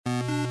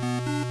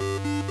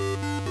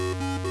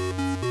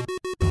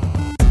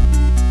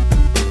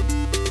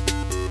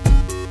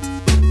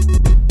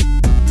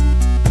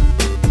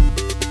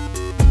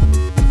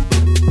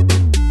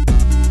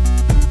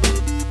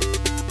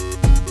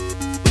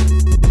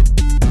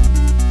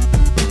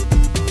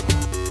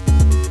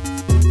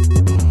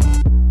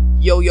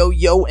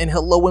Yo, and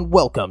hello and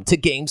welcome to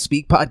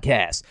GameSpeak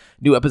Podcast.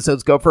 New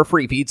episodes go for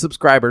free feed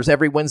subscribers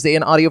every Wednesday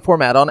in audio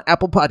format on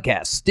Apple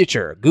Podcasts,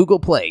 Stitcher, Google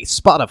Play,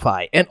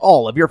 Spotify, and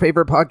all of your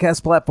favorite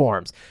podcast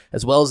platforms,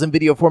 as well as in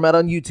video format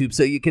on YouTube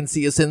so you can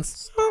see us in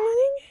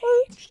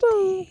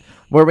HD,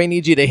 where we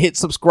need you to hit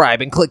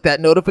subscribe and click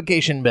that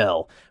notification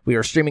bell. We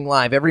are streaming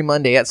live every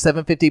Monday at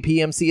 7:50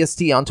 p.m.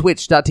 CST on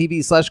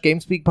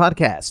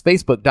twitch.tv/GameSpeakPodcast,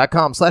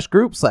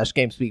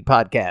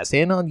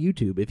 Facebook.com/group/GameSpeakPodcast, and on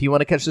YouTube if you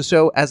want to catch the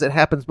show as it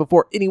happens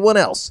before anyone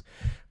else.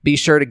 Be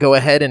sure to go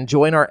ahead and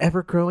join our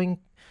ever-growing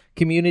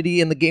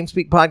community in the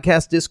GameSpeak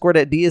Podcast Discord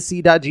at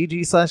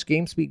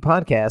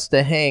dsc.gg/GameSpeakPodcast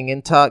to hang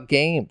and talk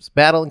games,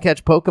 battle and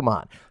catch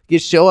Pokemon,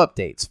 get show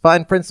updates,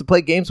 find friends to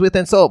play games with,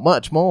 and so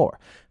much more.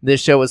 This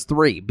show is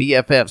 3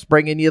 BFFs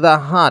bringing you the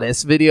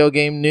hottest video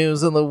game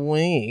news of the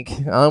week.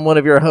 I'm one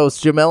of your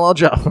hosts, Jamel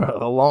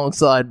Al-Jafra,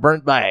 alongside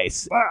Brent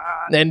Bice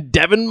and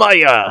Devin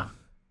Maya.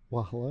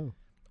 Well, hello.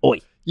 Oi.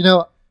 You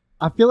know,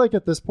 I feel like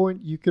at this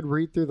point you could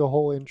read through the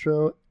whole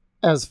intro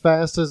as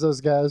fast as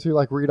those guys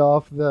who read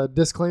off the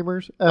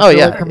disclaimers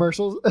after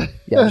commercials.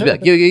 Yeah, just be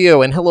like,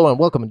 yo, and hello and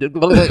welcome.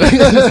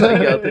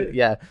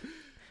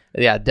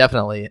 Yeah,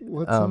 definitely.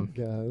 What's up,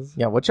 guys?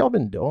 Yeah, what y'all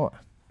been doing?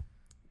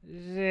 I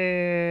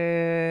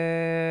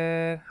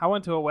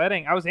went to a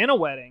wedding. I was in a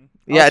wedding.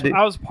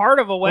 I was part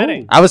of a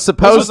wedding. I was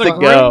supposed to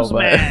go.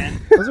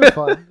 Those are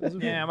fun.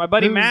 Yeah, my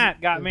buddy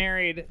Matt got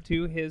married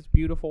to his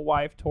beautiful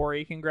wife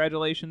Tori.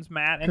 Congratulations,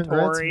 Matt and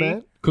Tori.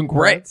 Matt.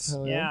 Congrats.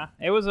 Yeah,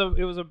 it was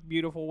a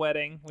beautiful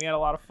wedding. We had a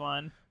lot of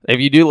fun. If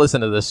you do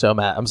listen to this show,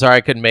 Matt, I'm sorry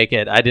I couldn't make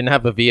it. I didn't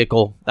have a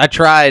vehicle. I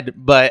tried,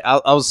 but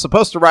I was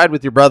supposed to ride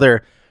with your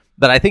brother,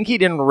 but I think he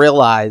didn't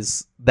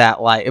realize that,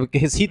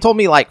 because he told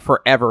me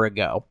forever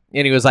ago,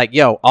 and he was like,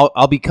 yo,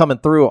 I'll be coming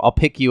through, I'll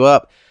pick you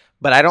up,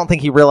 but I don't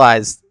think he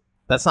realized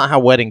that's not how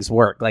weddings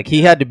work.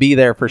 He had to be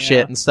there for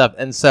shit and stuff,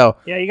 and so...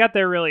 Yeah, you got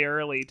there really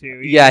early,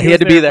 too. He had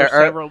to be there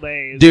for several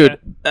days. Dude,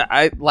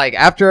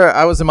 after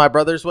I was in my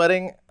brother's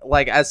wedding,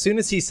 as soon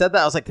as he said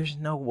that, I was like, there's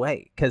no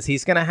way, because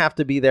he's gonna have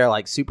to be there,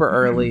 super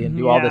early and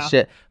do all this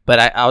shit, but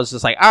I was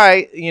just like, all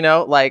right,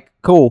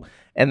 cool.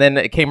 And then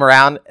it came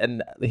around,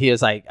 and he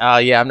was like, "Oh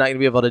yeah, I'm not gonna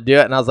be able to do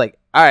it." And I was like,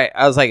 "All right."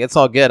 I was like, "It's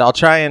all good. I'll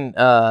try and."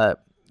 I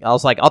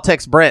was like, "I'll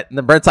text Brent." And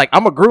then Brent's like,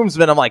 "I'm a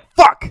groomsman." I'm like,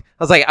 "Fuck." I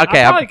was like,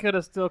 "Okay." I probably could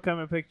have still come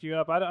and picked you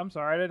up. I'm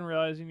sorry, I didn't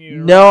realize you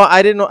needed. No,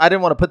 I didn't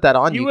want to put that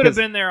on you. You would have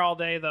been there all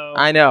day, though.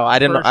 I know. I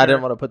didn't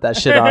want to put that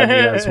shit on you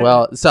as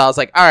well. So I was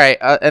like, "All right."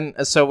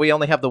 And so we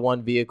only have the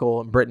one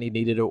vehicle, and Brittany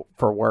needed it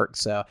for work,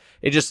 so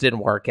it just didn't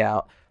work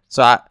out.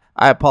 So I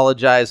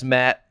apologize,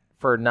 Matt,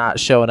 for not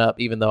showing up,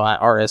 even though I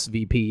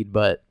RSVP'd,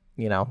 but.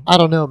 I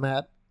don't know,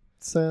 Matt.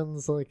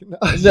 Sounds like had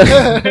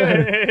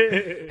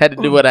to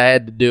do what I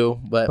had to do,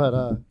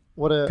 but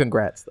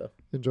congrats though.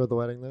 Enjoyed the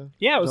wedding though.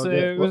 Yeah, it was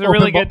a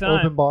really good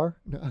time. Open bar.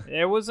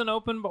 It was an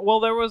open.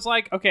 Well, there was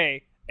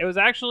it was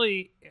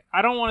actually.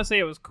 I don't want to say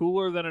it was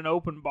cooler than an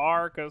open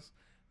bar because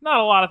not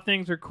a lot of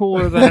things are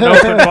cooler than an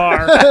open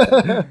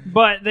bar.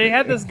 But they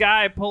had this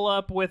guy pull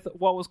up with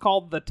what was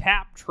called the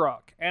tap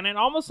truck. And it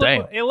almost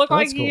looked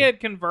like he had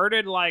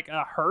converted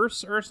a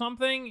hearse or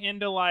something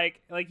into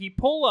he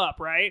pull up,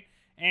 right?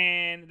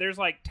 And there's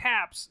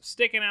taps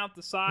sticking out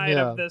the side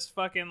of this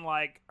fucking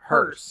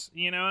hearse.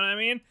 You know what I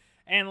mean?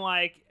 And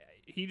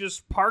he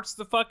just parks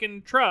the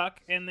fucking truck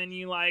and then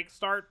you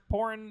start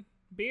pouring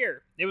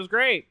beer. It was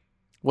great.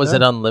 Was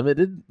it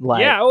unlimited?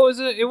 Yeah,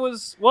 it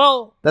was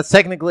well, that's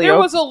technically there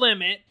was a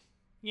limit.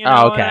 You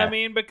know what I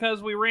mean?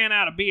 Because we ran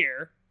out of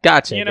beer.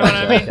 Gotcha. You know what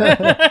I mean?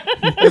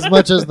 As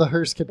much as the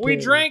hearse could. We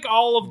drank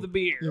all of the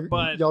beer,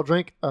 but y'all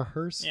drank a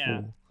hearse.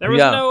 Yeah, there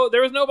was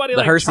nobody.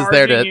 The hearse is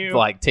there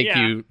to take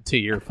you to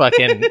your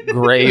fucking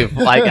grave,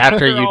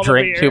 after you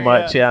drink too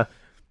much. Yeah.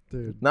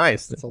 Dude,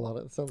 nice. That's a lot.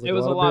 It sounds like it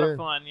was a lot of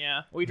fun.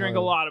 Yeah, we drank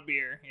a lot of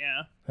beer.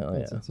 Yeah. Hell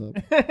yeah.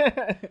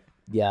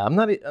 Yeah, I'm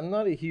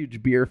not a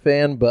huge beer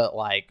fan, but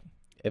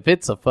if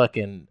it's a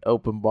fucking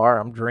open bar,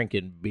 I'm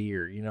drinking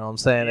beer. You know what I'm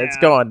saying? Yeah. It's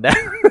going down.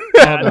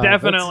 Yeah,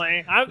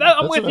 definitely.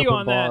 I'm with you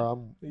on that.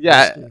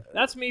 Yeah,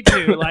 that's me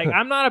too.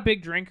 I'm not a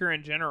big drinker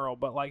in general,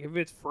 but if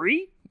it's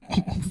free,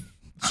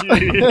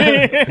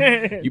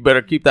 you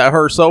better keep that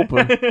hearse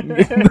open.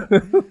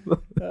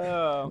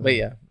 But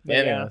yeah,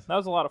 that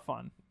was a lot of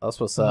fun. That's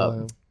what's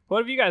up. What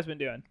have you guys been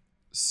doing?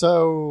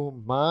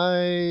 So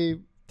my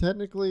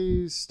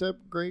technically step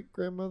great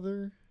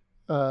grandmother,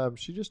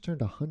 she just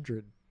turned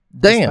 100.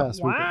 Damn!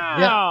 Wow!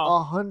 Yeah,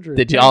 100.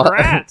 Did y'all?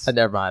 Congrats.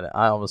 Never mind.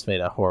 I almost made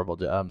a horrible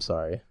joke. I'm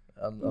sorry.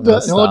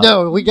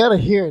 No, we gotta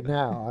hear it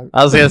now.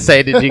 I was gonna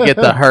say, did you get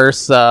the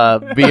hearse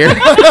beer?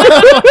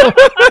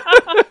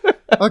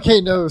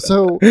 Okay, no.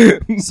 So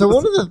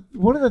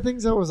one of the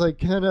things that was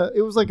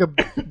it was a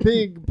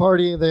big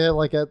party they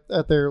had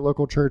at their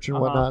local church and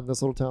whatnot in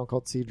this little town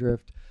called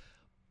Seadrift.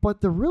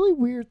 But the really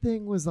weird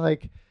thing was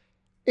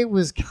it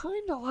was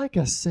kind of like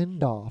a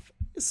send off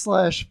 /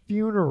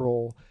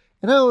 funeral,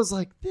 and I was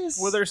like, this.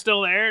 Were they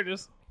still there?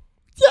 Just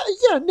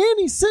Yeah,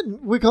 Nanny's sitting.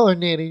 We call her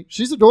Nanny.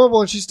 She's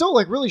adorable, and she's still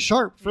like really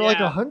sharp. For like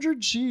Yeah.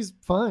 100, she's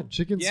fine.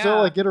 She can Yeah. still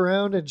like get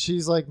around, and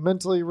she's like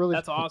mentally really.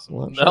 That's awesome.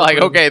 Well, I'm They're sure like,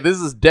 for- okay, this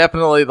is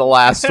definitely the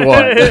last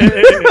one.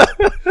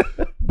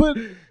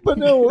 but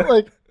no,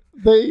 like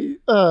they,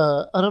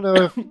 I don't know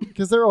if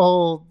because they're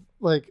all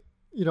like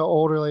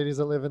older ladies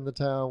that live in the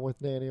town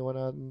with Nanny and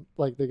whatnot, and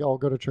like they all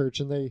go to church,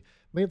 and they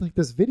made like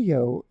this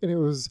video, and it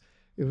was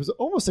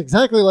almost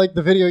exactly like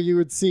the video you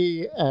would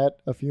see at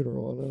a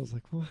funeral, and I was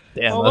like, well,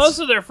 Damn, Well, that's, most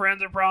of their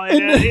friends are probably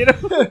dead. You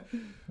know?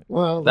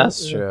 well,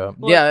 that's yeah. true.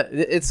 Look, yeah,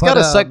 it's but,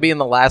 gotta suck being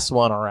the last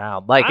one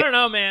around. Like, I don't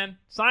know, man.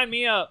 Sign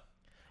me up.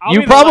 I'll you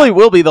be the probably one-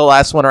 will be the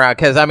last one around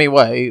because I mean,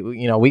 what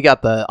we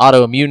got the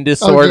autoimmune Oh,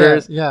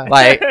 disorders. yeah.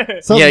 Like,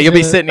 Something's yeah, you'll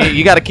be gonna- sitting.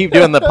 You got to keep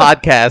doing the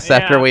podcast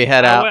after Yeah, we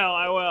head I out.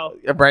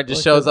 will. Brent just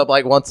Like shows the- up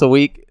like once a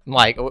week.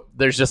 Like,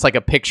 there's just like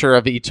a picture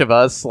of each of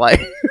us. Like,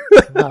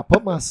 Nah,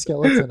 put my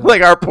skeleton up.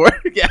 like our poor.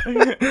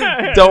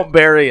 Yeah, don't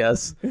bury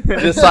us.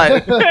 Just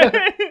like.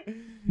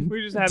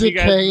 We just have you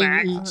guys Decaying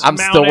max. each- I'm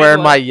still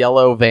wearing my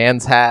yellow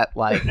Vans hat,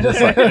 like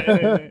just like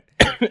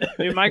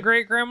Dude, my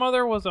great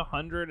grandmother was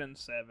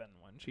 107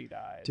 when she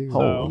died. Dude. So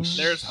Holy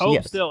there's hope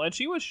shit. still, and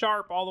she was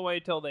sharp all the way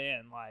till the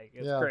end. Like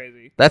it's Yeah.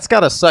 crazy. that's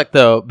gotta suck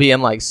though,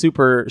 being like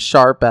super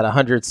sharp at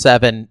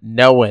 107,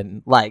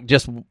 knowing like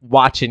just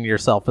watching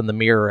yourself in the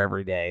mirror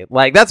every day.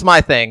 Like that's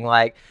my thing.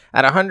 Like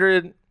at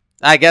 100,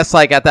 I guess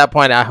like at that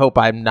point, I hope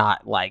I'm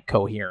not like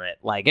coherent.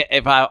 Like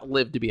if I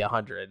live to be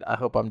 100, I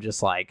hope I'm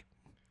just like,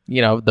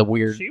 the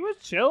weird, She was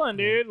chilling,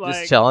 dude. Like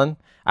just chilling.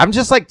 I'm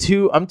just like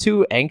I'm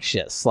too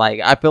anxious.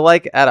 Like I feel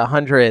like at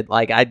 100,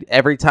 like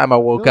every time I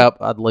woke Really? up,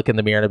 I'd look in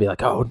the mirror and I'd be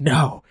like, oh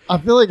no, I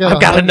feel like at I've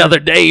got 100 another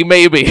day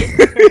maybe.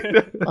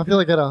 I feel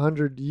like at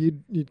 100,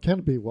 you'd kind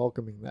of be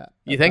welcoming that.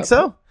 You at think that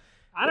so? point.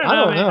 I don't I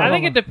know, don't man. know. I I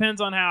think don't it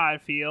depends on how I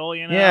feel.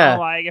 Yeah.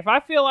 Like if I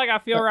feel like I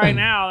feel right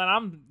now,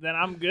 then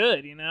I'm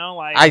good.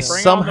 Like I bring on the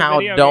somehow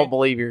video don't game.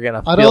 believe you're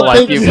gonna I feel don't like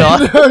think you so.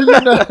 feel. No,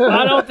 you're not.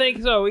 I don't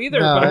think so either.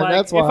 No, but and like,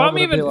 that's if why I'm I'm gonna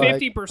even be like,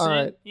 50%, all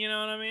right. you know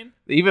what I mean?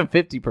 Even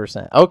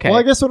 50%. Okay. Well,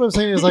 I guess what I'm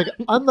saying is like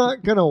I'm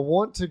not gonna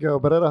want to go,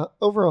 but at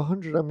over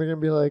 100, I'm gonna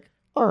be like,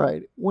 all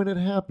right, when it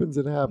happens,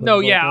 it happens. No,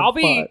 Like, yeah, I'm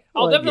fine.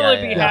 I'll Like, definitely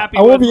yeah, be yeah. happy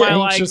I won't with be my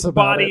like anxious about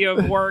body it.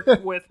 of work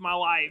with my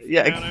life.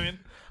 Yeah. You know what I mean?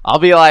 I'll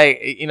be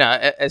like,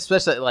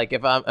 especially like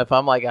if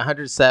I'm like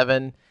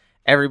 107,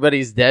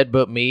 everybody's dead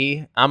but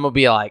me. I'm gonna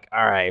be like,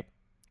 all right,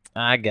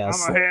 I guess.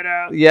 I'm gonna head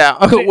out. Yeah.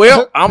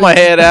 Well, I'm gonna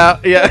head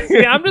out. Yeah.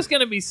 Yeah, I'm just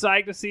gonna be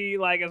psyched to see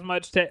like as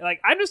much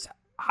I'm just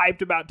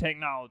hyped about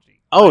technology.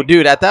 Oh, Like,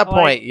 dude, at that like,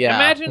 point, yeah.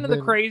 Imagine I the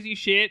mean- crazy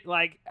shit.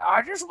 Like,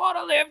 I just want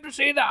to live to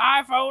see the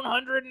iPhone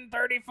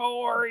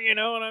 134. You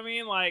know what I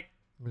mean? Like,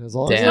 I mean, as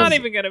long Damn. it's as not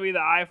even gonna be the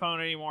iPhone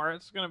anymore.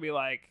 It's gonna be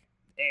like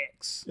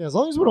X. yeah, as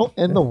long as we don't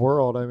end the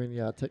world. I mean,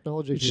 yeah,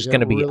 technology It's can just get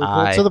gonna be really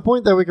I. cool. To the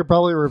point that we could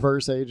probably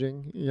reverse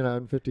aging,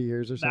 in 50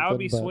 years or something. That would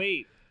be but-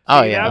 sweet.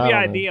 Oh, See, yeah. that would be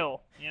I don't know.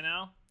 ideal. You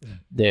know,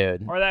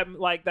 Dude. or that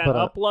like that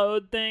But,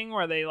 upload thing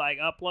where they like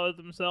upload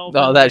themselves.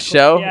 Oh, and, that like,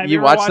 show? Yeah, have You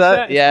ever watched watched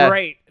that? It's Yeah.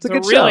 great. It's a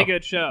It's good really show.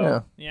 good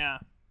show. Yeah.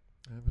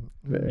 I haven't-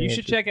 Very You should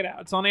interesting. check it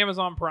out. It's on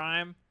Amazon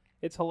Prime.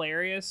 It's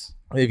hilarious.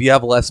 If you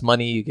have less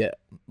money, you get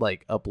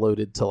like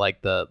uploaded to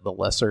like the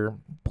lesser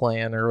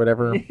plan or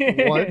whatever.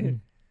 What?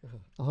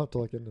 I'll have to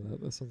look into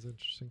that. That sounds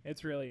interesting.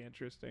 It's really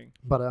interesting.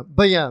 But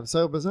yeah.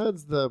 So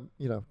besides the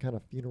kind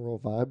of funeral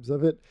vibes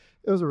of it,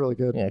 it was a really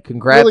good, Yeah,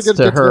 congrats really good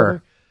to get her.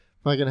 together.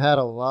 Fucking had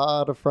a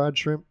lot of fried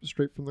shrimp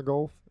straight from the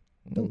Gulf.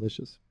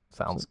 Delicious.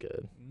 Sounds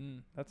good.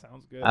 That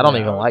sounds good. I don't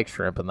Yeah. even like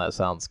shrimp, and that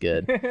sounds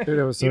good. Dude,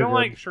 it was so You don't good.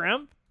 like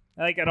shrimp,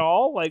 like at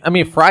all? Like I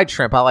mean, fried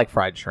shrimp. I like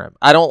fried shrimp.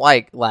 I don't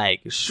like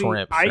see,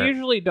 shrimp. I shrimp.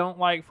 usually don't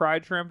like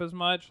fried shrimp as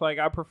much. Like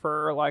I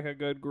prefer like a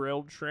good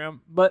grilled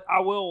shrimp, but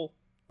I will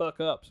fuck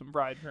up some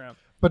fried shrimp.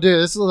 But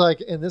dude, this is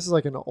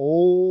like an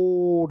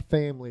old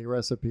family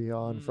recipe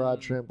on fried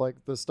Mm. shrimp, like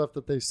the stuff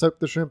that they soak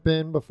the shrimp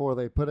in before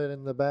they put it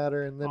in the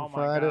batter and then Oh my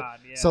fried God,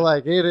 it. yeah. So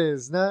like it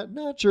is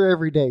not your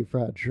everyday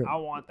fried shrimp. I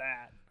want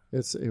that. It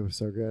was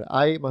so good.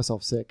 I ate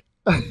myself sick.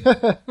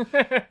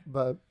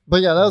 but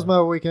yeah, that was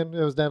my weekend.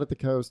 It was down at the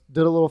coast.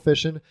 Did a little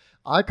fishing.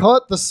 I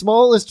caught the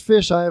smallest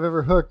fish I have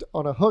ever hooked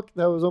on a hook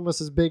that was almost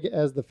as big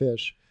as the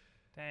fish.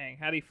 Dang,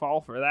 how'd he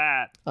fall for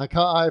that?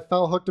 I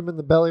fell hooked him in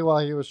the belly while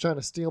he was trying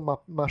to steal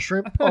my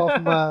shrimp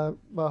off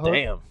my hook.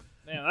 Damn.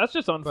 Man, that's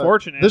just But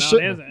unfortunate. This,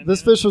 on his end,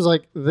 this you know? fish was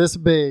like this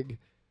big,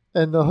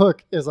 and the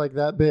hook is like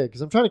that big.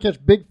 Because I'm trying to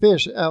catch big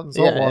fish out in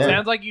salt Yeah, water. yeah.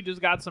 Sounds like you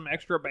just got some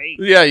extra bait.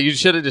 Yeah, you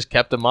should have just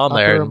kept him on I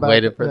there threw and him back-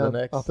 waited for yeah, the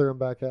next. I threw him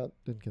back out.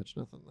 Didn't catch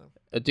nothing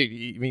though. Dude,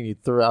 you mean you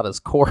threw out his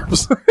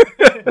corpse?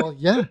 Well,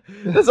 yeah.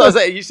 That's what I was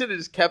saying. You should have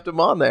just kept him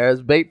on there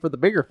as bait for the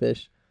bigger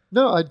fish.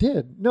 No, I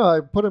did. No, I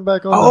put him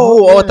back on.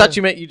 Oh, the hook. I thought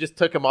you meant you just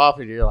took him off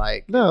and you're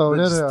like, No,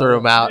 just no. threw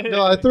him out.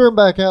 No, I threw him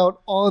back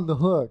out on the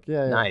hook.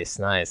 Yeah, yeah. Nice.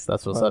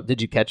 That's what's But- up.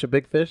 Did you catch a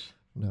big fish?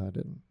 No, I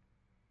didn't.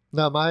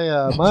 No,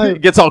 my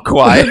It gets all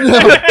quiet.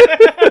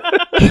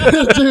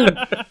 dude.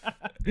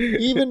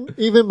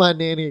 Even my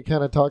nanny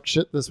kind of talked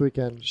shit this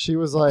weekend. She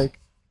was like,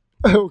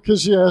 oh,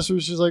 because she asked me,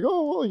 she's like,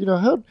 oh,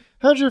 well,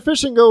 how'd your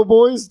fishing go,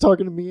 boys?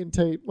 Talking to me and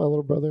Tate, my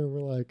little brother, and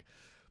we're like,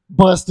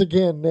 bust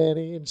again,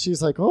 Nanny. And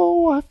she's like,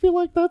 oh, I feel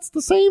like that's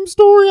the same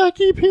story I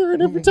keep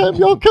hearing every time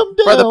y'all come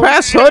down. For the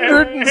past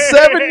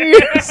 107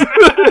 years.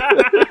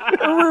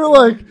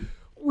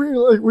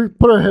 And we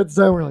put our heads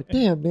down. We're like,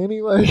 damn,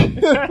 Nanny. Like,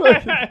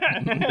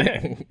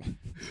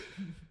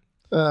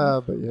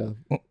 but yeah.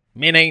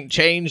 Men ain't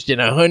changed in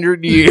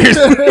 100 years.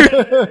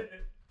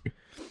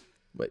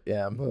 But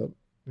yeah. But,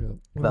 yeah.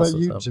 What That's about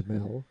you, what's up.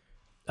 Jamel?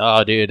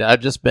 Oh, dude, I've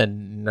just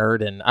been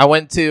nerding. I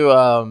went to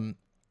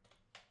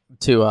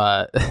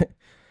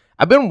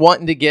I've been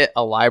wanting to get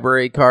a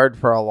library card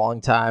for a long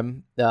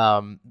time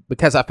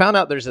because I found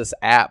out there's this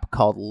app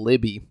called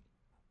Libby.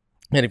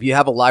 And if you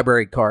have a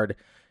library card,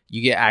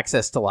 you get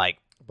access to like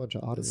A bunch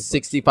of audio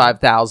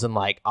 65,000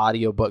 like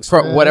audiobooks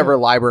from whatever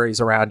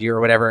libraries around you or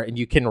whatever, and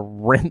you can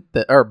rent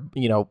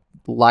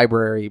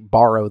library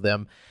borrow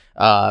them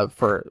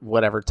for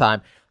whatever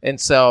time. And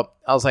so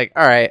I was like,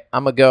 all right,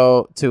 I'm gonna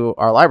go to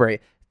our library.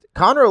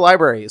 Conroe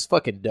Library is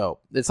fucking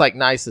dope. It's like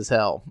nice as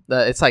hell.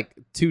 It's like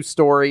 2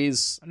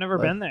 stories. I've never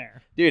been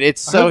there. Dude,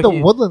 it's I so heard the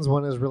huge. Woodlands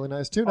one is really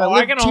nice too. And Oh,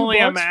 live I can 2 only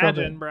blocks from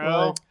imagine, it.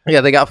 bro. Like, Yeah,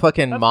 they got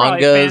fucking That's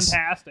probably mangas.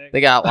 fantastic. They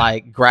got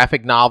like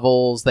graphic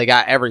novels. They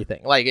got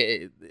everything. Like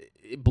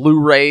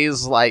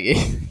Blu-rays. Like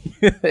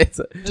it's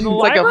The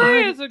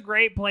library is a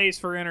great place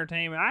for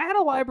entertainment. I had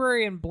a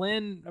library in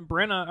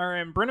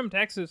Brenham,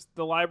 Texas.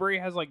 The library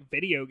has like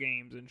video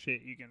games and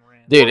shit you can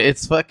rent. Dude,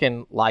 it's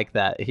fucking like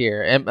that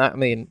here. And I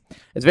mean,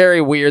 it's very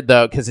weird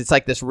though, because it's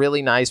like this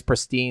really nice,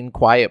 pristine,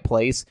 quiet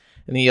place.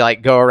 And then you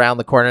like go around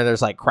the corner,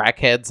 there's like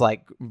crackheads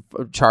like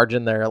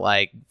charging their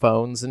like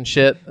phones and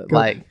shit.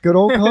 good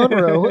old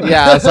Conroe.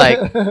 Yeah, it's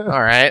like,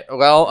 all right.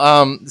 Well,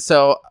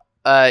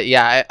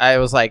 I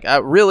was like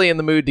really in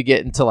the mood to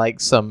get into like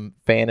some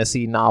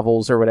fantasy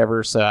novels or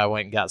whatever. So I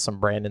went and got some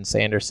Brandon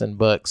Sanderson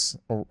books.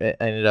 I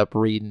ended up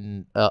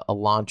reading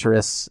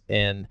Elantris,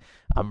 and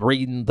I'm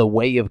reading The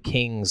Way of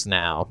Kings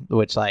now,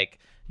 which like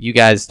you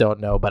guys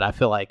don't know, but I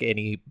feel like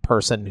any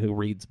person who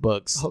reads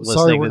books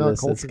listening to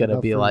this is going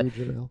to be like,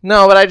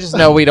 no, but I just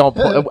know we don't.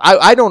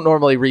 I don't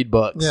normally read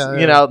books. Yeah,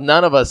 you know,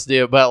 none of us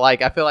do. But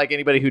like, I feel like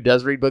anybody who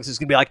does read books is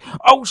going to be like,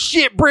 oh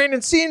shit,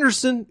 Brandon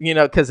Sanderson. You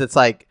know, because it's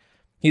like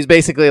he's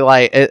basically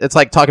like it's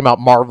like talking about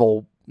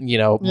Marvel. You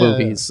know,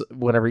 movies.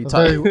 Whenever you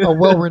talk, a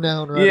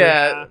well-renowned writer.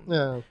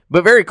 yeah,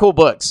 but very cool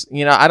books.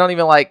 You know, I don't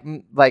even like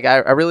I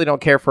really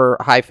don't care for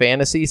high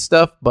fantasy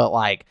stuff, but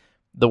like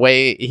the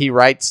way he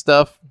writes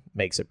stuff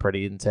makes it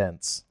pretty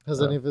intense.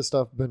 Has any of his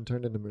stuff been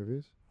turned into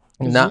movies?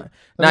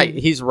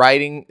 He's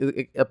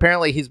writing.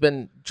 Apparently, he's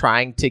been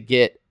trying to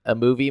get a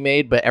movie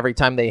made, but every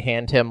time they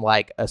hand him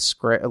like a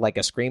script, like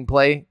a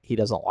screenplay, he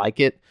doesn't like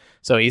it.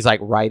 So he's like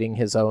writing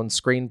his own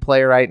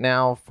screenplay right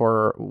now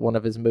for one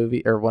of his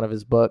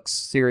books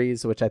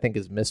series, which I think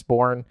is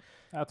Mistborn.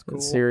 That's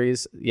cool.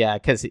 Series, yeah,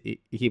 because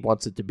he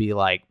wants it to be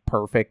like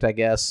perfect, I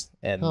guess,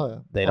 and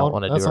they don't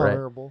want to do it right.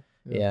 Honorable.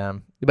 Yeah,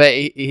 but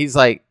he's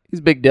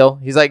big deal.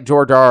 He's like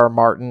George R.R.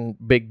 Martin,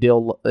 big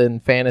deal in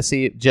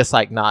fantasy, just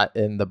like not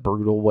in the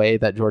brutal way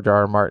that George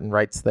R.R. Martin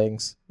writes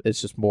things.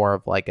 It's just more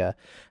of like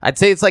I'd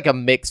say it's like a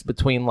mix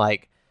between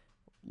like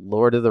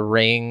Lord of the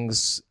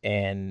Rings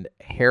and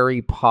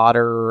Harry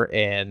Potter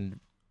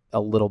and a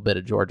little bit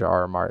of George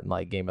R.R. Martin,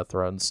 like Game of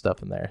Thrones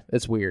stuff in there.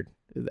 It's weird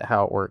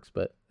how it works,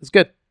 but it's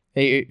good.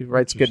 He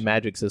writes good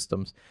magic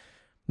systems.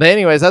 But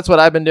anyways, that's what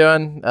I've been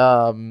doing.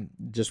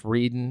 Just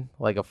reading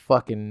like a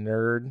fucking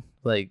nerd.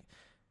 Like,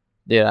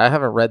 dude, I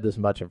haven't read this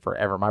much in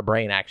forever. My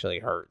brain actually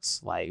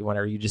hurts. Like,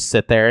 whenever you just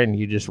sit there and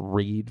you just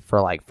read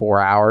for like 4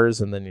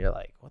 hours, and then you're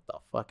like, what the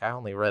fuck? I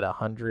only read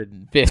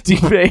 150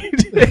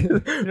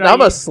 pages.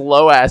 I'm a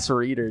slow ass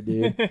reader,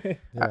 dude.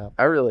 Yeah.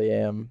 I really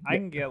am. I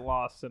can get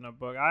lost in a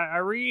book. I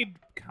read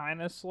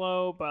kind of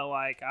slow, but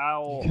like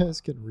You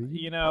guys can read.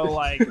 you know,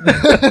 like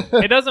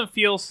it doesn't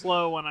feel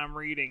slow when I'm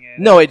reading it.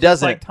 No, it It's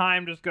just, doesn't. like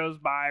time just goes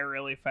by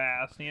really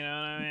fast. You know what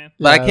I mean?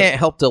 But Yeah. I can't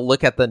help to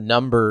look at the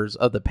numbers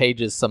of the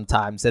pages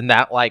sometimes, and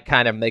that like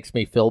kind of makes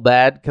me feel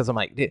bad because I'm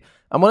like, dude,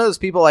 I'm one of those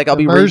people like I'll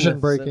be Immersion reading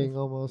a breaking sentence.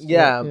 almost.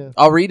 Yeah,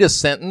 I'll read a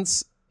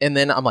sentence and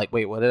then I'm like,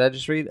 wait, what did I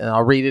just read? And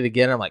I'll read it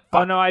again. And I'm like,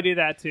 fuck. Oh no, I do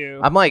that too.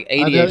 I'm like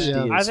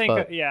ADHD. yeah. I as think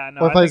fuck. yeah,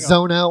 no. Or if I think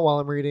zone out while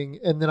I'm reading,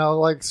 and then I'll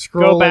like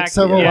scroll back, like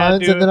several yeah,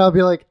 lines, do and then it. I'll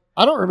be like,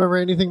 I don't remember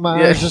anything.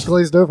 My Yeah. eyes just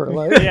glazed over.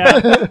 Like,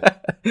 Yeah.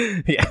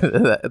 Yeah,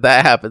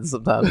 that happens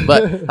sometimes.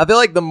 But I feel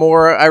like the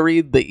more I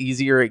read, the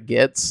easier it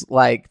gets.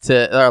 Like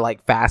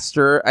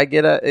faster I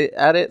get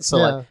at it. So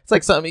Yeah. like it's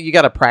like something you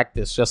got to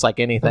practice, just like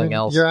I anything mean,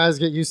 else. your eyes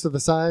get used to the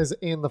size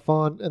and the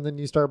font, and then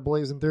you start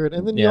blazing through it,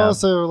 and then you Yeah.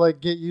 also like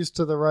get used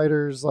to the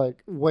writer's like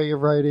way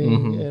of writing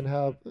Mhm. and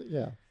how.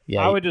 Yeah.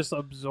 Yeah, I would just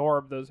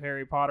absorb those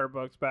Harry Potter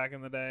books back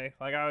in the day.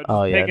 Like I would just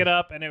Oh, pick yeah. it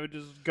up and it would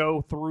just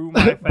go through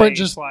my But face,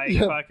 just- like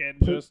yeah. fucking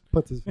just.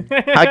 Puts his.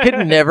 I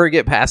could never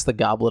get past the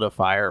Goblet of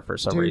Fire for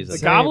some Dude, reason. The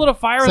Same. Goblet of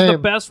Fire is the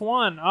Same. best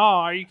one. Oh,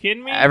 are you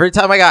kidding me? Every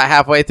time I got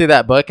halfway through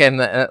that book, and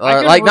could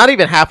like not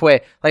even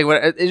halfway, like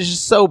when it's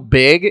just so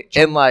big,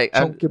 and like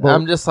chunky book.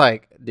 I'm just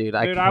like, dude,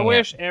 I Dude, can't. I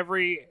wish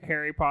every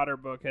Harry Potter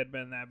book had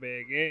been that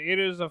big. It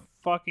is a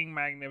fucking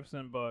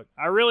magnificent book.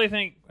 I really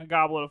think A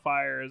Goblet of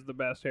Fire is the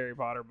best Harry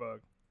Potter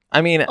book.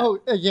 I mean,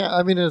 yeah.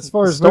 I mean, as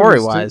far as story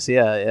movies, wise,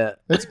 yeah.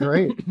 it's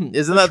great.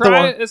 Isn't that the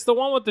one? It's the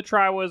one with the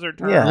Triwizard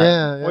Tournament,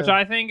 Yeah. which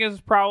I think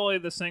is probably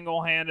the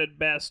single-handed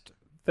best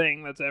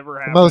thing that's ever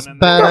happened. Most in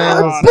the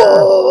badass.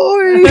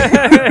 Boy!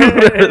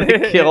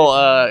 They kill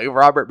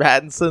Robert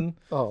Pattinson.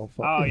 Oh,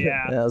 fuck. Oh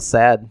yeah. Yeah, it was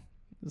sad.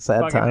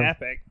 Sad Fucking time.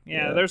 epic.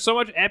 Yeah, Yeah. there's so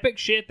much epic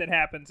shit that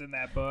happens in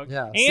that book.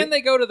 Yeah. And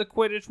they go to the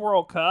Quidditch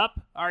World Cup.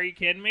 Are you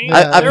kidding me?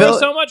 Yeah. I there feel- was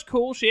so much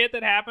cool shit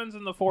that happens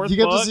in the fourth You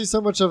get book. to see so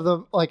much of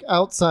the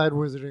outside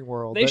Wizarding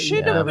World. They that should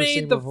you've have never made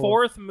seen the before.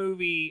 fourth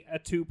movie a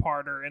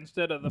two-parter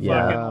instead of the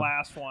Yeah. fucking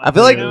last one. I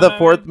feel You like know the what I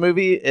fourth mean?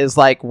 movie is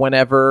like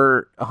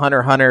whenever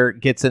Hunter x Hunter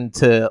gets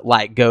into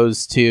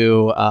goes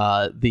to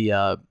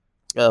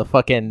the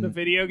fucking The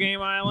video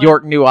game island.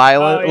 York New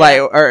Island, Oh, yeah.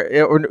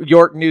 or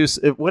York New.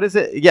 What is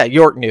it? Yeah,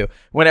 York New.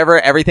 Whenever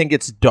everything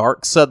gets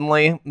dark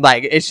suddenly,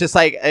 it's just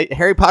like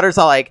Harry Potter's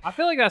all like, I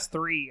feel like that's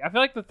 3. I feel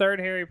like the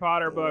third Harry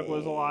Potter book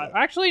was a lot.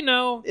 Actually,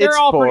 no, they're It's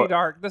all 4. pretty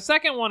dark. The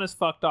second one is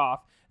fucked off.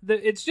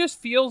 It just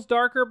feels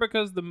darker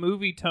because the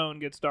movie tone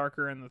gets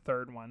darker in the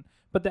third one,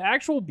 but the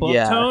actual book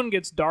Yeah. tone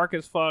gets dark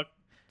as fuck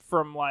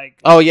from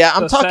oh yeah,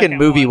 I'm the talking second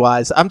movie one.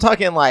 wise. I'm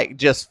talking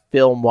just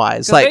film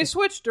wise. Because they Like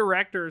switched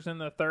directors in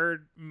the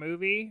third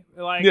movie.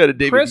 Like Yeah, to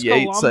David Chris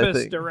Yates, I Columbus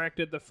think.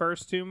 directed the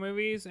first 2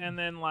 movies, and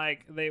then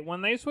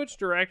when they switched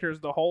directors,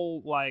 the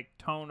whole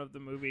tone of the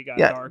movie got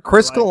yeah, darker.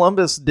 Chris like,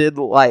 Columbus did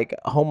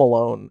Home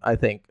Alone. I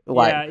think.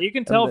 yeah, you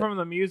can tell the- from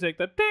the music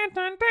that.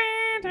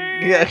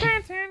 Yeah.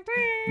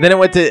 Then it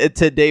went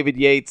to David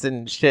Yates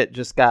and shit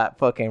just got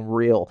fucking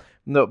real.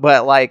 No,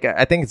 but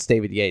I think it's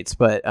David Yates.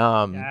 But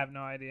Yeah, I have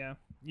no idea.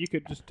 You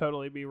could just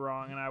totally be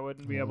wrong, and I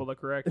wouldn't be able to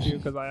correct you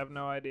because I have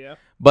no idea.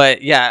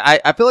 But yeah,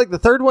 I feel like the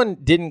third one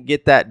didn't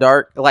get that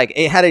dark.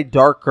 It had a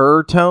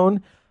darker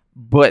tone,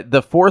 but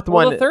the fourth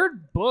Well, one. the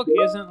third book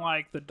isn't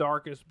the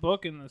darkest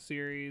book in the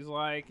series.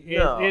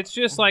 No. It's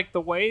just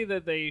the way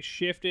that they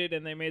shifted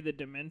and they made the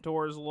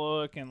Dementors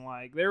look, and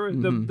there was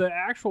the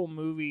actual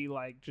movie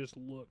just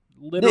looked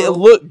literally. It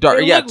looked dark.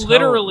 It Yeah, looked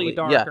literally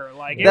totally. Yeah. darker.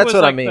 It That's was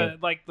what I mean.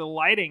 The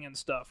lighting and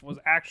stuff was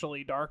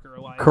actually darker.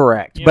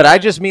 Correct. you But know? I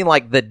just mean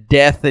the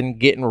death and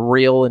getting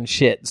real and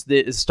shit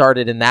it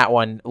started in that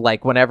one.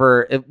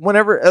 Whenever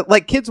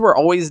kids were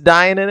always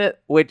dying in it,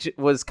 which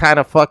was kind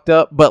of fucked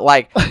up, but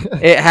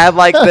it had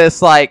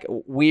this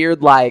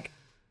weird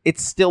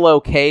it's still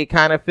okay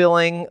kind of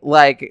feeling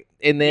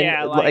and then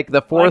yeah,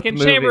 the fourth in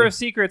movie. Chamber of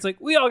Secrets,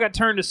 we all got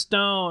turned to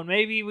stone.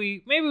 Maybe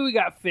we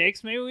got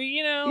fixed. Maybe we,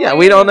 Yeah,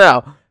 we don't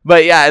know.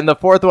 But yeah, in the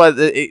fourth one,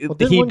 he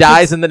one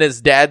dies, and then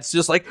his dad's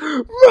just like,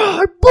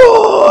 my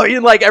boy!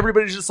 And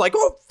everybody's just like,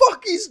 oh,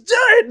 fuck, he's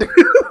dead!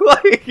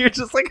 You're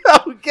just like,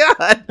 oh,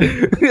 God.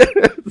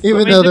 Even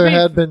mean, though to there be-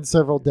 had been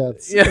several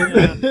deaths.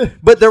 Yeah.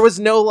 But there was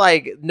no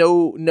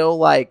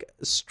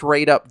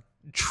straight up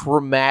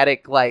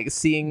traumatic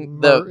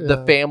seeing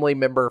the family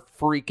member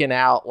freaking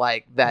out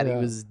that he Yeah.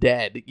 was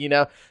dead,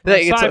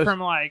 Aside from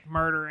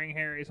murdering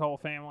Harry's whole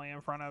family in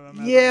front of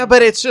him. yeah,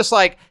 but it's just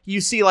you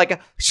see oh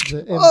impact.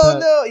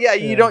 no, yeah,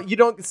 you Yeah.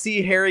 don't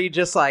see Harry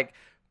just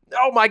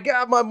oh my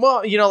God, my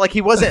mom,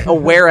 he wasn't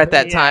aware at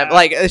that time.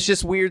 Yeah. It's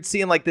just weird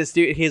seeing this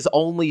dude, his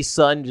only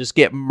son, just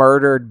get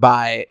murdered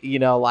by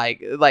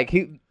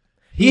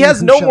he has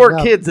who no shut more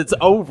up. kids. It's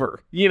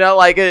over.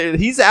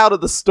 He's out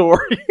of the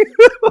story.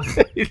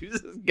 He's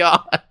just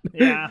gone.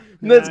 yeah,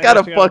 That's I kind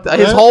of guess you fucked gotta- up.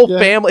 His Yeah, whole yeah.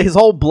 family, his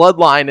whole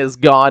bloodline is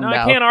gone No,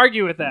 now. I can't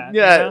argue with that.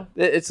 Yeah,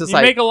 it's just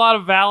you make a lot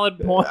of valid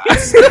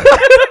points.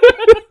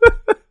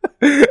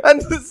 I'm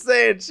just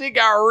saying, she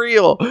got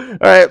real. All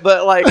right,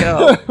 but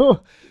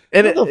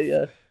and How the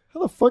yeah.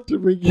 How the fuck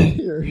did we get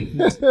here?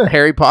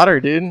 Harry Potter,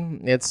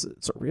 dude, it's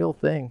a real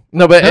thing.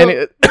 No, but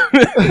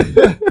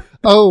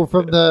Oh,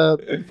 from the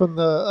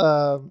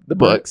The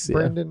books, yeah.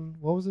 Brandon,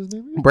 what was his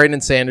name? again? Brandon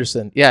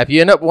Sanderson. Yeah, if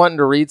you end up wanting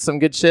to read some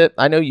good shit,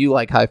 I know you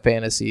like high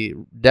fantasy.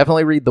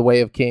 Definitely read The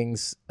Way of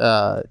Kings.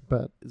 But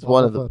It's I'll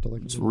one of have the. to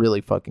look It's into it.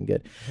 really fucking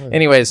good. All right.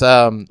 Anyways,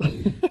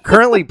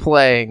 currently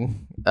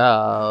playing.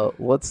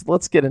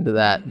 Let's get into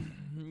that.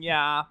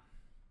 yeah.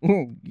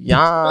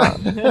 Yeah.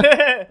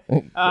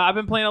 I've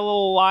been playing a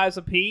little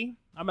Liza P.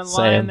 I've been Same.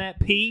 lying that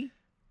P.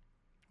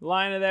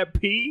 Lying to that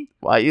P.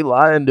 Why you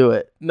lying to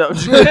it? No.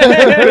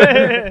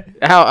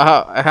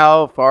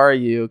 How far are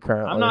you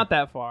currently? I'm not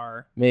that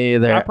far. Me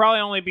either. I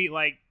probably only beat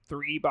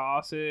 3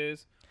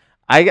 bosses.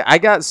 I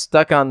got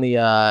stuck on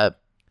the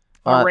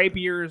My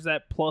rapier is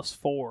at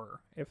 +4,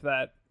 if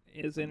that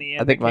is any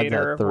I think mine's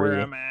indicator at of where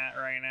 3. I'm at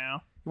right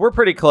now. We're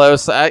pretty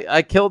close.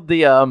 I killed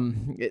the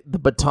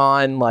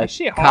baton That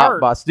shit cop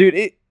hard. boss,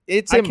 dude.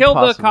 It's I killed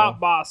the impossible. cop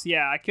boss.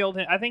 Yeah, I killed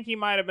him. I think he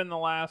might have been the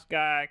last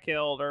guy I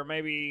killed, or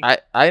maybe. I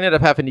ended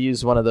up having to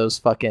use one of those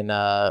fucking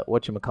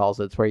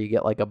whatchamacallits where you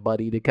get a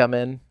buddy to come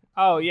in.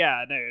 Oh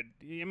yeah, dude.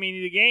 I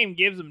mean, the game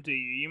gives them to you.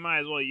 You might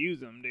as well use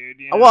them, dude.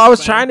 You know Well, I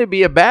was trying to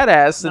be a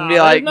badass and be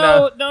like,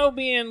 no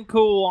being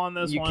cool on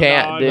this You one.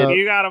 can't, dog. dude.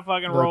 You gotta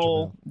fucking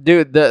roll.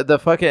 dude, the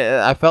fucking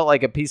I felt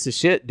like a piece of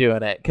shit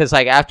doing it because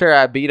after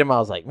I beat him, I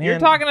was like, man, You're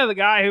talking to the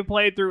guy who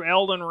played through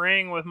Elden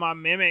Ring with my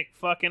mimic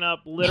fucking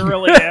up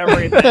literally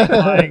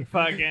everything.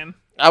 Fucking.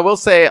 I will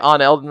say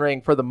on Elden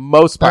Ring, for the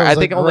most part, That was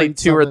I think a only great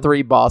 2 or summon.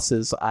 3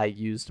 bosses I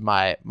used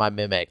my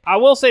mimic. I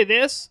will say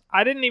this: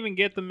 I didn't even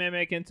get the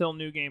Mimic until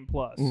New Game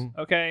Plus. Mhm.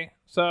 Okay,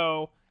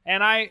 so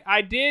and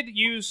I did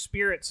use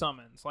spirit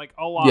summons like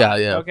a lot.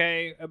 Yeah.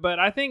 Okay, but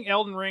I think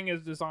Elden Ring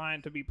is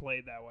designed to be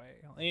played that way.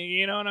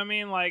 You know what I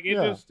mean? Like it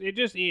Yeah.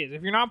 just is.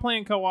 If you're not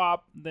playing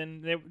co-op,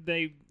 then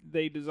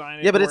they design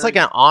it. Yeah, but it's where- like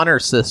an honor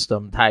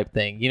system type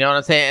thing. You know what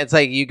I'm saying? It's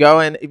like you go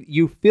in,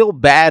 you feel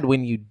bad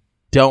when you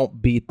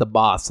don't beat the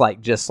boss,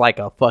 like just like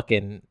a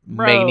fucking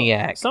Bro,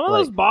 maniac. Some of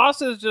Like, those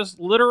bosses just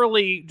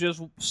literally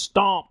just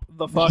stomp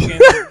the fucking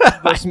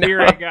the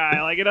spirit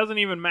guy. Like it doesn't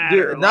even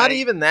matter. dude, not Like-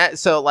 even that.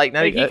 So like,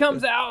 not Like even, he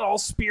comes out all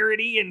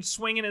spirity and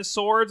swinging his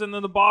swords, and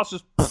then the boss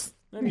just.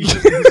 And he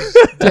just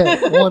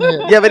Dead, one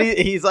hit. yeah, but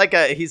he's like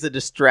he's a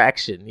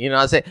distraction. You know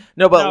what I'm saying?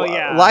 No, but No,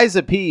 yeah.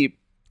 Liza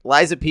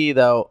P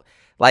though,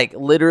 like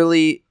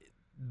literally,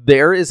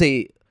 there is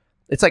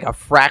it's like a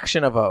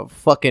fraction of a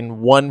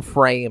fucking 1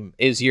 frame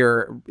is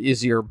your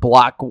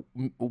block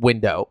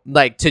window,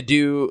 like to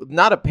do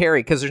not a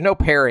parry, because there's no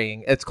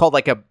parrying. It's called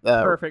like a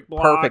perfect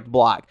block. perfect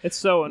block. It's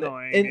so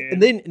annoying. And, dude.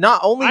 and then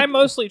not only I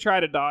mostly try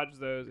to dodge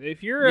those.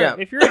 If you're Yeah.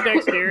 if you're a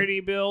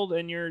dexterity build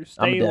and you're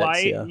stay dex,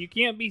 light, yeah. you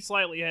can't be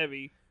slightly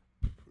heavy.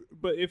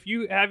 But if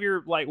you have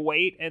your like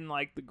weight and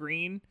like the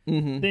green,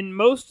 Mhm. then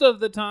most of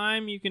the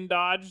time you can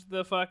dodge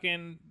the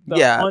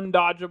Yeah.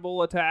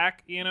 undodgeable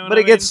attack. You know, but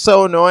it gets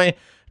so annoying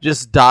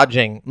just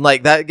dodging,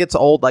 like that gets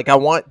old. Like I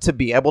want to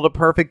be able to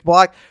perfect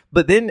block,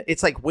 but then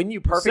it's like when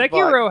you perfect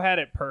block, Sekiro had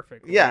it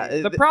perfect.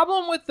 Yeah, The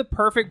problem with the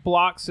perfect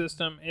block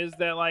system is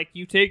that like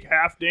you take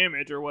half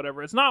damage or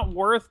whatever. It's not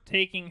worth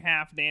taking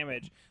half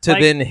damage to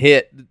Like, then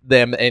hit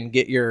them and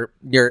get your.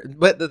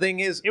 But the thing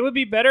is, It would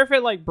be better if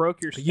it like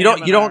broke your. you don't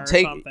stamina or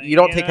take something, you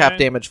don't know take what I half mean?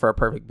 damage for a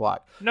perfect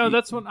block. No,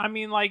 that's what I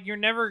mean. Like you're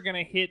never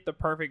gonna hit the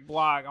perfect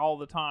block all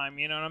the time.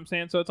 You know what I'm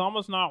saying? So it's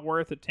almost not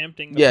worth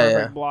attempting the Yeah,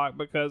 perfect yeah. block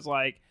because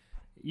like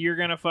you're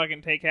gonna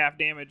fucking take half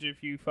damage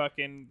if you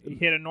fucking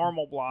hit a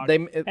normal block.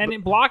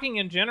 Blocking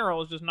in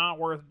general is just not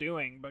worth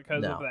doing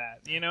because No. of that.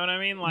 You know what I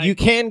mean? Like you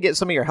can get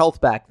some of your health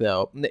back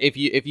though. If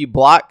you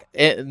block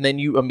and then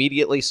you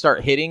immediately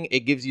start hitting,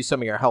 it gives you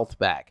some of your health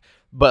back.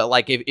 But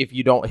like if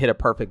you don't hit a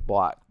perfect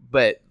block.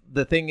 But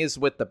the thing is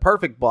with the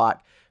perfect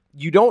block,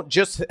 you don't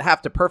just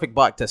have to perfect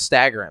block to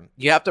stagger him.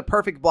 You have to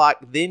perfect block,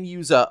 then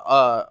use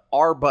a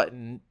R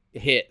button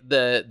hit,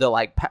 the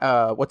like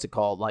what's it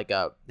called, like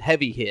a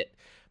heavy hit.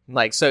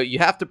 Like so you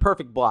have to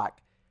perfect block.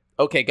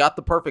 Okay, got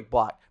the perfect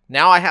block.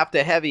 Now I have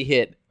to heavy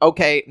hit.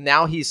 Okay,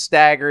 now he's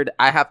staggered.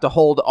 I have to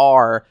hold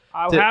R.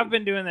 I have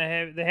been doing the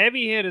heavy. The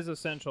heavy hit is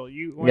essential.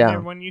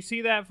 When you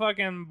see that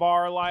fucking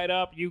bar light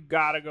up, you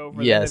gotta go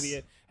for Yes. the heavy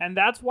hit, and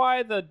that's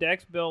why the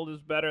Dex build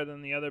is better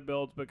than the other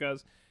builds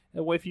because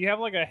if you have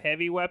like a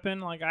heavy weapon,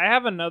 like I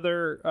have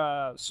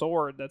another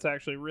sword that's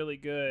actually really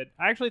good.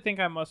 I actually think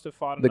I must have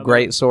fought The another,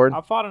 great sword.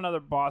 I fought another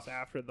boss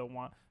after the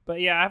one. But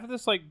yeah, I have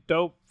this like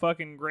dope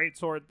fucking great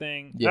sword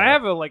thing. Yeah. I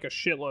have like a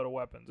shitload of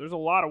weapons. There's a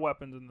lot of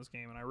weapons in this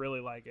game, and I really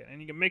like it.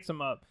 And you can mix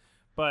them up.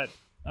 But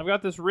I've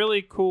got this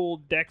really cool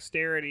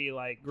dexterity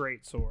like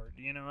great sword.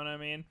 You know what I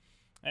mean?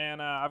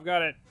 And I've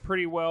got it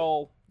pretty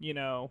well,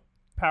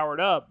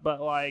 powered up,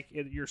 but like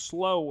you're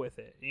slow with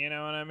it. You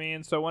know what I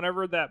mean? So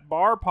whenever that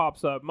bar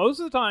pops up, most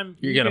of the time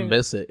You're gonna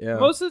miss it. Yeah.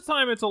 Most of the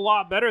time, it's a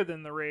lot better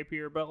than the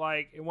rapier, but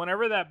like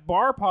whenever that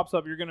bar pops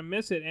up, you're gonna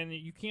miss it, and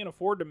you can't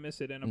afford to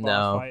miss it in a boss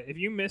No. fight. If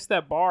you miss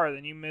that bar,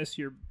 then you miss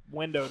your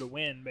window to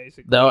win,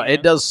 basically. Though you know?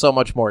 it does so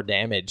much more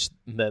damage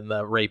than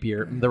the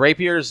rapier. The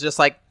rapier is just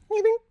like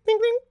ding, ding, ding,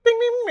 ding, ding,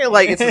 ding.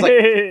 Like it's just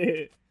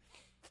like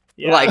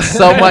Yeah. like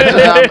so much.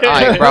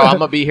 Like, bro, I'm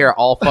gonna be here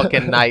all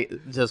fucking night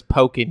just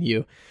poking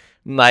you.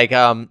 Like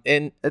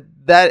and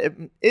that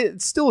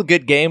it's still a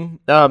good game.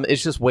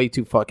 It's just way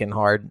too fucking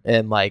hard,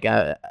 and like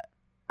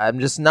I'm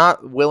just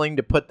not willing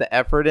to put the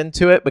effort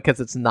into it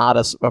because it's not a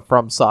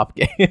FromSoft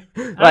game.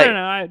 I don't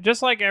know.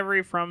 Just like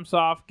every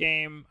FromSoft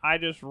game, I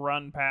just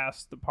run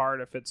past the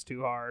part if it's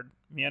too hard.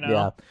 You know,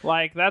 Yeah.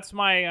 like that's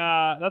my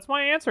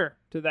answer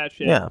to that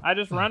shit. Yeah. I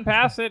just run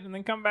past it and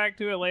then come back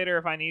to it later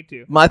if I need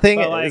to. My thing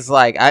But, is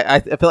like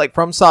I feel like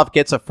FromSoft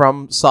gets a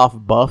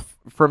FromSoft buff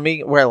for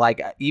me, where like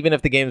even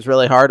if the game's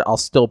really hard, I'll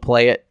still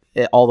play it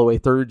all the way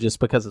through just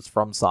because it's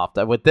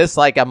FromSoft. With this,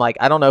 like I'm like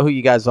I don't know who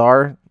you guys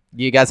are.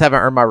 You guys haven't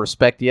earned my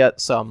respect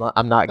yet, so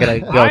I'm not gonna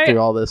go through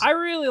all this. I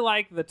really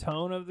like the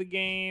tone of the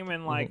game,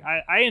 and like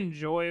I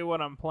enjoy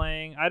what I'm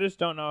playing. I just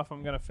don't know if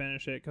I'm gonna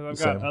finish it because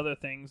I've got Same. other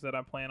things that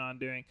I plan on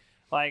doing.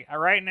 Like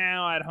right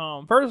now at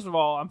home, first of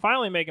all, I'm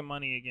finally making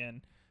money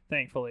again,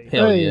 thankfully.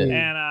 Hell Hey. yeah.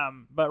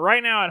 And but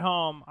right now at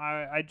home,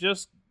 I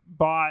just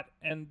bought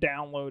and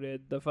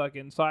downloaded the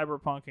fucking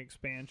Cyberpunk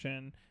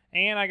expansion,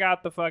 and I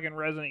got the fucking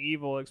Resident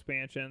Evil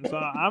expansion. So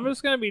I'm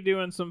just gonna be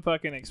doing some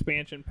fucking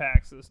expansion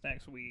packs this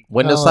next week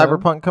When does Oh, yeah.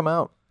 Cyberpunk come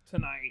out?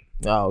 tonight,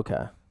 Oh,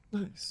 okay.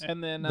 Nice.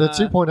 and then The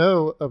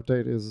 2.0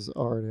 update is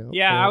already out.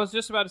 yeah, right? I was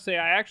just about to say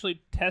I actually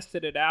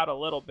tested it out a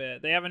little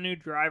bit. They have a new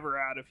driver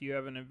out if you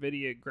have an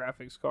NVIDIA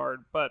graphics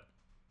card, but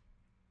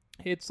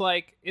it's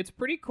like it's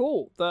pretty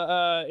cool.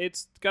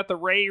 It's got the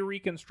ray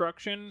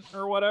reconstruction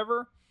or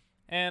whatever,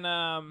 and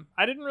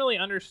I didn't really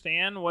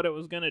understand what it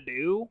was gonna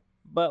do,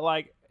 but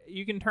like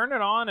you can turn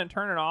it on and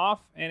turn it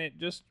off, and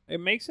it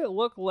makes it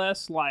look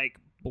less like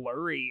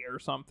blurry or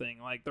something.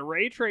 Like the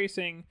ray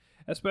tracing,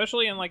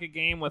 especially in like a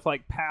game with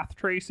like path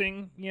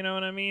tracing, you know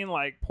what I mean,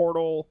 like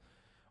Portal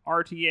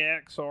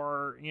RTX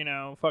or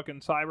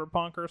fucking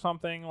Cyberpunk or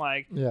something.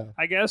 Like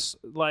I guess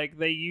like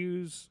they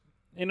use.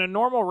 In a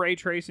normal ray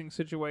tracing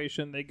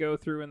situation, they go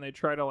through and they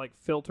try to like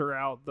filter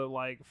out the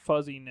like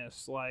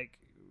fuzziness like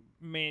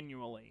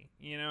manually,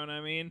 you know what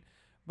I mean?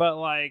 But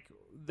like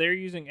they're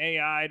using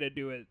AI to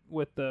do it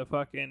with the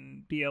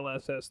fucking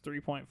DLSS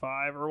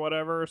 3.5 or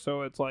whatever,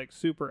 so it's like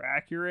super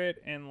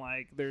accurate, and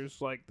like there's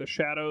like the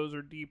shadows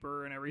are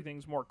deeper and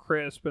everything's more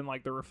crisp, and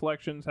like the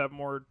reflections have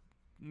more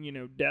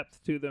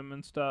depth to them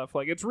and stuff.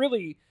 Like it's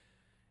really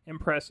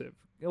impressive,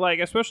 like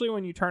especially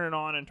when you turn it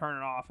on and turn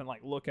it off and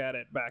like look at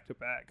it back to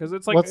back, because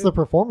it's like what's the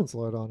performance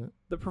load on it?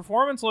 The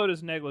performance load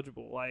is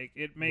negligible. Like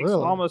it makes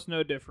almost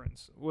no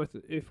difference with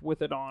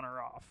it on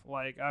or off.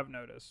 Like I've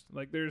noticed,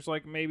 like there's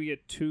like maybe a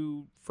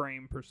 2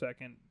 frame per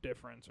second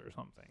difference or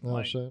something. Oh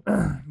like, shit!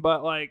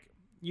 But like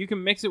you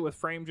can mix it with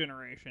frame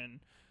generation,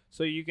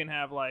 so you can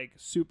have like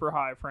super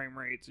high frame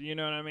rates. You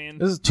know what I mean?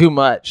 This is too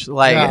much.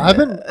 Like I've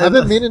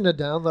been meaning to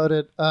download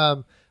it.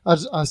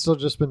 I still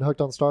just been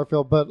hooked on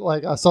Starfield, but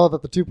like I saw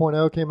that the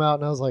 2.0 came out,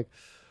 and I was like,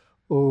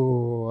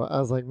 oh,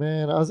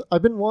 man,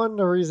 I've been wanting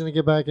a reason to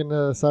get back into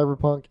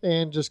Cyberpunk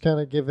and just kind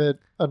of give it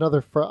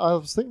another. I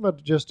was thinking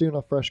about just doing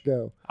a fresh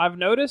go. I've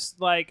noticed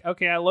like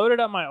I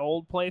loaded up my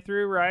old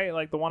playthrough, right?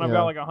 Like the one I've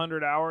got like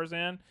 100 hours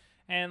in.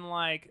 And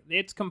like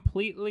it's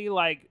completely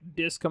like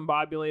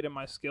discombobulated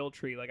my skill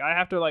tree. Like I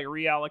have to like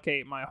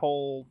reallocate my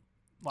whole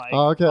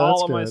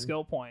all of my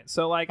skill points.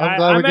 So like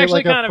I'm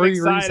actually kind of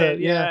excited. Reset.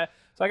 Yeah.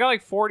 So I got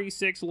like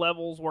 46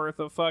 levels worth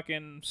of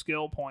fucking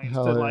skill points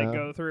to like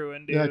go through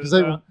and do. Yeah, because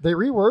they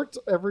reworked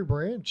every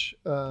branch.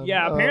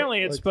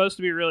 Apparently it's supposed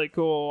to be really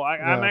cool.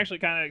 I'm actually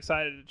kind of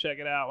excited to check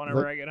it out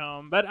whenever I get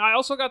home. But I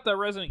also got the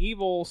Resident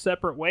Evil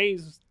Separate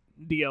Ways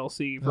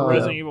DLC for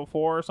Resident Evil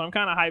 4, so I'm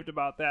kind of hyped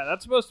about that.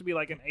 That's supposed to be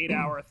like an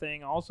 8-hour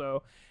thing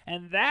also,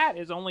 and that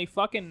is only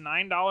fucking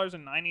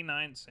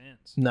 $9.99.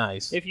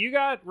 Nice. If you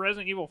got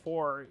Resident Evil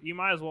 4, you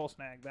might as well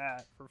snag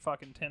that for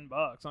fucking $10.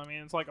 I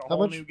mean, it's like a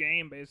whole new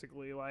game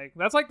basically. Like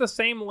that's like the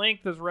same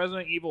length as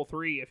Resident Evil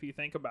 3 if you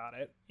think about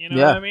it. You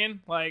know what I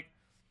mean? Like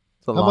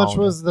how much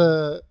was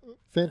the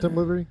Phantom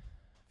Liberty?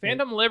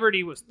 Phantom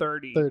Liberty was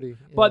 30,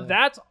 but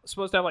that's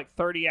supposed to have like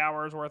 30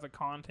 hours worth of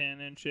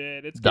content and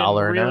shit. It's getting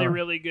really,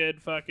 really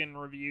good fucking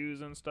reviews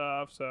and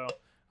stuff. So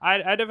I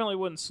definitely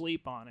wouldn't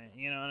sleep on it.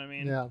 You know what I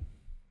mean? Yeah.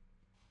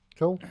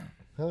 Cool.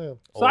 Hell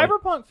yeah.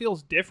 Cyberpunk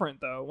feels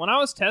different though. When I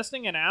was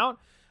testing it out,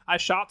 I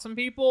shot some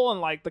people,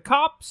 and like the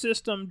cop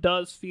system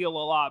does feel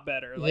a lot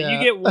better. Like you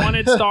get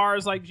wanted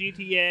stars like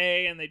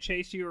GTA, and they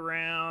chase you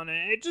around,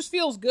 and it just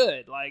feels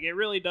good. Like it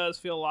really does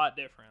feel a lot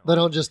different. They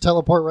don't just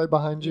teleport right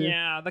behind you.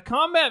 Yeah, the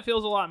combat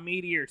feels a lot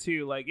meatier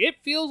too. Like it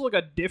feels like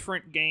a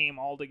different game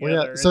altogether.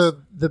 Well, yeah.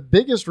 So the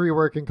biggest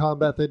rework in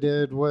combat they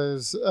did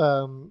was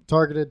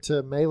targeted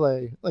to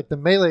melee. Like the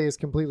melee is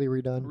completely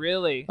redone.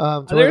 Really?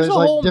 There's a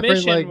whole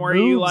mission where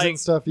you like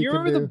stuff you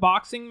remember can the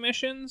boxing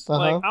missions?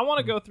 Like I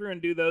want to go through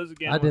and do those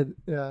again. I did.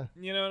 Yeah.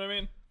 You know what I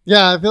mean?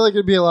 Yeah, I feel like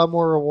it'd be a lot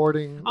more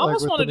rewarding. I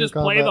almost want to just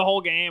play the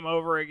whole game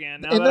over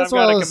again now that I've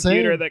got a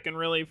computer that can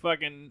really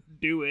fucking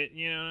do it.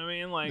 You know what I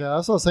mean? Like, yeah,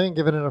 that's what I was saying,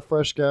 giving it a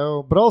fresh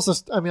go. But also,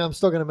 I mean, I'm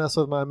still going to mess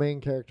with my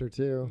main character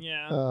too.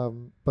 Yeah.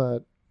 But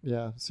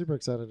yeah, super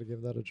excited to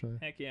give that a try.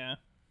 Heck yeah.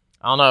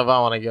 I don't know if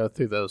I want to go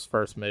through those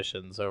first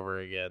missions over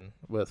again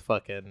with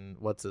fucking,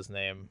 what's his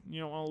name?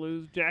 You don't want to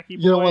lose Jackie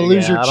Boy? You don't want to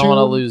lose your I don't want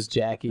to lose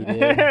Jackie,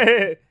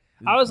 dude.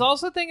 I was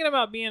also thinking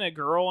about being a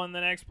girl in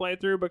the next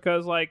playthrough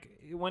because, like,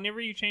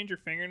 whenever you change your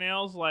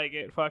fingernails, like,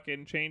 it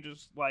fucking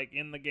changes, like,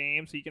 in the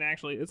game. So you can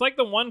actually... It's like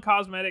the one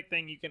cosmetic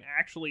thing you can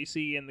actually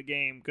see in the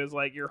game because,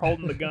 like, you're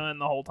holding the gun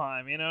the whole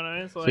time. You know what I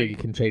mean? So you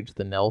can change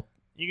the nail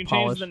You can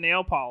polish. change the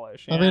nail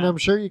polish. I mean, I'm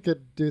sure you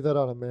could do that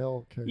on a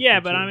male character.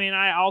 Yeah, but too. I mean,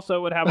 I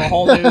also would have a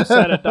whole new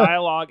set of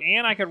dialogue,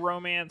 and I could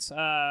romance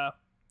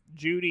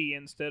Judy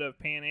instead of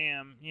Pan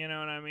Am. You know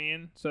what I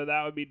mean? So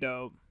that would be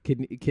dope.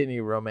 Can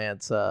you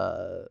romance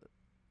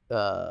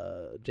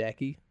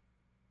Jackie?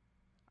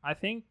 I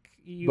think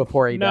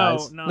before he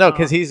dies. No,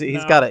 because he's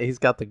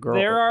got the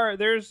girl.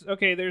 There's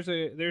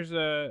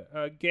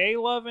a gay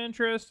love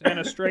interest and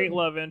a straight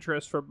love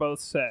interest for both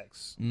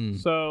sex.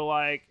 So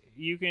like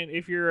you can,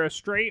 if you're a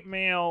straight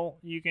male,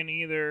 you can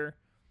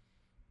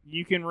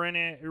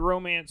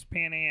romance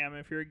Pan Am.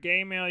 If you're a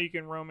gay male, you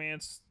can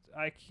romance.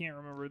 I can't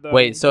remember those.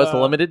 Wait, so it's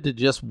limited to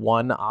just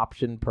one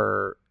option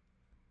per.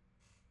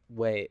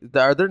 Wait,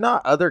 are there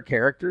not other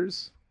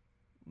characters?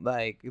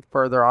 Like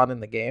further on in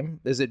the game,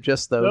 is it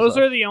just those? Those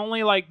are the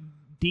only like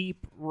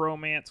deep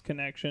romance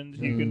connections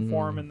you can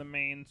form in the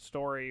main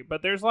story.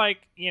 But there's like,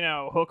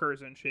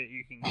 hookers and shit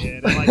you can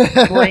get, and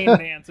like brain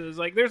dances.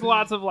 Like there's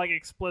lots of like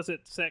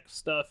explicit sex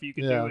stuff you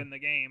can do in the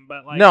game.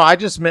 But like, no, I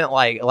just meant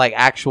like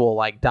actual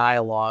like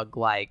dialogue.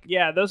 Like,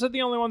 yeah, those are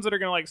the only ones that are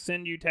gonna like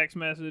send you text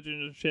messages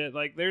and shit.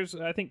 Like there's,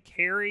 I think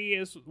Carrie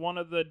is one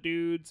of the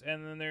dudes,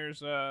 and then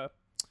there's I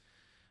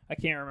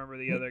can't remember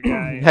the other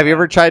guy. Have you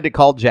ever tried to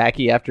call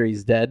Jackie after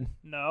he's dead?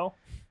 No.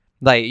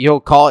 Like you'll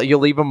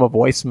leave him a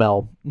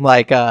voicemail.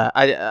 Like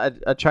I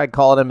tried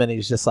calling him and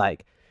he's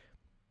like,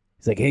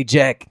 hey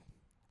Jack,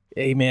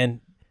 hey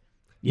man,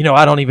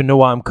 I don't even know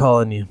why I'm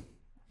calling you.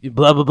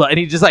 Blah blah blah, and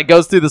he just like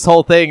goes through this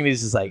whole thing and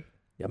he's just like,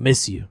 I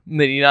miss you. And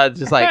then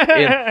just like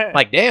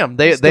like damn,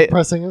 they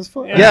depressing as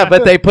fuck. Yeah,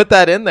 but they put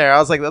that in there. I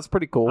was like, that's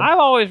pretty cool. I've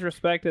always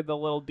respected the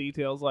little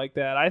details like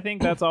that. I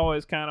think that's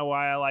always kind of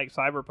why I like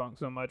Cyberpunk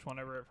so much.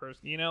 Whenever it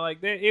first,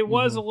 it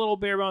was a little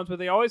bare bones, but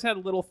they always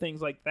had little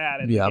things like that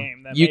in the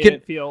game that made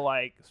it feel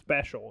like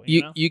special.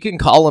 You can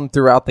call them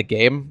throughout the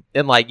game,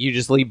 and like you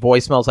just leave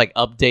voicemails like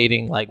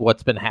updating like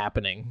what's been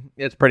happening.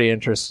 It's pretty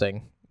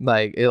interesting.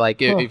 Like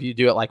if you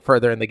do it like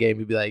further in the game,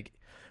 you'd be like,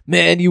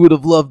 man, you would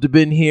have loved to have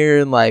been here,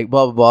 and like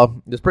blah blah blah.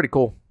 It's pretty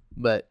cool.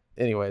 But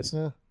anyways,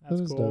 yeah,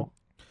 that's cool. Dope.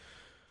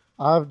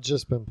 I've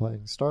just been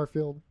playing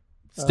Starfield.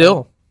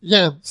 Still,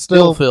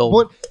 still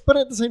Phil. But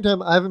at the same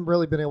time, I haven't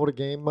really been able to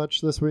game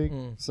much this week.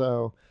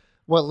 So,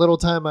 what little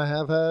time I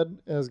have had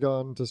has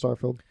gone to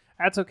Starfield.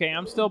 That's okay.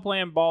 I'm still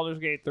playing Baldur's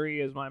Gate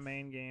 3 as my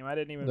main game. I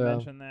didn't even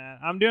mention that.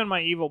 I'm doing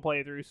my Evil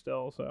playthrough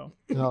still. So,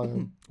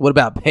 what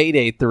about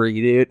Payday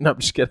 3, dude? No, I'm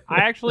just kidding.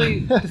 I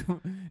actually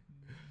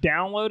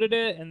downloaded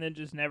it and then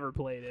just never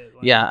played it.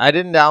 Yeah, I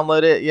didn't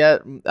download it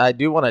yet. I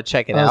do want to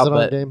check it out. Is it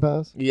but on Game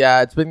Pass?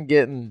 Yeah, it's been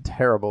getting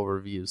terrible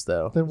reviews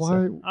though. Then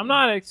why? I'm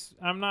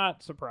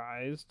not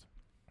surprised.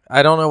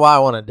 I don't know why I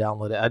want to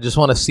download it. I just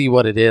want to see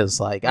what it is.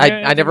 Like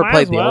I never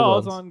played the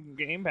old ones. It's on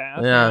Game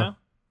Pass. Yeah.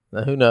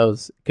 Who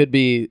knows? Could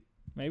be.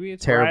 Maybe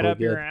it's terribly right up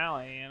good. your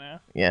alley.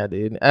 Yeah,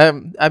 dude. I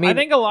mean, I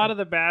think a lot of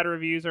the bad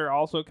reviews are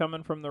also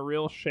coming from the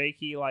real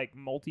shaky, like,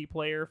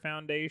 multiplayer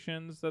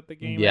foundations that the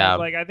game has.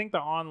 Like, I think the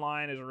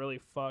online is really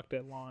fucked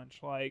at launch.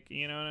 Like,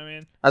 you know what I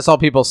mean? I saw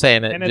people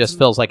saying it just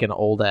feels like an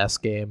old-ass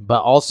game.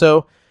 But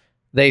also,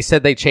 they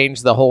said they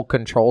changed the whole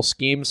control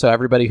scheme, so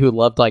everybody who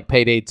loved, like,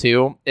 Payday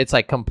 2, it's,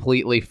 like,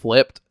 completely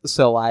flipped.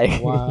 So,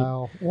 like...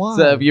 Wow. Why?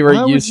 So if you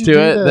were used to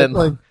it, then...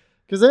 Like,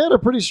 because they had a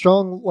pretty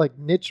strong like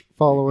niche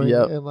following,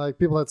 and like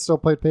people that still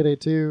played Payday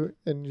 2,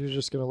 and you're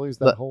just gonna lose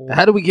that whole.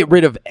 How do we get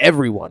rid of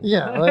everyone?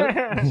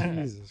 Yeah,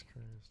 Jesus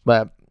Christ.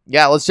 But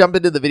yeah, let's jump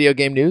into the video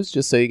game news.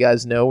 Just so you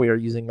guys know, we are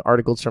using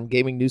articles from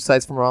gaming news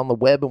sites from around the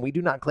web, and we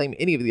do not claim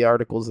any of the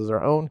articles as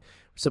our own. We're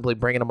simply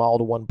bringing them all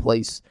to one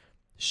place,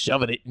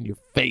 shoving it in your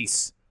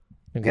face.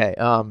 Okay.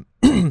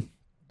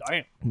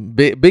 Damn.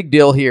 Big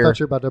deal here. I thought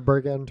you were about to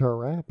break into a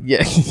rap.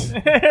 Yeah.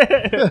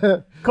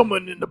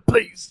 Coming into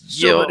place,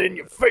 shove it in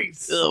your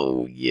face.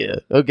 Oh yeah.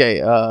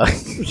 Okay.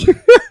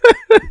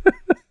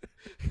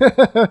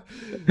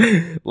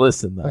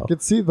 Listen though. I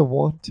could see the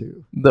want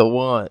to. The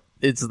want.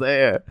 It's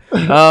there.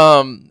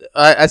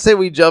 I say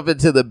we jump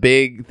into the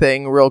big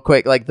thing real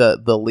quick, like the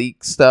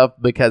leak stuff,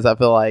 because I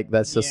feel like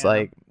that's just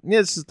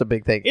it's just a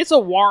big thing. It's a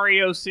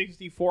Wario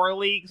 64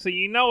 leak, so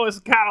it's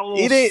got a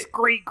little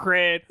street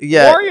cred.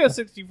 Yeah. Wario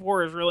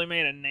 64 has really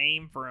made a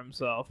name for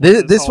himself.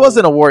 This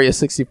wasn't a Wario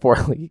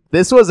 64 leak.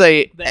 This was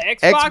the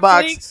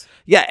Xbox leaks?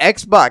 Yeah,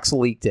 Xbox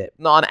leaked it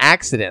on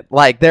accident.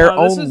 Like their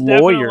own this is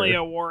lawyer. Definitely a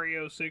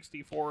Wario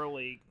 64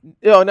 leak.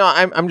 No,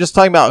 I'm just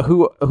talking about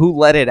who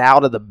let it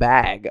out of the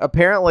bag.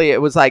 Apparently,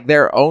 it was like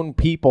their own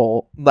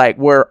people like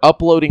were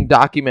uploading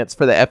documents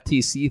for the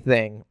FTC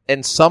thing,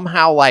 and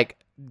somehow like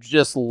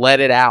just let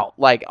it out,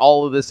 like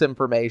all of this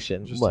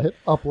information. Just hit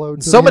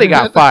upload. Somebody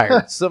got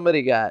fired.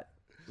 Somebody got.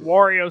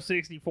 Wario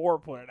 64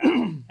 put it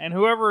out. And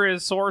whoever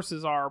his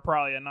sources are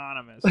probably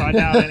anonymous. So I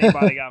doubt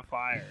anybody got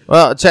fired.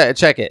 Well,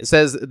 check it. It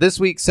says, this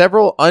week,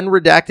 several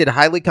unredacted,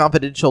 highly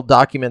confidential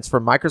documents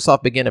from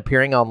Microsoft began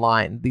appearing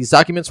online. These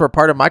documents were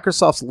part of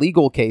Microsoft's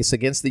legal case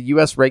against the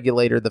U.S.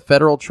 regulator, the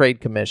Federal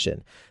Trade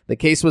Commission. The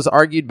case was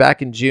argued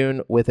back in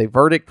June with a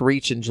verdict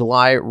reached in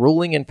July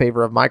ruling in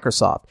favor of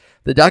Microsoft.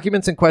 The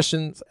documents in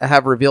question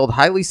have revealed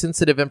highly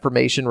sensitive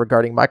information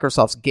regarding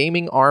Microsoft's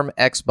gaming arm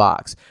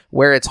Xbox,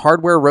 where its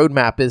hardware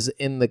roadmap is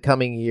in the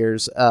coming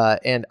years,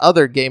 and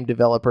other game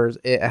developers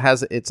it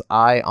has its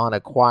eye on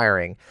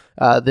acquiring.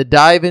 The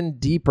dive in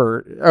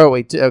deeper... Oh,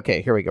 wait.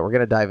 Okay, here we go. We're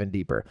going to dive in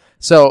deeper.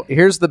 So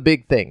here's the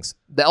big things.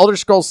 The Elder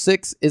Scrolls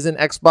 6 is an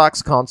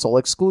Xbox console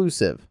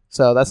exclusive.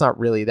 So that's not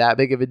really that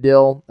big of a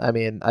deal. I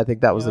mean, I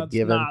think that was a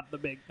given. That's not the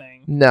big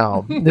thing.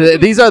 No.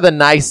 These are the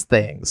nice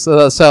things.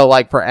 So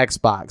like for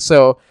Xbox.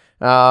 So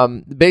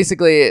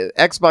basically,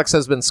 Xbox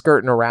has been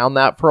skirting around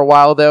that for a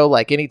while, though.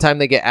 Like anytime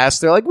they get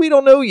asked, they're like, we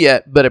don't know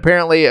yet. But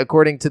apparently,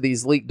 according to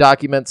these leaked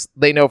documents,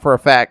 they know for a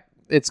fact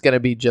it's going to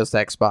be just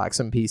Xbox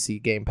and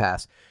PC Game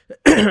Pass.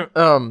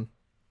 And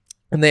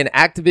then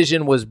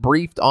Activision was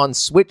briefed on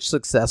Switch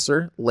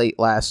successor late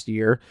last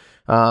year.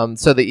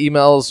 So the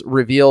emails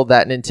reveal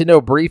that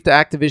Nintendo briefed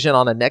Activision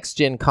on a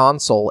next-gen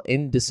console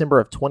in December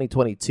of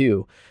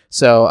 2022.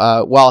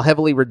 So while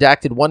heavily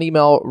redacted, one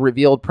email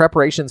revealed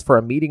preparations for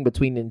a meeting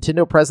between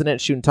Nintendo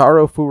President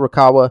Shuntaro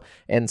Furukawa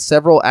and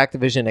several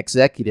Activision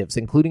executives,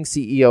 including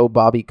CEO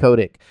Bobby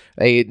Kotick.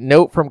 A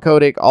note from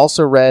Kotick,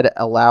 also read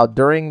aloud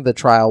during the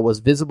trial, was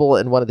visible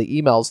in one of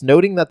the emails,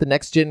 noting that the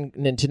next-gen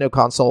Nintendo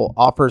console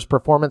offers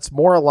performance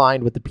more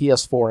aligned with the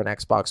PS4 and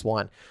Xbox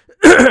One,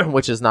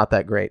 which is not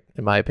that great,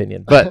 in my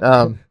opinion.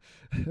 But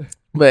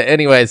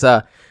anyways,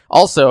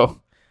 also...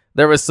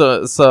 There was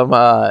some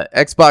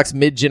Xbox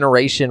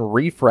mid-generation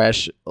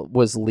refresh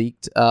was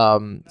leaked.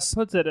 That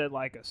puts it at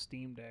like a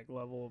Steam Deck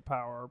level of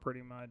power,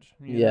 pretty much.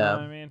 You know what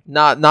I mean?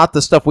 Not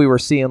the stuff we were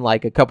seeing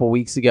like a couple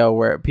weeks ago,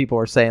 where people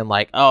were saying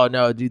like, "Oh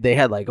no, dude, they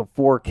had like a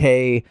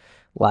 4K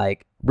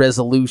like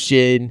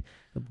resolution,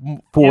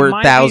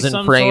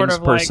 4,000 frames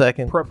per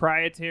second,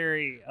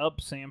 proprietary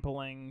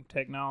upsampling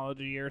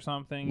technology or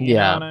something." You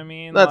know what I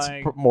mean? That's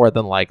more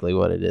than likely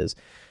what it is.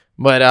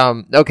 But,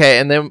 okay,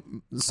 and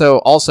then, so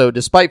also,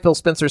 despite Phil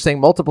Spencer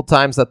saying multiple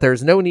times that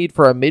there's no need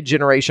for a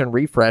mid-generation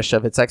refresh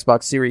of its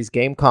Xbox Series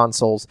game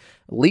consoles,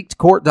 leaked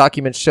court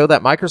documents show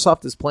that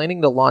Microsoft is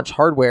planning to launch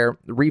hardware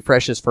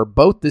refreshes for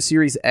both the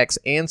Series X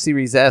and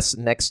Series S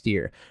next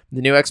year.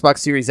 The new Xbox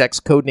Series X,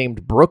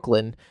 codenamed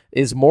Brooklyn,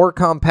 is more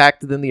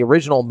compact than the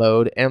original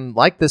mode, and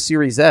like the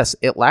Series S,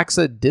 it lacks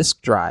a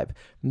disk drive.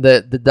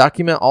 The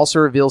document also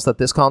reveals that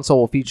this console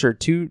will feature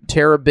 2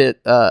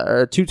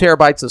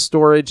 terabytes of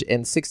storage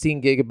and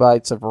 16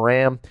 gigabytes of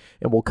RAM,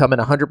 and will come in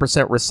 100%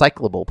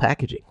 recyclable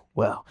packaging.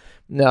 Well,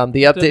 the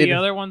updated. Do the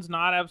other ones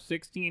not have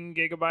 16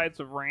 gigabytes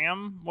of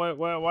RAM? What?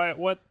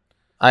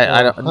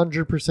 I don't.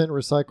 100%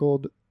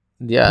 recycled.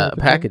 Yeah,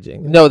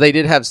 packaging. No, they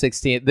did have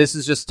 16. This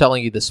is just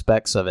telling you the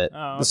specs of it.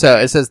 Oh, okay. So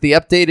it says the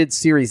updated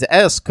Series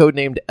S,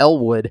 codenamed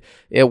Elwood,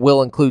 it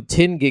will include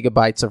 10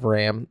 gigabytes of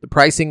RAM. The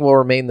pricing will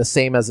remain the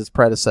same as its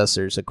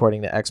predecessors,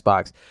 according to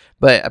Xbox.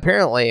 But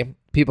apparently,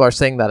 people are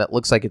saying that it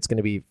looks like it's going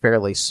to be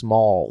fairly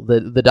small.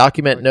 The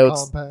document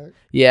notes... Compact.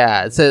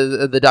 Yeah, it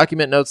says the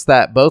document notes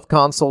that both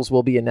consoles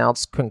will be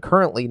announced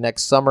concurrently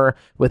next summer,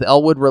 with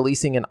Elwood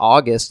releasing in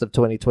August of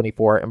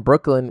 2024 and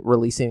Brooklyn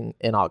releasing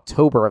in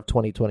October of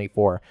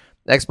 2024.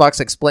 Xbox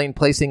explained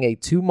placing a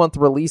 2-month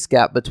release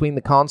gap between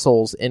the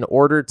consoles in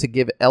order to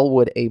give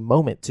Elwood a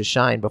moment to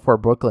shine before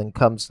Brooklyn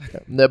becomes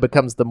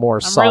the more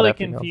sought I'm really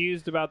after.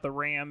 confused about the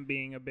RAM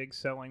being a big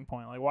selling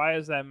point. Like, why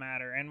does that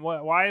matter? And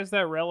why is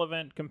that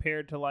relevant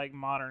compared to like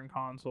modern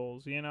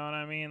consoles? You know what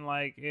I mean?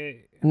 Like,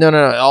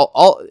 No.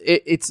 All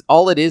it is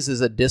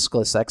a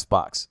diskless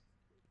Xbox.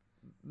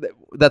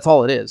 That's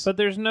all it is. But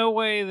there's no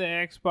way the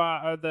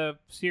Xbox or the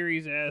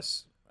Series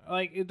S,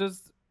 like, it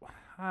does.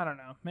 I don't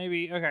know.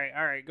 Maybe. Okay.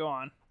 All right. Go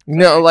on.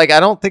 No, like, I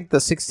don't think the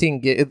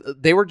 16 gig...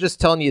 They were just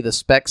telling you the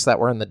specs that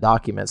were in the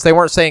documents. They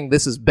weren't saying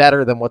this is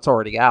better than what's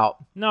already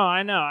out. No,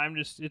 I know.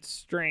 It's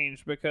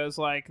strange because,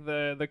 like,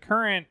 the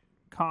current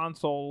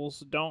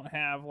consoles don't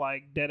have,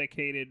 like,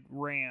 dedicated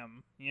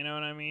RAM. You know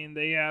what I mean?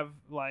 They have,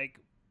 like,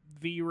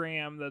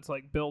 VRAM that's,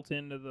 like, built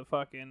into the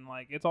fucking,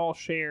 like, it's all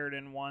shared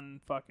in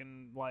one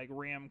fucking, like,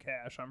 RAM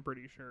cache, I'm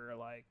pretty sure,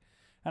 like...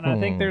 And I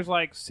think there's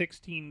like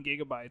 16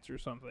 gigabytes or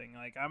something.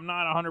 Like, I'm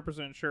not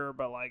 100% sure,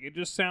 but like, it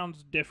just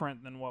sounds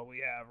different than what we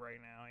have right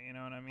now. You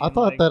know what I mean? I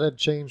thought that had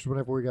changed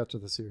whenever we got to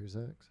the Series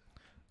X.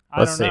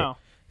 I don't know.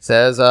 It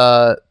says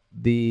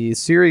the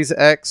Series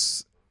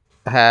X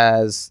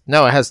has 10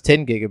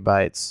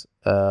 gigabytes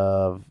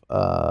of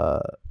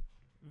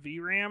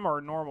VRAM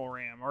or normal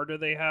RAM, or do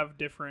they have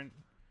different?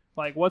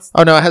 Like, what's?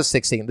 Oh no, it has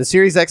 16. The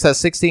Series X has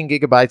 16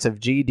 gigabytes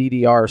of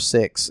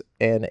GDDR6,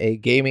 and a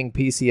gaming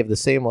PC of the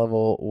same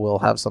level will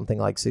have something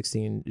like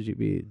 16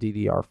 GB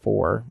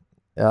DDR4.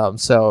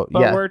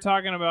 But we're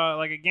talking about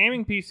like a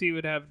gaming PC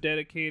would have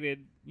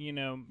dedicated,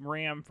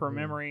 RAM for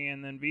memory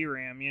and then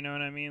VRAM. You know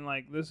what I mean?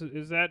 Like,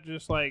 is that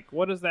just like,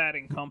 what does that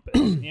encompass?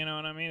 You know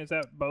what I mean? Is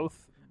that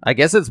both? I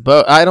guess it's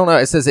both. I don't know.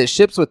 It says it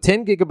ships with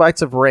 10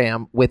 gigabytes of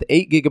RAM, with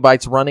 8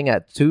 gigabytes running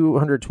at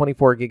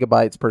 224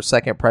 gigabytes per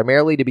second,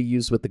 primarily to be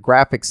used with the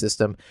graphics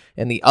system,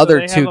 and the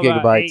other 2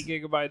 gigabytes.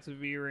 8 gigabytes of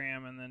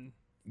VRAM, and then.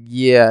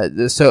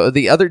 Yeah, so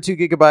the other 2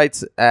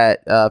 gigabytes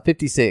at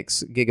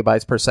 56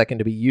 gigabytes per second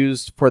to be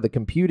used for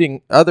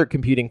the other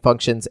computing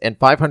functions, and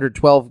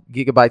 512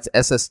 gigabytes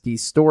SSD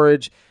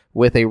storage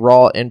with a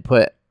raw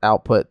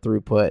input-output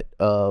throughput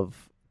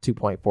of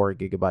 2.4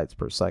 gigabytes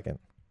per second.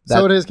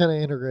 So it is kind of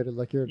integrated,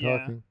 like you're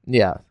talking.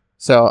 Yeah.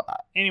 So,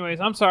 anyways,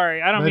 I'm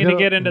sorry. I don't mean to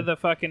get into the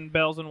fucking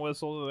bells and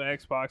whistles of the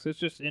Xbox. It's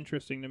just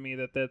interesting to me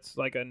that that's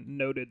like a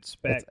noted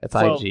spec. It's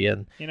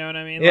IGN. You know what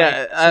I mean?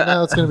 Yeah. So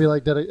now it's going to be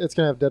like it's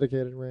going to have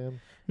dedicated RAM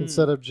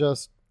instead of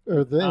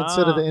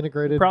the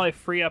integrated. Probably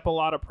free up a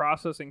lot of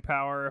processing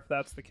power if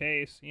that's the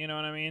case. You know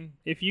what I mean?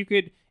 If you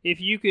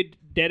could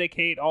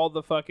dedicate all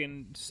the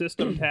fucking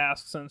system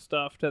tasks and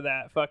stuff to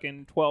that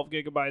fucking 12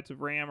 gigabytes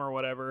of RAM or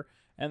whatever,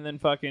 and then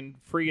fucking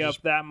free up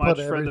Just that much put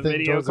for the everything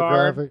video towards the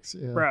card. graphics,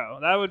 yeah. Bro,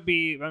 that would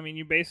be, I mean,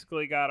 you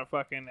basically got a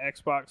fucking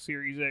Xbox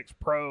Series X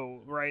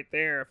Pro right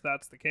there if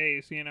that's the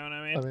case, you know what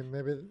I mean? I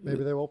mean,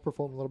 maybe they will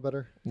perform a little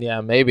better.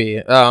 Yeah,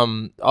 maybe.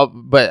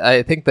 But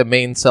I think the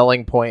main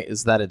selling point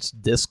is that it's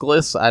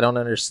diskless. I don't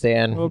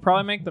understand. It would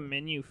probably make the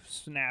menu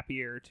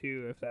snappier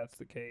too if that's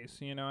the case,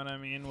 you know what I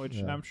mean? Which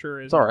Yeah. I'm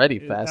sure is It's already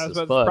fast as It's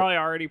fuck. probably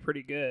already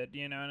pretty good,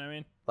 you know what I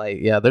mean? Like,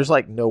 yeah, there's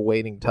like no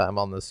waiting time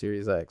on the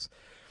Series X.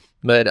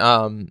 But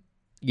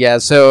yeah,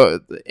 so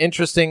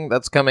interesting.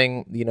 That's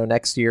coming,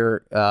 next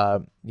year,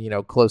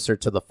 closer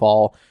to the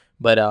fall.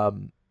 But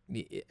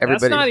everybody.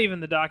 That's not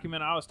even the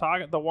document I was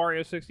talking. The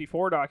Wario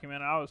 64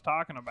 document I was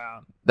talking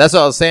about. That's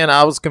what I was saying.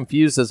 I was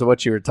confused as to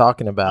what you were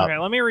talking about. Okay,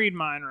 let me read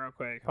mine real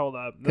quick. Hold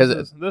up.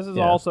 'Cause This is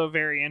yeah. also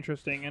very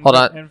interesting and Hold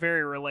on. and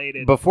very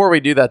related. Before we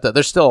do that, though,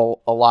 there's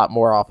still a lot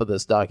more off of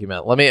this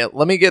document. Let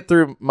me get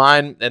through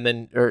mine, and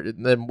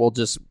then we'll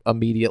just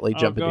immediately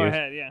jump into go yours.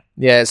 ahead. Yeah.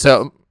 Yeah.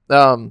 So,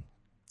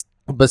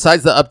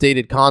 besides the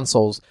updated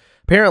consoles,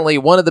 apparently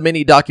one of the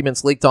many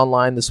documents leaked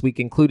online this week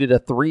included a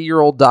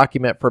 3-year-old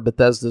document for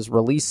Bethesda's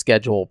release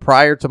schedule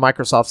prior to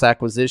Microsoft's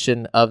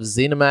acquisition of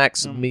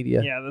ZeniMax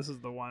Media. Yeah, this is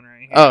the one right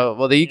here. Oh,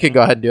 well, then you can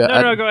go ahead and do it.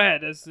 No, go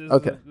ahead. This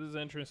Okay. is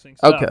interesting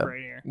stuff Okay.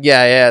 right here.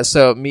 Yeah.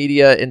 So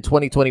media in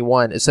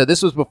 2021. So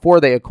this was before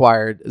they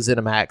acquired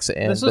ZeniMax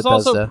and This is Bethesda.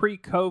 also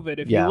pre-COVID.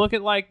 If Yeah. you look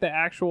at like the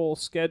actual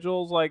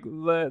schedules, like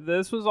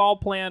this was all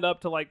planned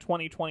up to like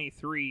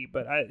 2023,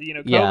 but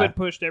COVID Yeah.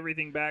 pushed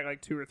everything back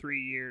like 2 or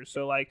 3 years.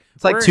 So like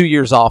It's like we're- 2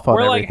 years off on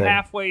We're like everything.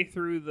 halfway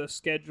through the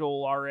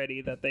schedule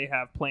already that they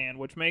have planned,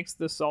 which makes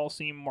this all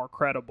seem more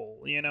credible.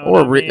 You know,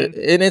 what I mean?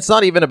 And it's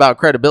not even about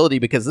credibility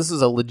because this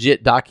is a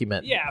legit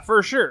document. Yeah,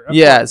 for sure. Of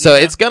Yeah, course, so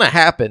it's gonna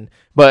happen,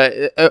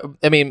 but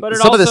I mean, But it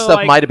some of this also,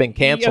 stuff might have been I was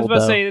canceled. about to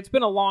Though. say it's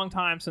been a long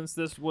time since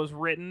this was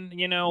written.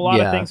 You know, a lot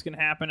Yeah. of things can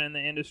happen in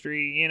the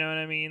industry. You know what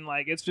I mean?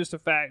 Like it's just a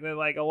fact that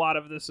like a lot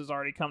of this has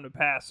already come to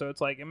pass. So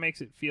it's like it makes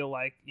it feel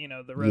like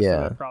the rest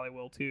Yeah. of it probably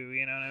will too.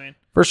 You know what I mean?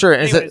 For sure.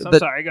 Anyways, I'm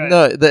sorry, go ahead.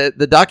 No,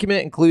 the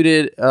document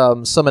included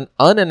some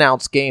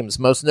unannounced games,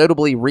 most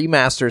notably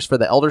remasters for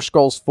the Elder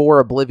Scrolls 4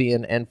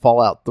 Oblivion and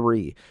Fallout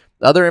 3.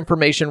 Other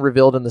information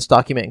revealed in this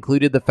document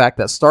included the fact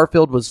that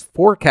Starfield was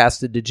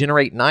forecasted to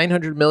generate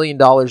 $900 million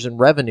in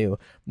revenue,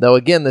 though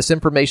again, this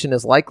information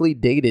is likely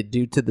dated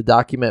due to the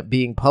document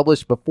being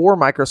published before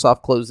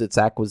Microsoft closed its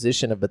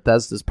acquisition of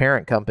Bethesda's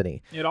parent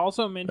company. It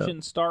also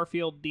mentioned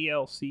Starfield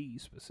DLC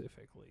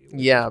specifically,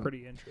 which Yeah. is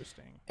pretty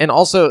interesting. And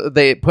also,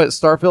 they put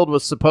Starfield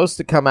was supposed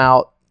to come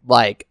out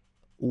like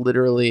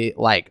literally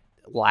like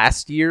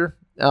last year.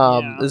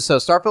 Yeah. So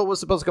Starfield was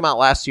supposed to come out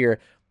last year,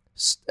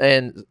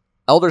 and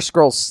Elder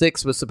Scrolls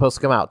 6 was supposed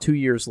to come out 2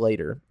 years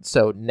later.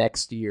 So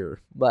next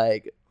year,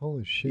 like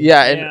Holy shit!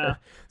 yeah, and Yeah.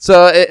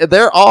 so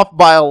they're off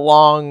by a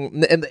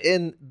long. And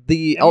in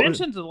the It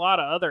mentions a lot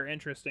of other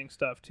interesting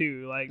stuff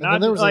too, like And then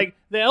not there was like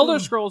the Elder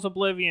Scrolls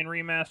Oblivion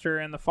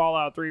remaster and the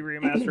Fallout 3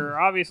 remaster are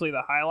obviously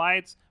the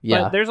highlights.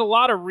 Yeah. But there's a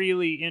lot of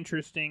really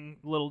interesting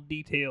little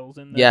details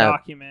in the Yeah.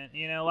 document.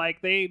 You know,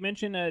 like they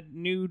mention a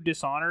new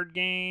Dishonored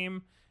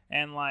game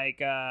and like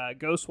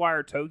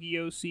Ghostwire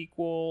Tokyo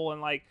sequel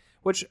and like.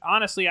 Which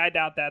honestly, I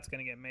doubt that's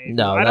going to get made.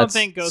 No, I don't that's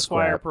think Ghostwire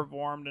scrap.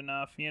 performed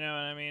enough. You know what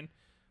I mean?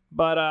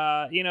 But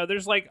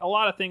there's like a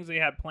lot of things they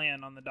had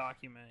planned on the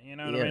document. You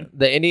know what I mean?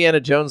 The Indiana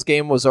Jones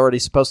game was already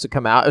supposed to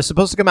come out. It was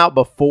supposed to come out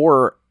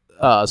before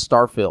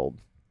Starfield,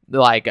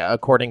 like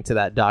according to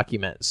that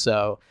document.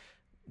 So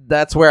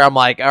that's where I'm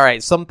like, all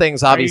right, some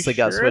things obviously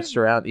got sure? switched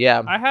around.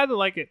 Yeah, I had to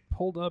like it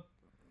pulled up.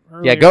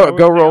 yeah. Earlier. Go Let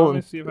me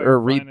roll see if I or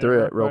can read find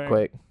through it real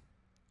quick.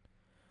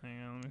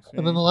 Hang on, let me see.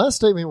 And then the last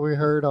statement we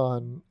heard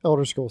on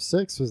Elder Scrolls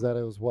 6 was that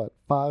it was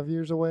 5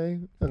 years away.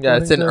 Yeah,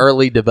 it's in according to-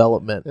 early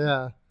development.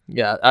 Yeah,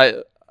 Yeah,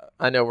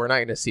 I know we're not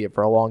going to see it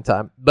for a long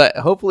time, but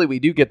hopefully we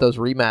do get those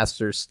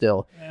remasters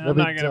still. Yeah, I'm That'd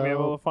not be gonna be dope.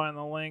 able to find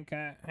the link.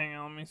 Hang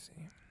on, let me see.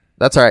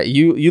 That's all right.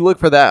 You look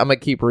for that. I'm gonna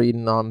keep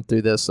reading on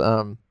through this.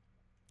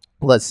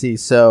 Let's see.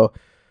 So,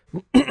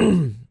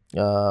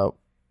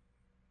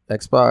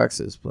 Xbox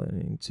is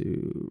planning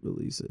to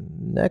release a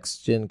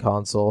next-gen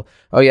console.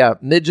 Oh yeah,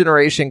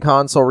 mid-generation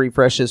console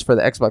refreshes for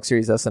the Xbox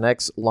Series S and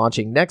X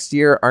launching next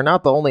year are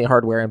not the only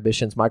hardware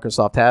ambitions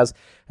Microsoft has,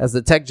 as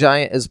the tech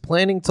giant is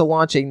planning to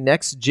launch a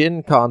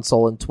next-gen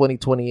console in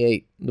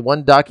 2028. The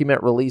one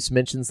document release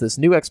mentions this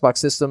new Xbox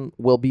system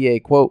will be a,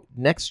 quote,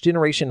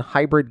 next-generation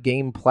hybrid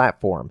game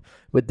platform,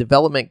 with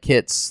development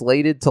kits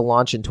slated to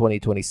launch in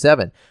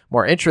 2027.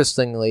 More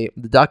interestingly,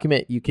 the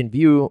document you can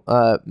view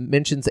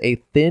mentions a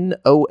thin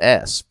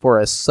OS for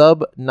a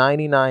sub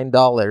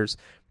 $99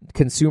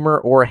 consumer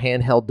or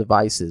handheld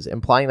devices,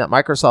 implying that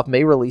Microsoft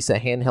may release a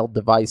handheld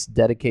device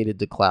dedicated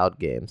to cloud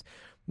games.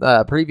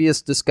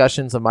 Previous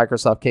discussions of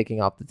Microsoft kicking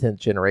off the 10th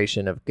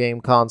generation of game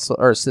console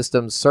or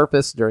systems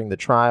surfaced during the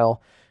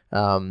trial,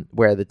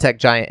 where the tech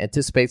giant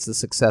anticipates the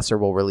successor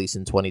will release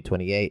in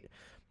 2028.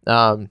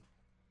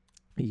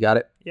 You got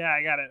it? Yeah,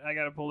 I got it. I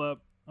got it pulled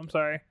up. I'm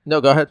sorry.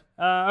 No, go ahead.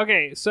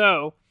 Okay,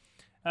 so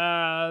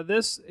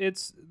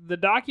The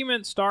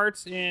document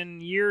starts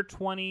in year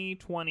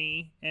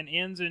 2020 and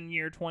ends in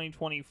year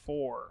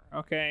 2024.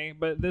 Okay,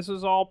 but this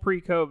is all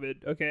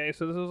pre-COVID. Okay,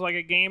 so this is like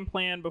a game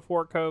plan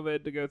before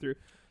COVID to go through.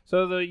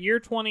 So the year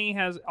 20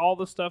 has all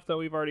the stuff that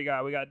we've already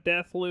got. We got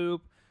Deathloop,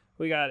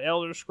 we got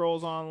Elder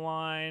Scrolls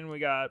Online, we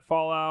got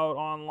Fallout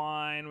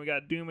Online, we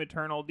got Doom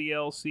Eternal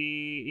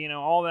DLC,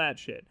 all that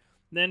shit.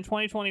 Then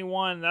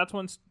 2021, that's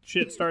when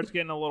shit starts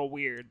getting a little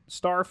weird.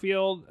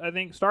 Starfield, I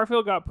think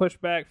Starfield got pushed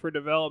back for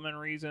development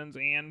reasons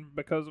and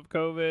because of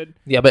COVID.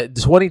 Yeah, but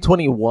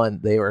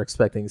 2021, they were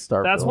expecting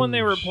Starfield. That's when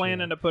they were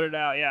planning to put it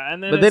out, yeah.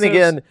 And then but then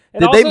again,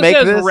 did they make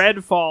this?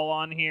 Redfall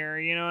on here,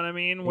 you know what I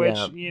mean? Which,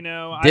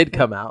 did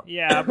come out.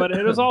 Yeah, but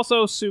it was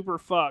also super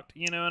fucked,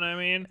 you know what I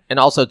mean? And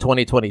also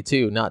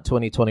 2022, not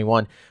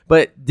 2021.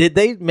 But did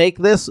they make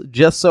this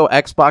just so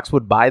Xbox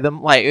would buy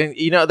them? Like,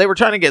 they were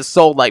trying to get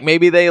sold. Like,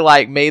 maybe they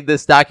made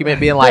this document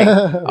being like,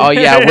 oh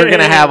yeah, we're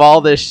gonna have all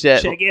this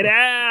shit. Check it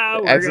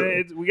out.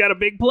 We got a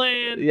big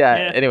plan. Yeah.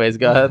 Anyways,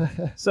 go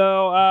ahead.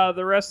 So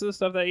the rest of the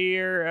stuff that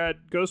year,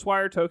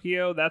 Ghostwire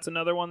Tokyo, that's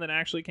another one that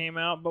actually came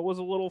out, but was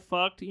a little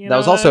fucked. That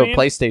was also a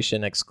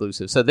PlayStation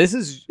exclusive. So this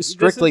is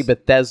strictly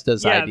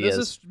Bethesda's ideas. Yeah,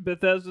 this is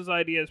Bethesda's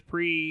ideas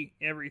pre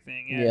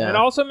everything. Yeah. It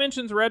also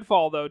mentions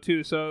Redfall though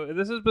too. So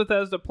this is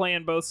Bethesda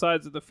playing both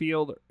sides of the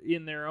field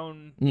in their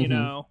own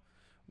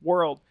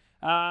world.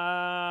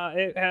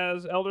 It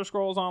has Elder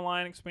Scrolls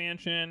Online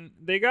expansion.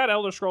 They got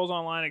Elder Scrolls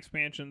Online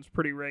expansions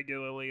pretty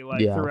regularly,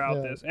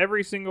 throughout this.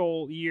 Every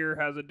single year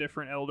has a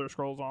different Elder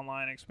Scrolls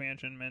Online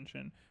expansion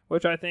mentioned,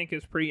 which I think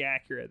is pretty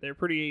accurate. They're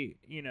pretty,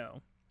 they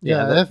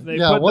put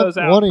those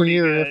out one a pretty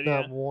year, good, if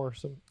not more.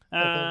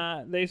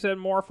 They said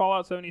more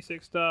Fallout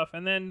 76 stuff,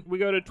 and then we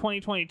go to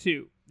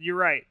 2022. You're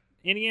right.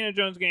 Indiana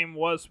Jones game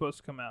was supposed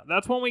to come out.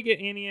 That's when we get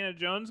Indiana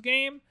Jones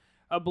game.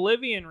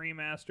 Oblivion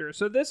remaster.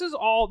 So this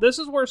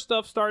is where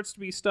stuff starts to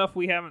be stuff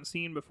we haven't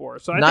seen before.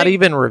 So not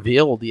even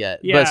revealed yet.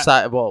 Yeah.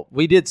 But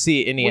we did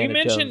see Indiana Jones. We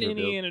mentioned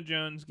Indiana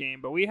Jones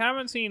game, but we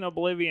haven't seen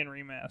Oblivion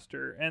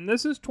remaster. And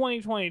this is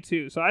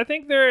 2022. So I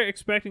think they're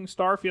expecting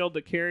Starfield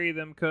to carry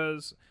them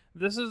because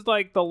this is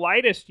like the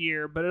lightest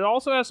year, but it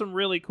also has some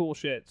really cool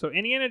shit. So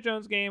Indiana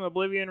Jones game,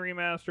 Oblivion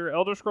remaster,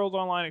 Elder Scrolls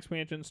Online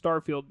expansion,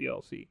 Starfield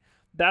DLC.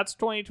 That's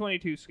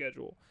 2022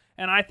 schedule.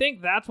 And I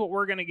think that's what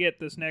we're going to get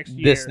this next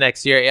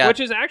year. Yeah. Which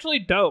is actually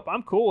dope.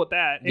 I'm cool with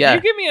that. If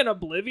you give me an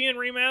Oblivion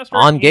remaster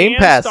on Game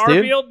Pass,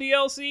 Starfield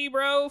DLC,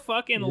 bro,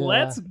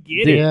 let's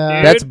get it, dude.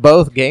 That's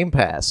both Game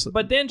Pass.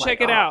 But then check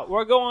it out.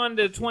 We'll go on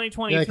to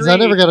 2023. Yeah, because I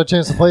never got a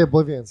chance to play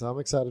Oblivion, so I'm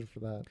excited for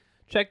that.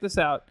 Check this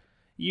out.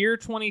 Year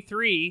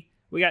 23,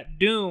 we got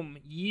Doom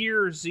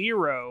Year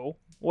 0,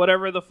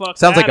 whatever the fuck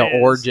sounds that like an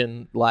is.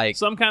 Origin, like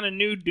some kind of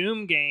new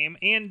Doom game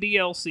and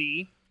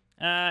DLC.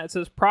 It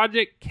says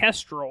Project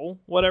Kestrel,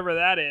 whatever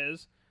that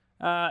is.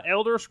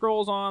 Elder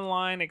Scrolls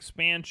Online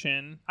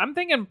expansion. I'm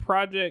thinking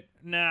Project...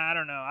 Nah, I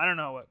don't know. I don't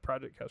know what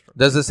Project Kestrel is.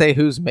 Does it say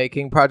who's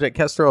making Project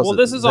Kestrel? Well,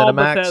 this is all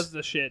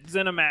Bethesda shit.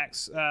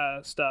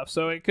 ZeniMax stuff.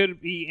 So it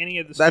could be any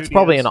of the That's studios.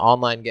 Probably an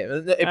online game.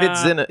 If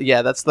it's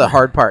that's the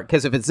hard part.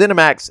 Because if it's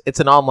ZeniMax, it's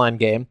an online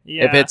game.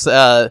 Yeah. If it's...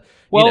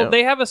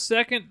 they have a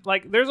second...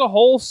 there's a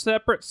whole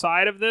separate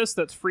side of this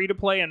that's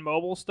free-to-play and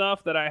mobile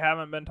stuff that I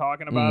haven't been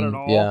talking about at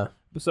all. Yeah.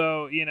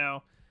 So,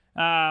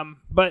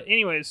 but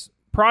anyways,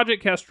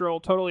 Project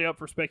Kestrel, totally up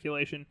for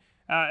speculation.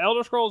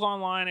 Elder Scrolls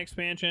Online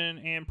expansion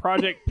and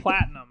Project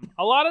Platinum.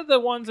 A lot of the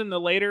ones in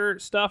the later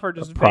stuff are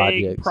just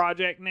vague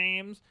project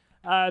names.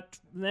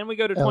 Then we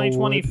go to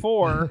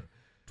 2024.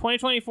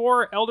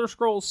 2024, Elder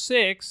Scrolls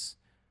 6,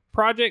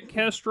 Project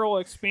Kestrel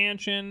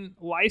expansion,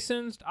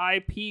 licensed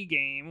IP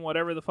game,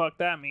 whatever the fuck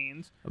that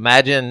means.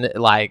 Imagine,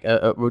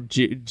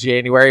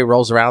 January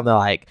rolls around, they're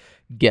like,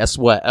 guess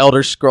what?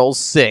 Elder Scrolls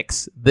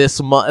 6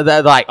 this month,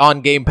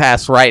 on Game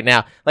Pass right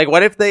now.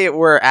 What if they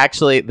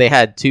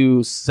had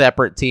two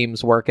separate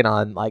teams working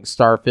on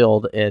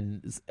Starfield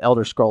and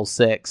Elder Scrolls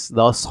 6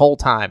 this whole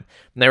time,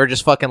 and they were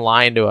just fucking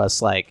lying to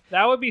us?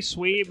 That would be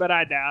sweet, but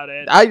I doubt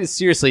it. I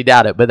seriously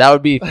doubt it, but that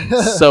would be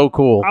so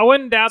cool. I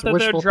wouldn't doubt that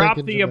they'll drop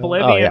the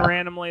Oblivion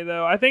randomly,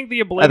 though. I think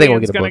the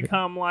Oblivion's going to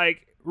come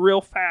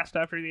real fast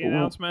after the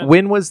announcement.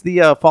 When was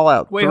the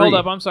Fallout? Wait, 3? hold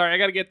up. I'm sorry. I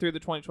got to get through the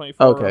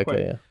 2024.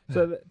 Okay, yeah.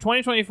 So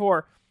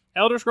 2024,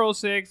 Elder Scrolls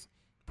 6,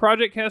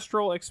 Project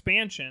Kestrel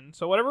expansion.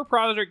 So whatever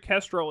Project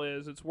Kestrel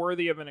is, it's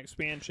worthy of an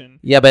expansion.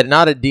 Yeah, but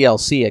not a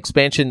DLC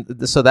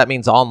expansion. So that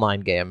means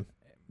online game.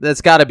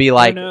 That's got to be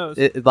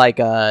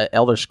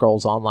Elder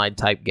Scrolls Online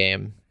type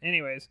game.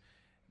 Anyways,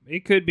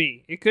 it could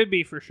be. It could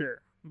be for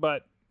sure,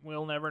 but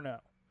we'll never know.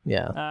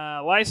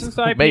 Yeah. Licensed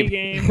IP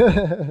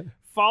game.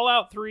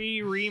 Fallout 3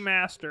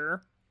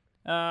 remaster,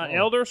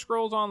 Elder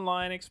Scrolls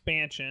Online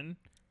expansion,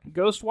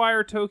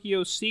 Ghostwire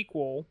Tokyo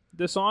sequel,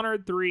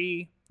 Dishonored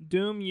 3,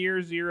 Doom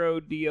Year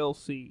 0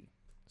 DLC.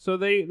 So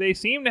they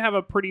seem to have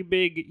a pretty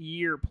big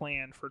year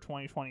planned for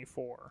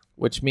 2024.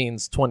 Which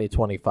means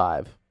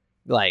 2025.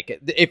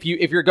 If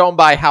you're going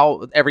by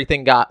how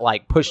everything got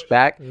pushed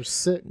back,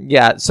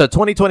 yeah. So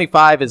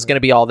 2025 is going to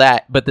be all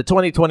that, but the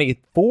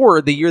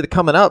 2024, the year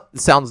coming up,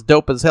 sounds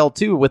dope as hell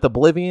too, with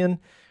Oblivion,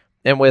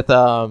 And with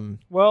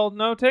Well,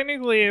 no,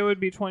 technically it would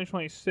be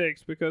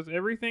 2026 because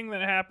everything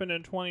that happened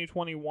in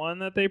 2021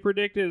 that they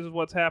predicted is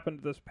what's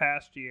happened this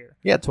past year.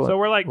 So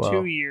we're like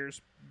 2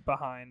 years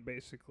behind,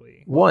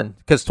 basically. One,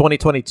 because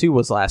 2022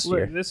 was last Look,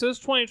 year. this is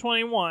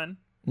 2021,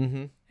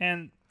 Mm-hmm.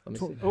 and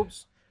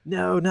Oops.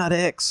 No, not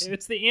X.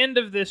 it's the end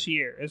of this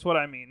year, is what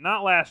I mean,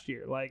 not last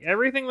year. Like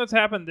everything that's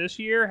happened this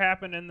year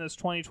happened in this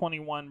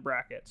 2021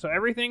 bracket. So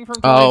everything from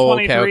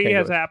 2023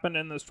 has happened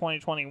in this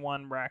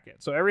 2021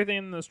 bracket. So everything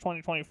in this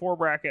 2024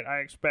 bracket, I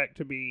expect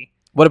to be.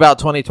 What about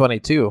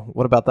 2022?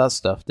 What about that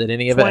stuff? Did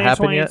any of it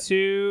happen yet?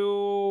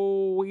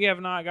 2022, we have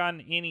not gotten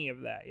any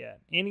of that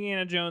yet.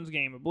 Indiana Jones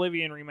game,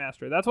 Oblivion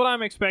remaster. That's what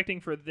I'm expecting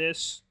for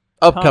this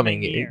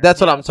upcoming year. That's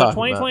what I'm talking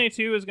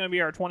 2022 is going to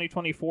be our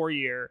 2024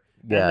 year.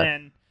 Yeah. And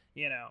then,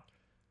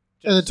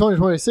 And the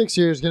 2026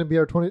 year is going to be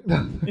our 20.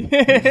 Damn.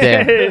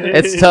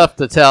 It's tough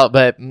to tell,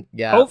 but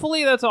yeah.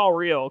 Hopefully that's all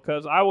real,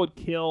 because I would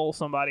kill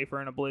somebody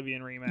for an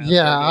Oblivion remaster.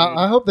 Yeah, dude.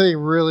 I hope they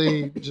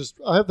really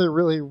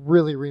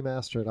really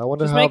remaster it. I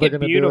wonder Just how make they're it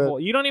going to do beautiful.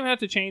 it. You don't even have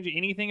to change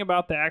anything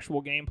about the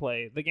actual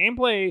gameplay. The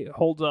gameplay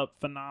holds up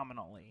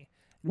phenomenally.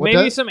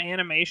 Maybe some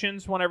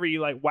animations whenever you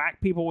like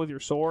whack people with your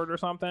sword or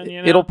something.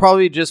 It'll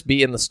probably just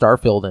be in the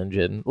Starfield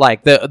engine,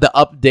 like the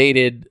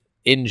updated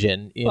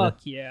engine. Fuck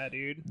yeah,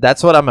 dude.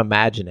 That's what I'm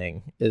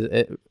imagining.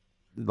 It's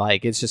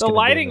just the gonna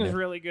lighting be is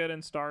really good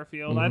in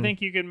Starfield. I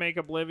think you could make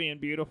Oblivion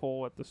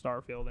beautiful with the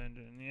Starfield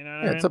engine. You know what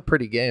I mean? It's a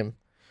pretty game.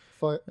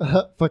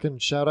 Fucking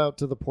shout out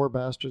to the poor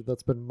bastard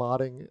that's been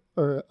modding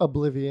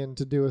Oblivion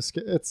to do it's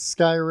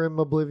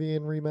Skyrim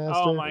Oblivion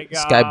remaster. Oh my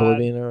god, Sky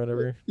Oblivion or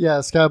whatever. Yeah,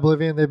 Sky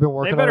Oblivion. They've been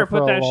working on it for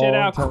a long time. They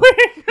better put that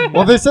shit out quick.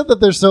 Well, they said that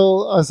they're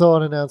still. I saw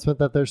an announcement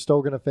that they're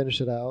still going to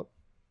finish it out,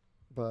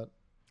 but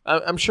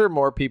I'm sure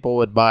more people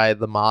would buy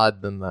the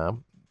mod than the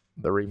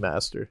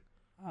remaster.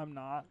 I'm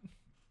not.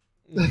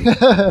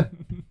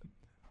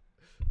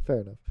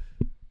 Fair enough.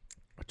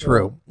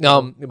 True.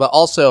 But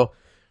also,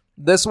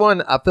 this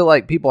one, I feel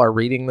like people are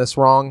reading this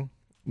wrong.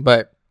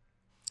 But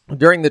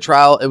during the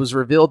trial, it was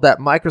revealed that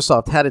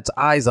Microsoft had its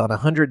eyes on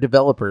 100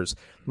 developers.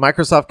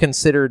 Microsoft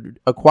considered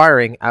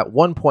acquiring at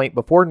one point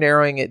before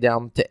narrowing it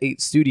down to 8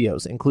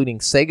 studios, including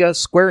Sega,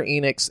 Square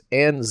Enix,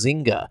 and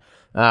Zynga.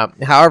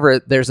 However,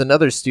 there's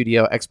another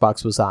studio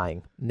Xbox was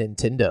eyeing,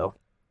 Nintendo.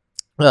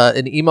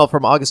 An email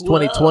from August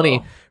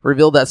 2020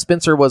 revealed that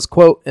Spencer was,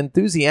 quote,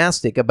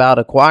 enthusiastic about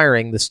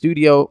acquiring the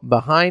studio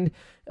behind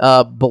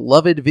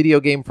beloved video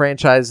game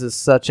franchises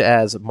such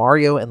as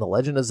Mario and The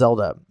Legend of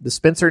Zelda. The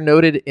Spencer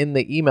noted in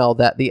the email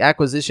that the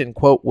acquisition,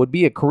 quote, would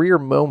be a career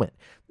moment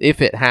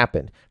if it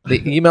happened.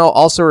 The email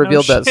also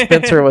revealed that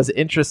Spencer was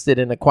interested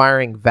in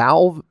acquiring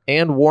Valve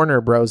and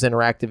Warner Bros.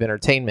 Interactive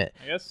Entertainment.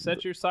 I guess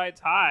set your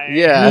sights high.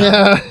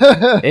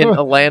 Yeah. And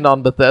land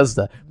on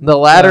Bethesda. The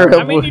latter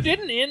I mean, you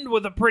didn't end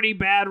with a pretty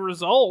bad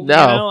result.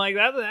 No. You know, like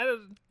that is,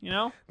 you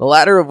know. The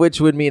latter of which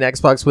would mean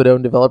Xbox would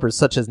own developers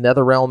such as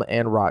NetherRealm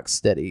and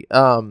Rocksteady.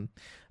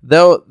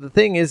 Though the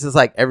thing is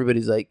like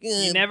everybody's like,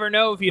 you never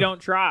know if you don't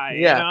try.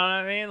 Yeah. You know what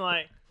I mean?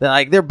 Like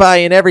they're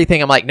buying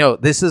everything. I'm like, no,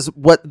 this is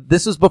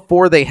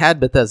before they had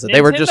Bethesda.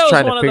 They were just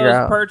trying to figure out one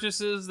of those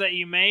purchases that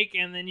you make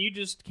and then you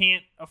just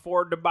can't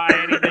afford to buy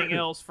anything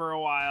else for a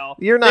while.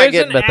 You're not There's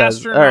getting an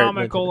Bethesda.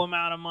 astronomical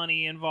amount of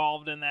money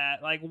involved in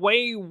that. Like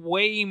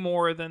way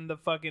more than the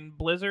fucking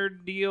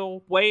Blizzard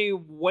deal. Way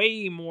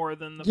more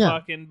than the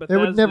fucking Bethesda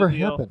deal. It would never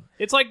happen.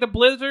 It's like the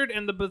Blizzard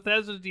and the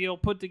Bethesda deal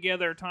put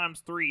together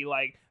times 3.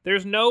 Like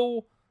there's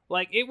no.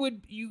 Like it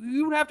would,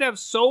 you would have to have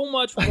so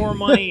much more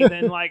money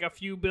than like a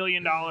few $1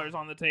 billion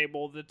on the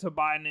table to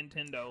buy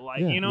Nintendo.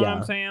 Like you know what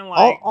I'm saying?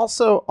 Like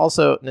also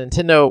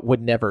Nintendo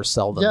would never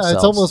sell themselves. Yeah,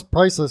 it's almost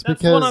priceless that's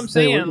because what I'm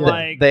saying.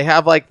 They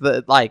have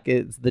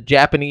it's the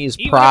Japanese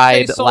even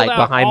pride if they sold like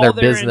out behind all their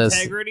their business.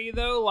 integrity,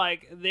 though,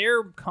 like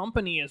their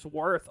company is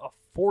worth a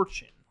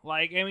fortune.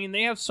 Like I mean,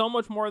 they have so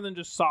much more than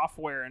just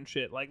software and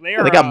shit. Like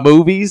they got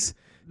movies.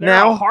 They're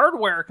now a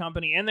hardware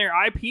company, and their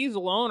IPs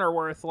alone are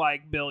worth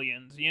like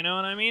billions. You know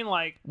what I mean?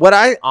 Like what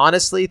I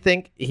honestly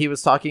think he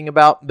was talking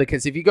about,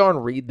 because if you go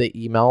and read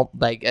the email,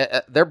 like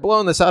they're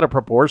blowing this out of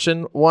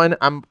proportion. One,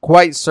 I'm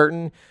quite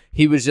certain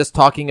he was just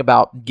talking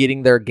about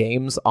getting their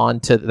games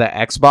onto the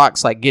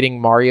Xbox, like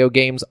getting Mario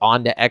games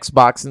onto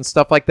Xbox and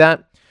stuff like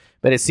that.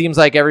 But it seems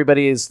like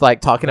everybody is like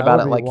talking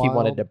about it like he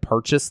wanted to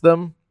purchase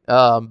them.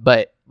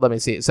 But let me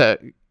see. So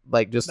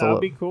like just that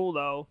would be cool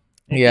though.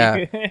 Yeah.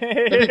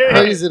 It'd be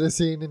crazy to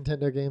see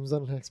Nintendo games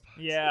on Xbox.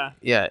 Yeah.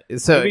 Yeah.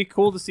 So it'd be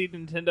cool to see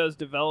Nintendo's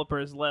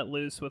developers let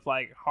loose with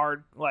like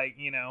hard, like,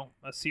 you know,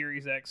 a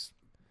Series X,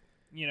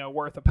 you know,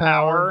 worth of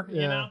power,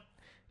 yeah. you know?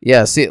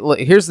 Yeah. See, look,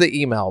 here's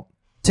the email.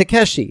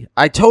 Takeshi,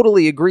 I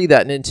totally agree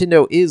that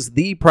Nintendo is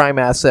the prime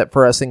asset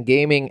for us in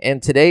gaming,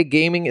 and today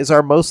gaming is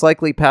our most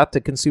likely path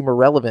to consumer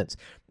relevance.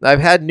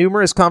 I've had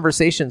numerous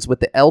conversations with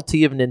the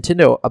LT of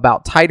Nintendo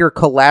about tighter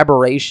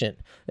collaboration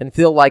and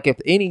feel like if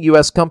any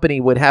U.S. company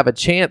would have a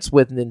chance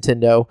with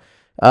Nintendo,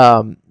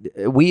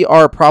 we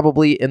are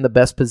probably in the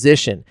best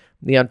position.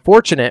 The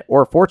unfortunate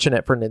or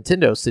fortunate for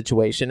Nintendo's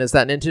situation is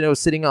that Nintendo is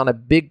sitting on a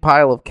big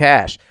pile of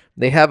cash.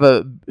 They have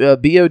a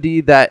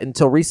BOD that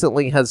until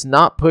recently has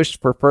not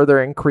pushed for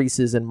further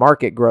increases in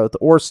market growth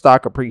or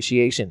stock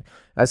appreciation.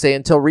 I say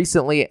until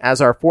recently,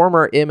 as our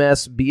former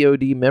MS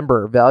BOD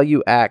member,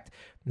 Value Act,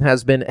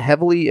 has been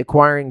heavily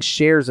acquiring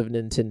shares of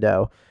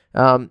Nintendo.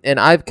 And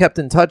I've kept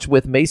in touch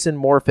with Mason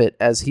Morfitt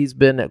as he's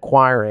been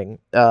acquiring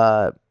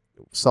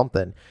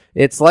something.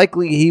 It's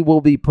likely he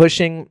will be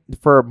pushing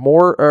for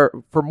more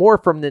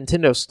from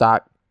Nintendo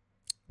stock,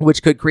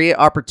 which could create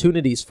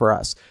opportunities for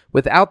us.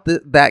 Without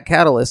that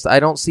catalyst, I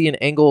don't see an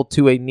angle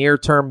to a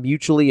near-term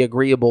mutually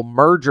agreeable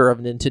merger of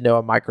Nintendo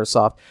and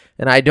Microsoft,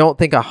 and I don't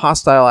think a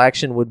hostile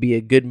action would be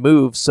a good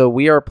move, so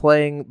we are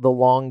playing the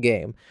long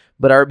game.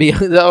 But our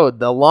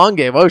the long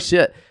game, oh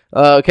shit.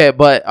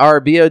 But our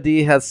BOD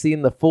has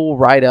seen the full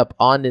write-up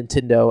on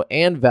Nintendo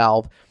and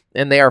Valve,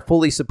 and they are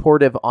fully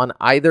supportive on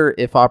either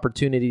if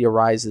opportunity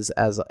arises,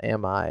 as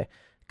am I.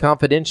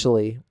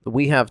 Confidentially,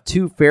 we have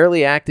 2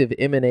 fairly active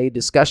M&A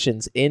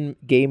discussions in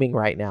gaming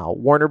right now,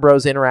 Warner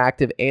Bros.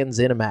 Interactive and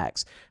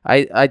ZeniMax.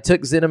 I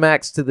took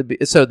ZeniMax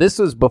to so this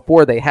was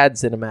before they had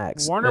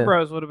ZeniMax. Warner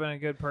Bros. Would have been a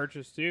good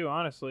purchase too,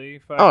 honestly.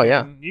 Oh,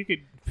 yeah. You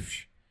could...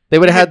 They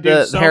would have had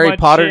the so Harry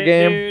Potter shit,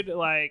 game. Dude.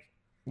 Like,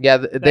 yeah,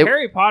 the they,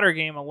 Harry Potter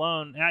game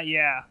alone,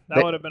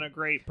 that would have been a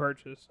great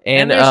purchase.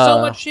 and there's so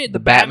much shit. The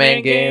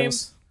Batman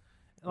games.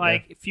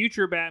 Like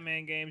future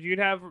Batman games. You'd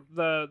have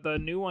the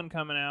new one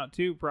coming out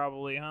too,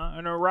 probably, huh?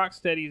 I know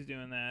Rocksteady's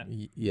doing that.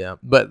 Yeah,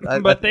 but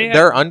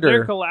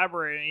they're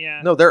collaborating.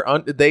 Yeah. No, they're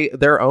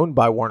owned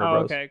by Warner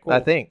Bros. Okay, cool.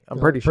 I think I'm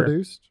pretty sure.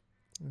 Produced.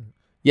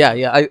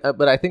 Yeah.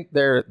 But I think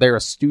they're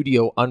a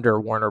studio under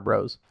Warner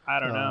Bros. I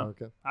don't know.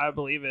 Okay. I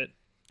believe it.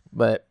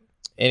 But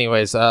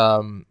anyways,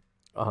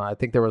 I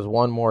think there was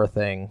one more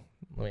thing.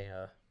 Let me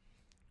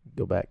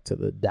go back to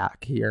the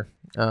doc here.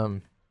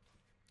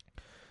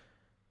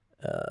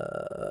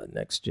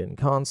 Next gen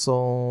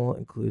console,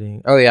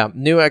 including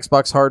new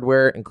Xbox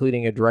hardware,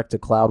 including a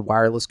direct-to-cloud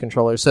wireless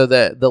controller. So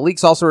the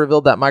leaks also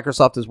revealed that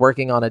Microsoft is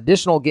working on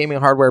additional gaming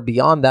hardware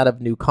beyond that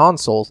of new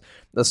consoles.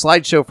 The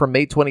slideshow from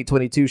May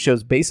 2022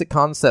 shows basic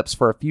concepts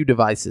for a few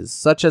devices,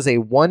 such as a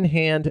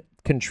one-hand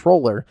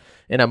controller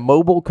and a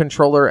mobile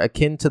controller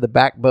akin to the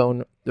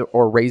Backbone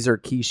or Razer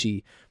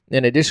Kishi.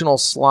 An additional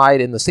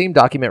slide in the same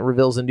document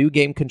reveals a new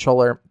game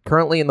controller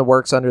currently in the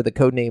works under the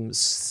codename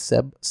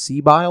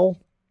Sebile,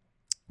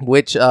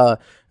 which,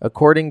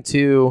 according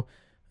to...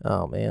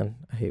 Oh, man.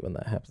 I hate when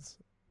that happens.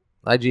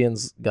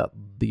 IGN's got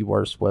the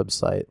worst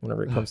website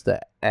whenever it comes to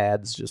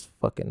ads, just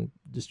fucking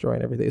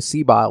destroying everything.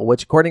 Sebile,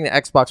 which, according to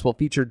Xbox, will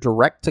feature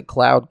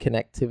direct-to-cloud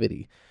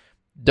connectivity.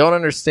 Don't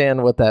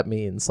understand what that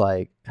means.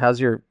 Like,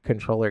 how's your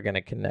controller going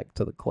to connect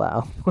to the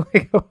cloud?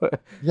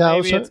 Yeah,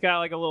 maybe it's got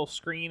like a little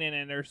screen in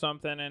it or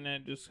something, and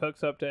it just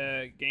hooks up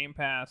to Game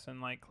Pass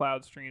and like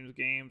cloud streams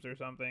games or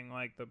something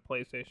like the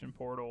PlayStation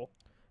Portal.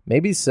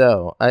 Maybe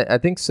so. I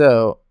think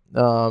so.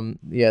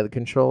 The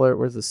controller.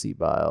 Where's the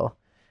Sebile?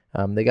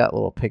 They got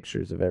little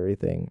pictures of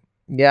everything.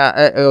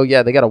 Yeah.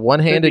 They got a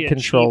one-handed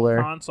controller.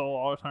 Cheap console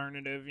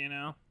alternative, you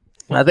know.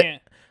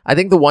 I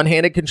think the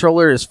one-handed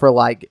controller is for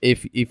like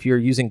if you're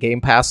using Game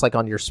Pass like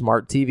on your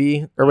smart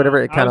TV or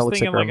whatever. It kind of looks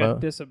like a remote. A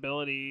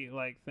disability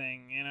like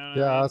thing, you know.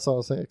 Yeah, that's all I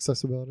was saying.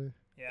 Accessibility.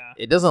 Yeah.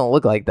 It doesn't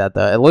look like that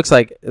though. It looks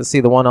like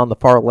the one on the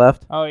far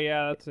left. Oh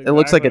yeah, that's. Exactly it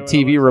looks like a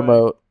TV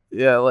remote.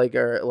 Like.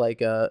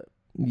 Yeah,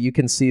 you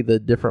can see the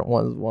different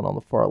ones. One on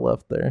the far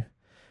left there.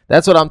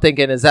 That's what I'm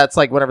thinking. Is that's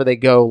like whenever they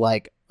go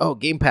like, oh,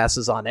 Game Pass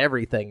is on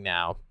everything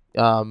now.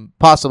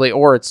 Possibly,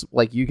 or it's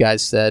like you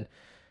guys said.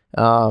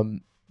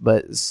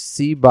 But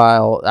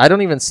Sebile, I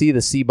don't even see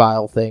the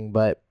Sebile thing,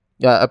 but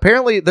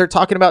apparently they're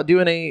talking about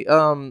doing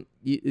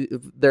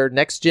their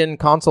next gen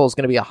console is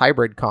going to be a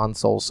hybrid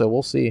console, so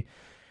we'll see.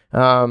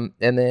 And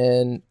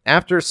then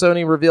after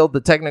Sony revealed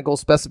the technical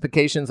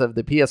specifications of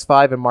the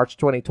PS5 in March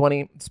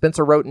 2020,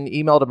 Spencer wrote an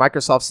email to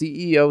Microsoft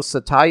CEO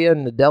Satya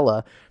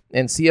Nadella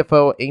and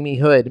CFO Amy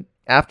Hood.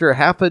 After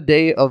half a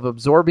day of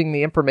absorbing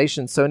the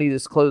information Sony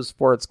disclosed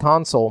for its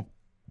console,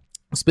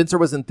 Spencer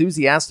was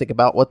enthusiastic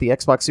about what the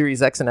Xbox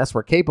Series X and S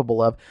were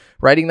capable of,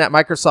 writing that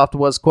Microsoft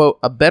was, quote,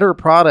 a better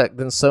product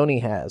than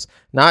Sony has,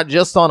 not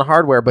just on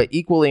hardware, but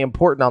equally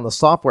important on the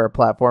software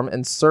platform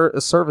and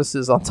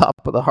services on top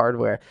of the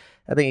hardware.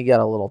 I think he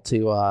got a little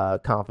too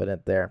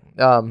confident there.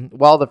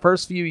 While the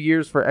first few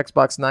years for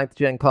Xbox 9th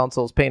gen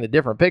consoles paint a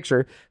different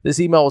picture, this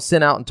email was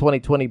sent out in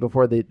 2020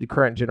 before the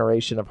current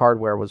generation of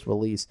hardware was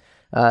released,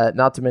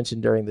 not to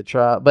mention during the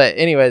trial. But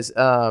anyways,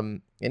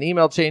 an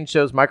email chain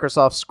shows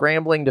Microsoft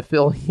scrambling to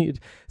fill huge.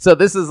 So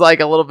this is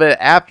like a little bit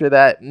after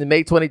that. In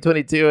May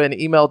 2022, an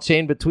email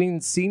chain between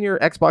senior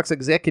Xbox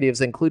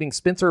executives, including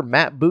Spencer,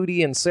 Matt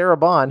Booty, and Sarah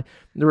Bond,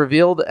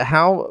 revealed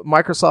how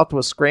Microsoft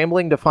was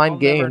scrambling to find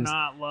games. Never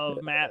not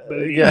love Matt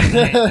Booty.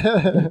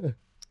 Yeah.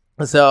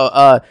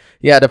 So,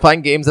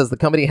 Define Games as the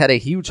company had a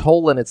huge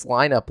hole in its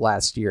lineup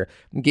last year.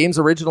 Games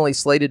originally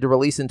slated to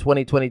release in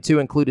 2022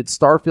 included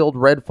Starfield,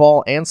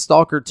 Redfall, and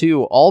Stalker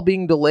 2, all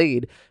being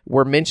delayed,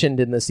 were mentioned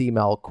in this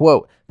email.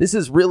 Quote, "This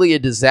is really a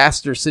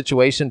disaster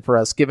situation for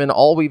us, given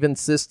all we've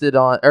invested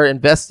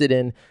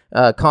in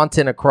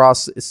content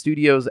across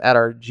studios at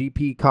our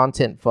GP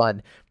Content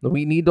Fund.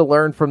 We need to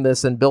learn from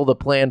this and build a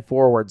plan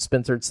forward,"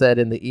 Spencer said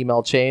in the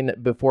email chain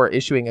before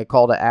issuing a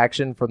call to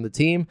action from the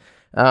team.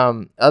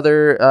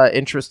 Other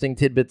interesting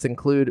tidbits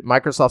include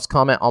Microsoft's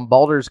comment on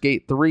Baldur's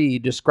Gate 3,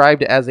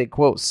 described as a,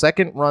 quote,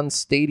 second-run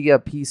Stadia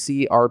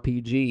PC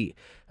RPG,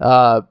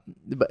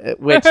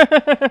 which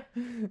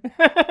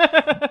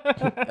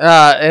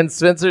and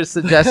Spencer's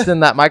suggestion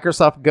that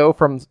Microsoft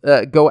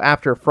go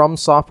after From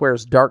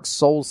Software's Dark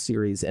Souls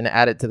series and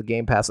add it to the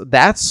Game Pass.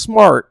 That's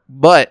smart,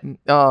 but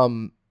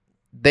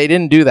they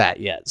didn't do that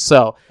yet.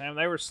 So damn,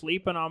 they were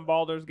sleeping on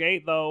Baldur's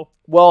Gate though.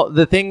 Well,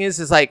 the thing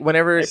is like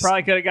whenever they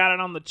probably could have got it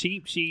on the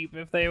cheap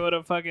if they would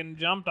have fucking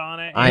jumped on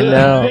it. I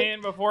know.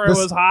 Before it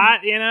was hot,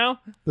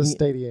 The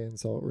Stadia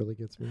insult really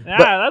gets me.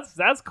 Yeah,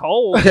 that's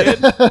cold, dude.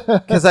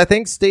 Because I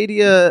think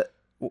Stadia.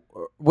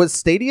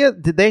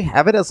 Did they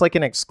have it as like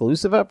an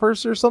exclusive at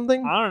first or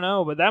something? I don't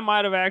know, but that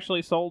might have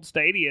actually sold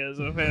Stadias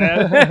if it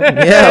had.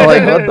 Yeah,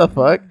 like what the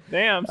fuck?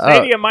 Damn,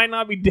 Stadia might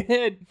not be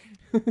dead.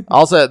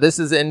 Also, this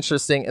is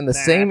interesting. In the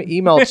same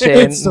email chain,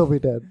 It'd still be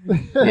dead.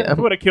 Yeah.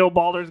 Would have killed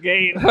Baldur's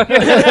Gate.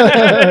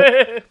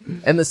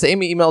 In the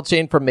same email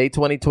chain from May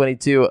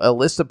 2022, a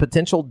list of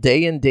potential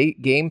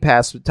day-and-date Game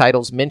Pass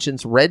titles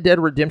mentions Red Dead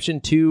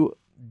Redemption 2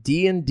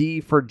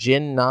 D&D for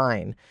Gen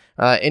 9,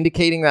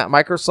 indicating that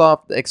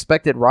Microsoft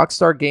expected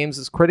Rockstar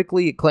Games'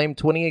 critically acclaimed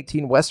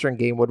 2018 Western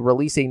game would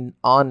release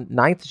on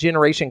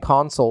 9th-generation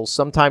consoles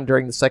sometime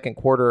during the second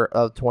quarter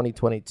of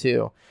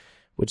 2022.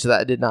 Which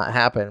that did not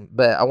happen,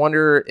 but I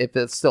wonder if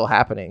it's still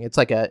happening. It's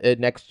like a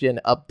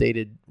next-gen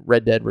updated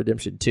Red Dead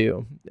Redemption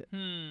 2.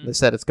 They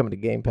said it's coming to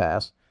Game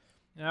Pass.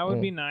 That would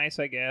be nice,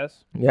 I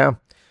guess. Yeah.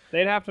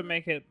 They'd have to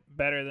make it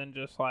better than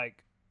just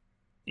like,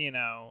 an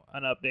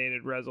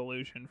updated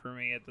resolution for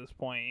me at this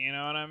point. You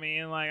know what I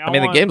mean? Like,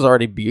 the game's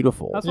already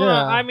beautiful. That's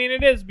what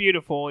it is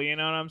beautiful. You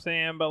know what I'm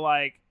saying? But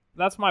like,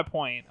 that's my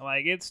point.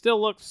 Like, it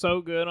still looks so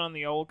good on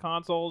the old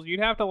consoles. You'd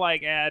have to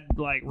like add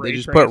like ray they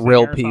just tracing put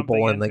real or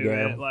people in the into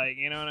game. it. Like,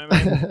 you know what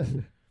I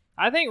mean?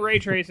 I think ray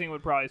tracing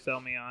would probably sell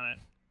me on it.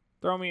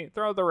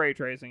 Throw the ray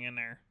tracing in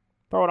there.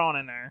 Throw it on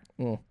in there.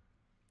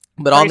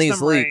 But on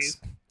these leaks,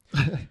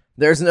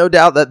 there's no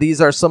doubt that these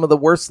are some of the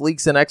worst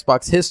leaks in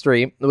Xbox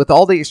history. With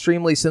all the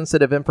extremely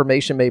sensitive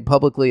information made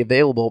publicly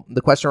available,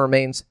 the question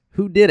remains,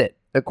 who did it?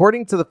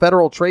 According to the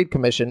Federal Trade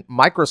Commission,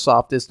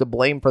 Microsoft is to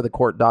blame for the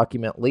court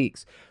document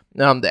leaks.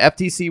 The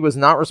FTC was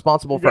not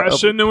responsible for. You guys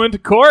shouldn't have went to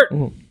court.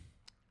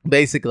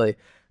 Basically,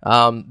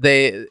 what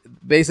they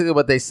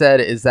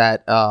said is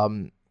that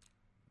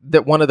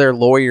that one of their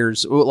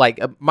lawyers, like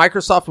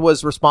Microsoft,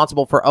 was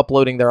responsible for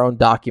uploading their own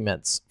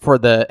documents for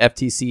the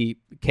FTC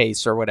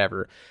case or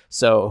whatever.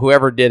 So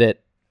whoever did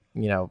it,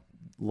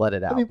 let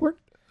it out. I mean,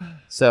 I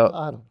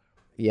don't.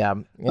 Yeah.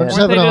 Weren't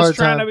they just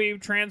trying to be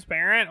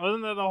transparent?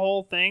 Wasn't that the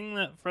whole thing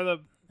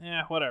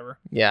whatever.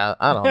 Yeah,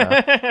 I don't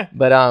know.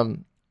 But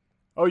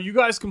oh, you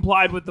guys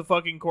complied with the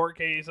fucking court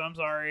case. I'm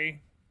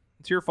sorry.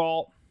 It's your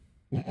fault.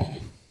 You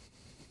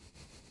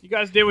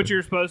guys did what you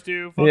were supposed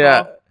to. Fuck off.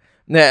 Yeah.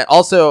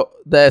 Also,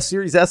 the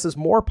Series S is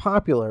more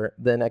popular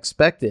than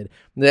expected.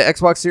 The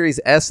Xbox Series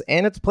S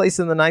and its place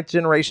in the 9th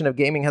generation of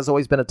gaming has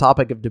always been a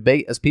topic of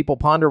debate as people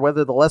ponder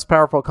whether the less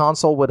powerful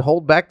console would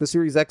hold back the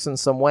Series X in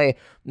some way.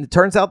 It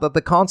turns out that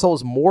the console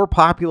is more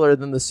popular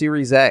than the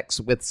Series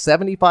X, with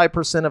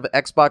 75% of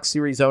Xbox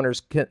Series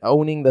owners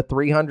owning the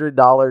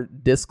 $300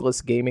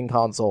 discless gaming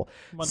console.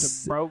 Bunch of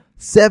broke.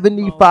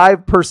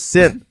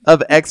 75%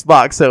 of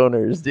Xbox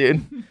owners,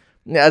 dude.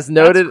 As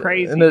noted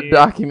in a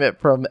document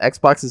from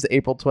Xbox's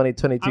April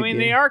 2022 I mean,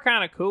 they are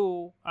kind of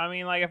cool. I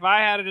mean, like, if I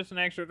had just an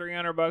extra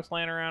 $300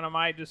 laying around, I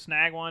might just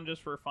snag one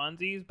just for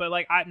funsies. But,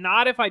 like,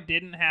 not if I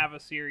didn't have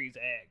a Series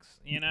X,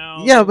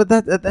 Yeah, but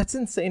that's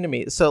insane to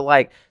me. So,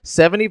 like,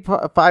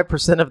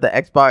 75% of the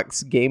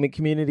Xbox gaming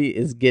community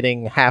is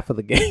getting half of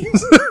the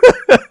games.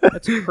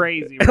 That's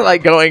crazy. Bro.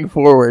 Like, going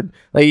forward.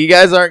 Like, you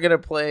guys aren't going to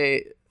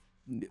play...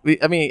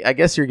 I mean, I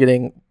guess you're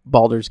getting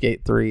Baldur's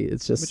Gate 3.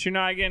 It's just... But you're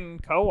not getting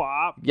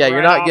co-op. Yeah,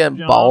 you're not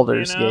getting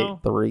Baldur's Gate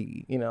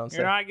 3. You're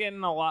not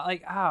getting a lot...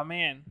 Like,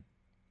 man.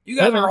 You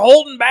guys are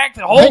holding back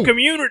the whole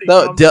community.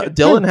 No,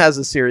 Dylan has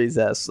a Series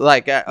S.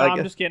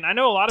 I'm just kidding. I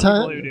know a lot of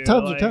people who do.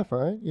 Times are tough,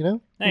 right?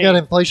 You hey, got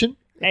inflation.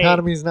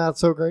 Economy's not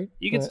so great.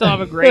 You can still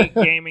have a great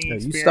gaming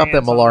experience. You stop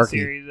that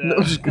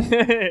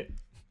malarkey.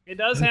 It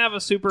does have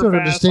a super Don't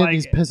fast... understand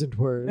these peasant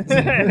words.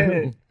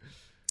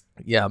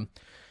 Yeah.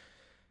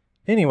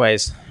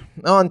 Anyways,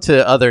 on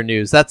to other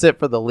news. That's it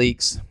for the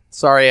leaks.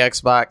 Sorry,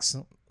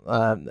 Xbox.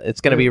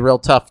 It's going to be real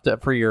tough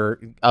for your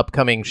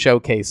upcoming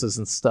showcases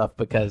and stuff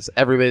because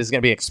everybody's going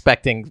to be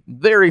expecting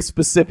very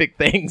specific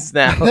things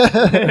now. All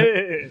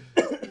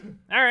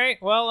right.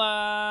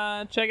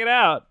 Well, check it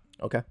out.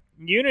 Okay.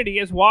 Unity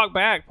has walked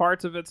back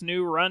parts of its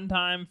new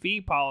runtime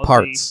fee policy.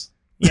 Parts.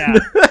 Yeah.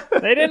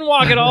 They didn't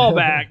walk it all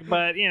back,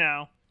 but,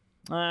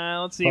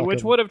 let's see,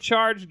 which would have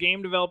charged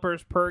game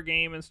developers per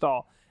game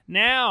install.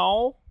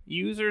 Now,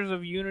 users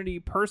of Unity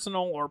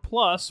Personal or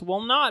Plus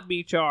will not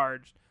be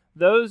charged.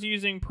 Those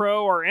using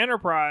Pro or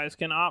Enterprise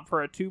can opt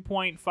for a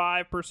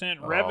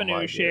 2.5%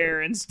 revenue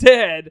share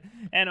instead,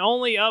 and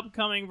only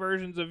upcoming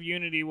versions of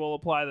Unity will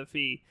apply the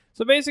fee.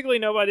 So basically,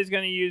 nobody's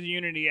going to use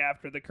Unity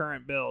after the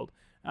current build.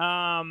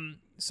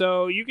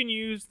 So you can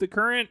use the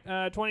current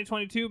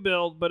 2022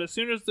 build, but as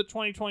soon as the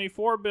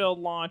 2024 build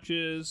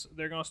launches,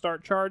 they're going to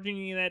start charging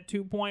you that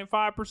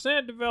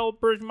 2.5%.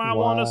 Developers might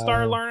want to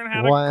start learning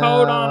how to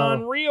code on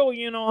Unreal,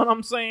 you know what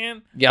I'm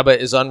saying? Yeah, but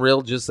is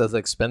Unreal just as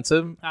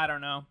expensive? I don't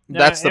know.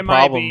 That's the it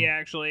problem. Might be,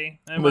 actually.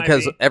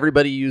 Because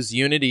everybody used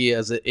Unity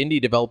as indie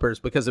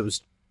developers because it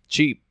was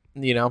cheap,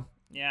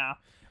 Yeah.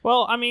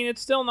 Well, I mean,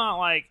 it's still not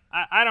like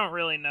I don't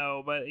really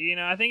know, but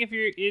I think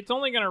it's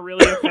only going to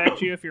really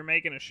affect you if you're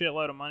making a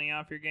shitload of money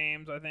off your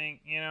games. I think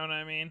you know what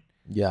I mean.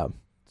 Yeah.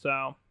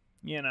 So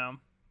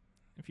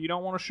if you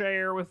don't want to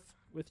share with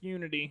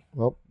Unity,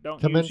 well, don't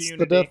commence use the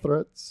Unity. death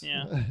threats.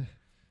 Yeah.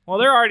 Well,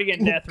 they're already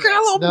getting death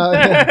threats.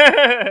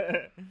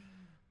 No.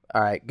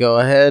 All right, go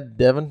ahead,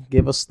 Devin.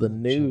 Give us the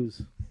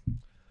news.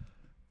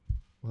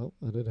 Well,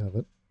 I did have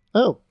it.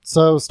 Oh,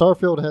 so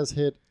Starfield has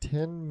hit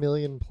 10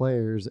 million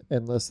players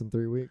in less than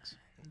 3 weeks.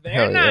 Very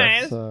Hell yeah.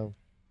 nice. So,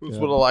 That's yeah.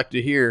 what I like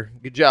to hear.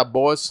 Good job,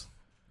 boys.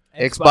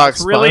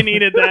 Xbox really fin-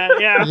 needed that.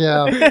 Yeah.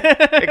 Yeah.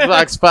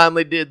 Xbox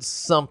finally did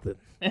something.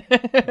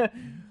 It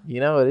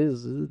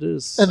is And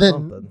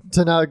something. then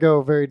to not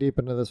go very deep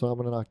into this one, I'm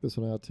going to knock this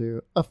one out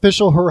too.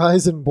 Official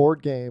Horizon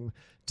board game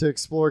to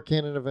explore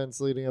canon events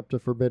leading up to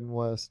Forbidden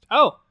West.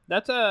 Oh,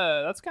 that's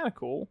kind of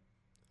cool.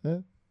 Yeah.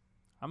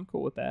 I'm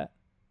cool with that.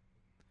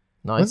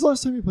 Nice. When's the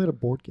last time you played a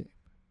board game?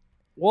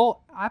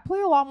 Well, I play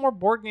a lot more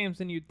board games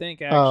than you'd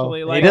think.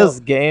 Actually, He does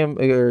game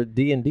or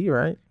D&D,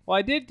 right? Well,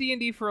 I did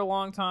D&D for a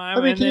long time.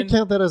 I mean, and can then, you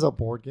count that as a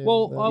board game?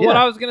 Well, then? what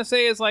Yeah. I was gonna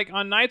say is like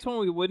on nights when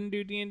we wouldn't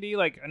do D&D,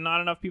 like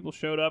not enough people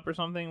showed up or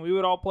something, we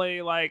would all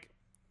play like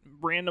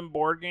random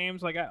board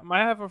games. Like I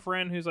have a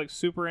friend who's like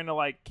super into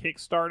like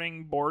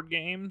kickstarting board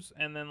games,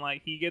 and then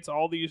like he gets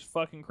all these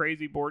fucking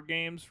crazy board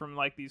games from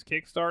like these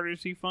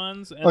Kickstarters he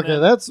funds. And Okay,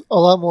 then that's a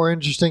lot more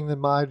interesting than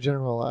my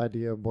general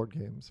idea of board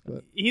games.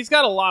 But he's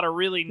got a lot of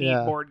really neat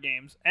Yeah. board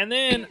games. And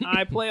then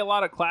I play a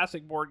lot of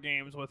classic board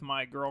games with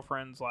my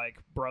girlfriend's like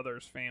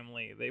brother's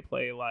family. They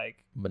play like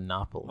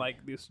Monopoly.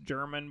 this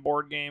German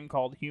board game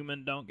called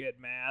Human Don't Get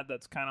Mad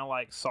that's kind of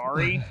like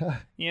Sorry.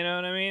 You know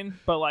what I mean?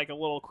 But like a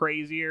little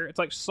crazier. It's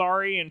like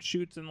Sorry and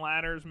Chutes and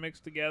Ladders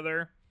mixed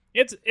together.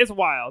 It's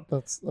wild.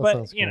 that But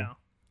sounds cool.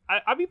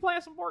 I'll be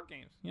playing some board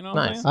games. You know what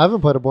Nice. I'm saying? I haven't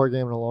played a board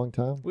game in a long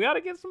time. We ought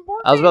to get some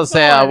board I was about to games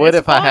say I going. would It's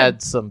if I fun.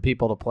 had some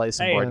people to play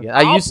some Hey, board games.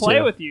 I'll I used play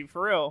to. with you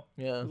for real.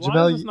 Yeah. As long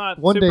Jamel, as it's not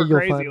one day super you'll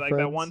crazy find like that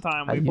friends. one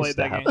time I we used played to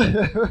that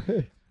have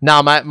game.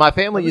 No, my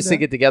family Every used to day.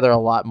 get together a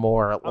lot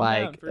more, man,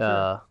 like for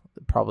sure.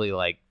 probably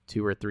like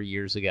 2 or 3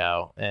 years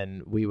ago,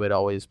 and we would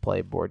always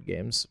play board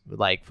games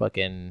like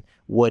fucking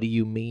What Do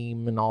You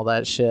Meme and all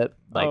that shit.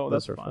 Like Oh,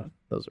 those that's are fun.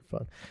 Those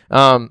are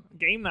fun.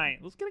 Game night.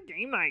 Let's get a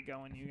game night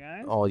going, you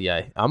guys. Oh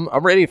yeah, I'm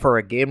ready for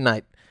a game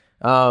night.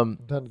 I'm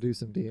down to do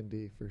some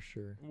D&D for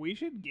sure. We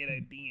should get a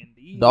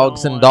D&D.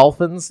 Dogs going. and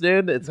Dolphins,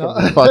 dude. It's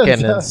gonna be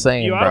fucking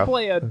insane, You ought to bro.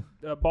 play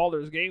a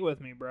Baldur's Gate with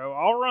me, bro.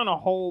 I'll run a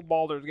whole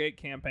Baldur's Gate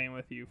campaign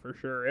with you for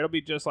sure. It'll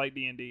be just like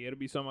D&D. It'll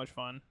be so much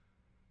fun.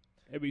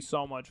 It'll be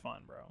so much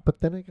fun, bro.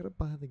 But then I gotta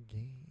buy the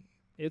game.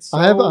 It's so,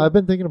 I've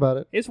been thinking about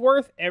it. It's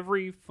worth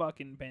every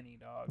fucking penny,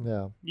 dog.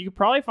 Yeah, You could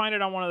probably find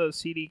it on one of those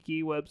CD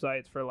Key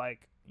websites for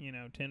like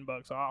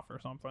 $10 off or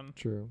something.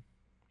 true.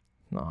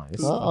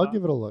 Nice. I'll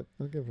give it a look.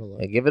 I'll give it a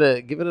look. Yeah, give it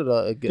a Give it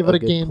a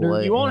good gander.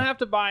 play, You won't yeah. have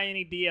to buy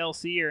any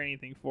DLC or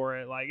anything for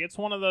it. Like it's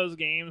one of those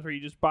games where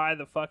you just buy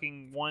the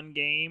fucking one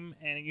game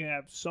and you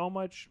have so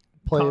much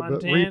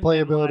content and,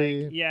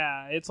 replayability. like,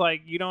 yeah, it's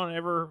like you don't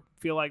ever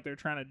feel like they're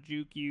trying to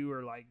juke you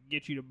or like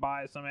get you to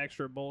buy some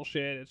extra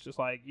bullshit. It's just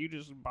like you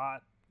just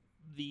bought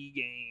the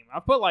game.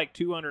 I put like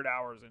 200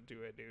 hours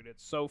into it, dude.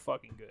 It's so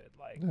fucking good.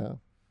 Like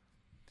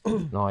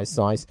Yeah. Nice.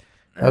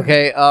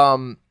 Okay,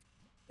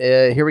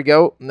 here we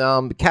go.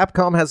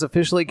 Capcom has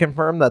officially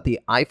confirmed that the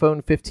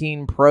iPhone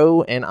 15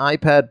 Pro and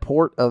iPad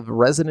port of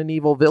Resident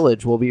Evil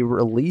Village will be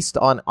released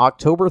on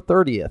October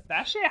 30th.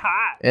 that shit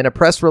hot. In a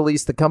press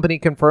release, the company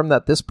confirmed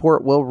that this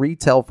port will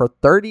retail for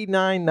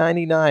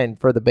 $39.99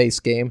 for the base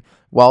game,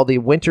 while the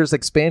Winter's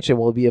expansion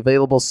will be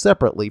available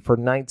separately for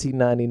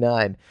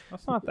 $19.99.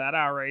 That's not that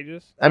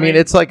outrageous. I mean,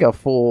 it's like a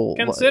full.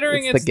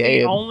 Considering it's the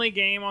game. only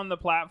game on the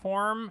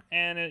platform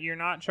and you're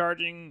not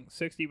charging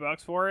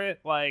 $60 for it,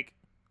 like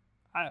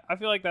I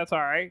feel like that's all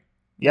right.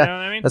 Yeah, You know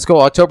what I mean? let's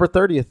go October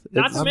 30th.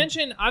 Not It's- to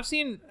mention,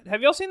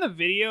 have y'all seen the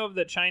video of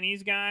the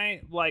Chinese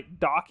guy like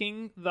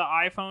docking the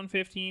iPhone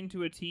 15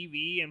 to a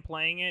TV and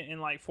playing it in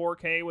like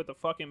 4K with a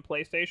fucking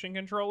PlayStation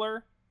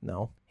controller?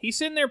 No. He's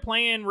sitting there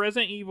playing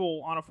Resident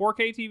Evil on a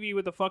 4K TV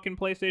with a fucking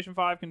PlayStation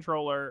 5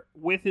 controller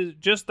with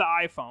just the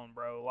iPhone,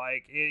 bro.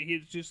 Like,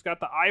 he's just got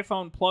the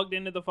iPhone plugged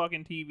into the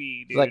fucking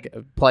TV, dude. It's like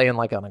playing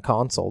like on a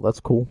console. That's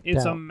cool.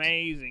 It's Doubt.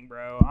 amazing,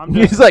 bro. I'm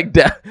just He's like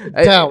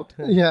Doubt.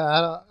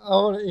 Yeah,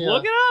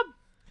 look it up.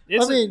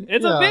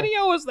 It's a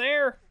video is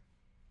there.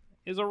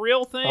 Is a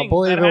real thing. I'll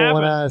believe that it happened.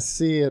 when I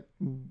see it.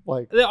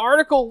 Like, The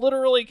article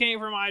literally came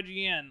from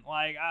IGN.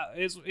 Like,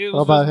 it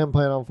was about him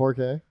playing on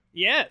 4K.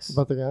 Yes.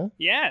 About the guy.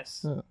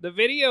 Yes. Huh. The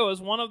video is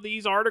one of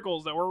these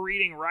articles that we're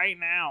reading right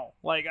now.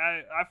 Like,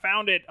 I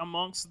found it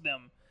amongst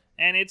them.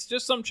 And it's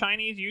just some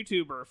Chinese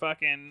YouTuber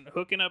fucking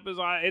hooking up his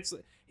eye.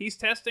 He's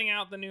testing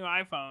out the new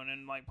iPhone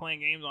and, like, playing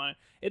games on it.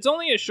 It's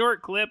only a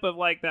short clip of,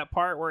 like, that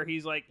part where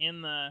he's, like,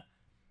 in the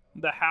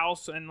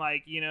house and,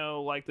 like, you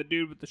know, like, the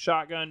dude with the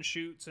shotgun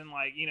shoots and,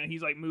 like, you know,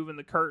 he's, like, moving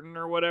the curtain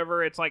or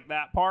whatever. It's, like,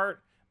 that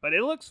part. But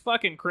it looks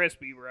fucking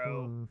crispy,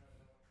 bro.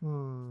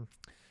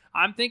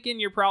 I'm thinking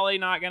you're probably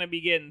not going to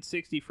be getting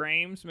 60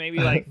 frames, maybe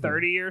like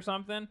 30 or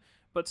something.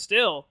 But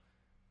still,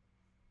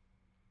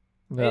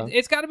 Yeah.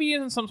 it's got to be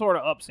using some sort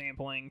of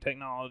upsampling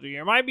technology.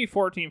 It might be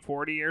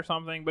 1440 or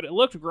something, but it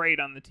looked great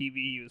on the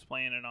TV he was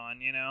playing it on,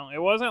 you know? It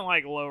wasn't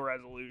like low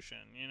resolution,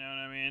 you know what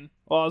I mean?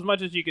 Well, as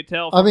much as you could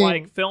tell from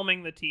like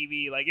filming the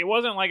TV. Like, it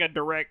wasn't like a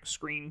direct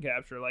screen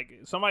capture. Like,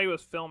 somebody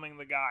was filming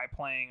the guy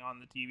playing on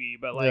the TV,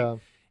 but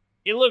like,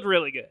 it looked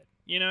really good.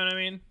 You know what I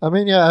mean? I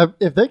mean, yeah,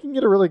 if they can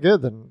get it really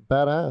good, then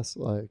badass.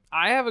 Like,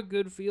 I have a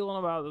good feeling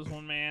about this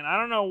one, man. I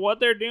don't know what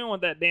they're doing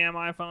with that damn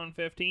iPhone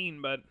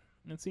 15, but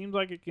it seems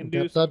like it can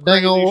do some that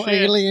dang crazy old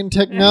shit. alien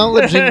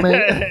technology,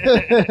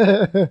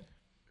 man.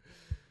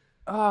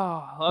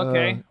 Oh,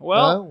 okay.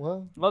 Well,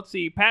 well, let's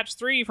see. Patch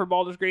 3 for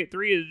Baldur's Gate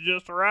 3 has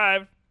just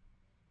arrived.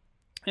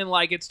 And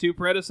like its two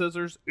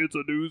predecessors, it's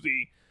a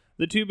doozy.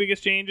 The two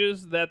biggest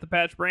changes that the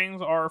patch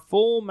brings are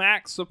full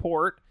max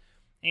support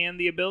and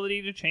the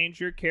ability to change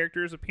your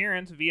character's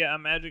appearance via a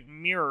magic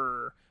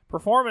mirror.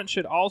 Performance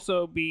should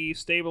also be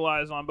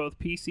stabilized on both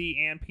PC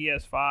and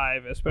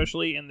PS5,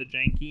 especially in the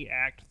janky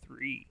Act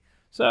 3.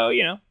 So,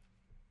 you know,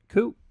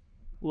 cool.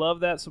 Love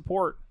that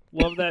support.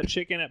 Love that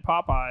chicken at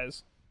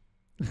Popeyes.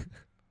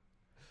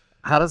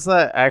 How does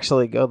that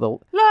actually go?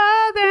 Love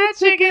that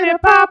chicken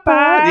at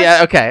Popeyes. Yeah,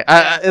 okay.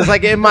 It's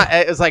like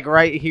it's like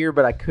right here,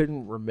 but I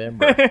couldn't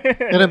remember.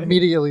 it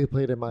immediately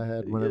played in my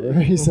head whenever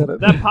he said it.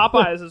 That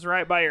Popeyes is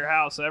right by your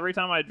house. So every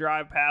time I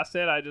drive past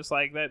it, I just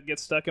like that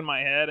gets stuck in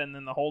my head, and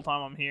then the whole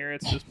time I'm here,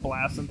 it's just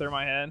blasting through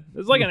my head.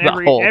 It's like an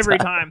every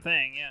time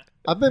thing. Yeah.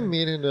 I've been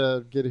meaning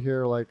to get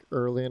here like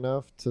early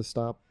enough to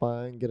stop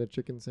by and get a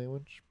chicken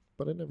sandwich,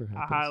 but it never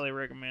happens. I highly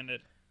recommend it.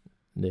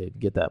 Dude,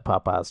 get that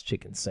Popeyes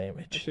chicken It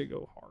sandwich. should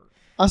go hard.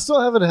 I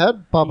still haven't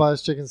had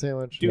Popeye's chicken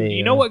sandwich. Dude, Man.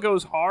 you know what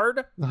goes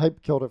hard? The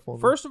hype killed it for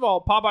me. First of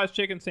all, Popeye's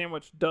chicken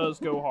sandwich does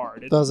go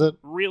hard. It's Does it?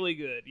 really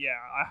good. Yeah,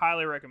 I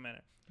highly recommend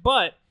it.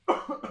 But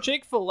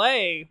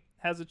Chick-fil-A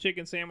has a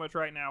chicken sandwich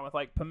right now with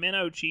like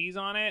pimento cheese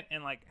on it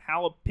and like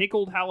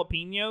pickled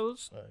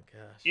jalapenos. Oh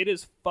gosh. It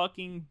is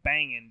fucking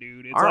banging,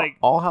 dude. It's Aren't like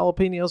all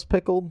jalapenos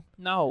pickled?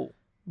 no.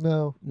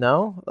 No.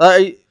 No?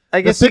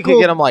 I guess you could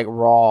get them like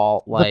raw.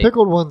 Like the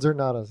pickled ones are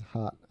not as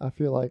hot. I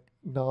feel like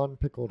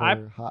non-pickled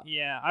are hot.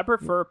 Yeah, I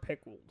prefer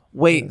pickled.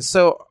 wait. Yeah.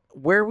 So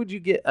where would you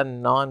get a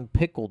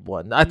non-pickled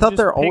one? I You thought just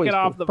they're pick always it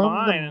off the from the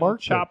vine and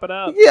market. chop it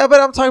up. Yeah, but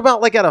I'm talking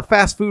about like at a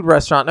fast food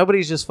restaurant.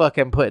 Nobody's just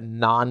fucking putting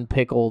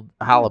non-pickled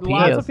Lots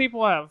jalapenos. of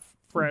people have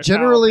fresh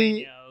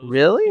Generally- jalapenos.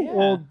 Really? Yeah.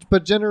 Well,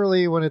 but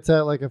generally when it's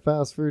at like a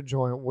fast food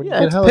joint, when Yeah,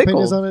 you it's get jalapenos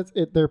pickled. on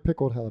it, they're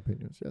pickled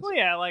jalapenos. Yes. Well,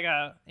 yeah, like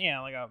a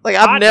Like,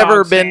 hot I've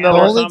never dog been stand to or the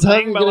only time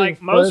something, you're but getting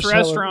like most fresh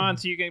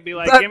restaurants, you can be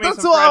like, give me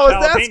That's some what I fresh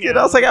was asking. I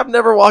was jalapenos. like, I've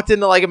never walked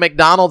into like a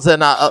McDonald's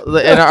and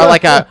or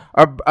like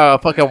a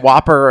fucking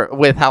Whopper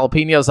with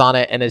jalapenos on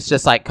it, and it's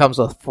just like comes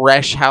with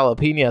fresh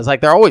jalapenos.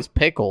 Like they're always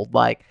pickled.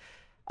 Like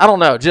I don't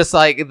know, just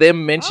like them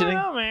I mentioning.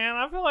 don't know, man.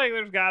 I feel like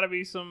there's got to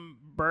be some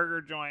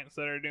burger joints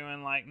that are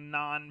doing like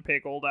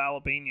non-pickled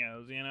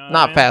jalapenos. You know, what I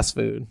Not mean? fast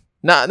food.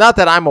 Not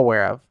that I'm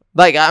aware of.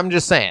 Like I'm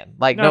just saying.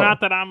 Like No, no,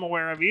 not that I'm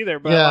aware of either.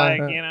 But Yeah.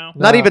 like you know,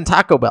 not No. even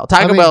Taco Bell.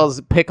 Taco I mean-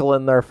 Bell's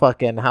pickling their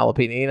fucking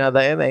jalapeno. You know,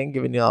 they ain't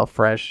giving you all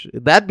fresh.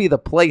 That'd be the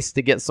place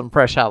to get some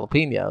fresh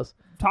jalapenos.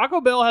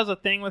 Taco Bell has a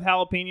thing with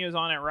jalapenos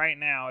on it right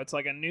now. It's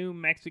like a new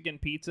Mexican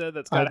pizza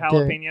that's got I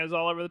jalapenos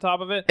all over the top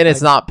of it. And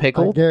it's not I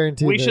pickled.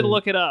 guarantee We should they're-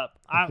 look it up.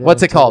 Okay.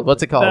 What's it called?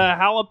 What's it The called?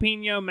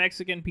 jalapeno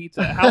Mexican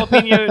pizza.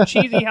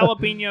 Cheesy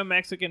jalapeno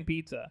Mexican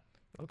pizza.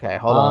 Okay,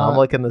 hold on. I'm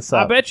looking this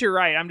I up. bet you're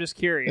right. I'm just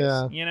curious.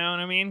 Yeah. You know what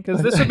I mean?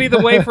 Because this would be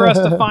the way for us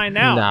to find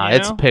out. Nah, you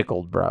it's know?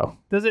 pickled, bro.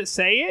 Does it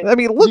say it? I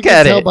mean, look can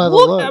at tell it. by the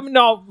Look, look. I mean,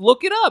 no,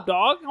 look it up,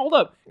 dog. Hold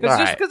up. Because All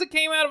just right. because it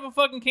came out of a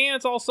fucking can,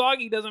 it's all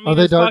soggy, doesn't Are mean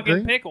they it's dark fucking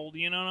green? pickled.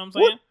 You know what I'm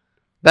saying? What?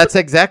 That's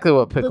exactly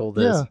what pickled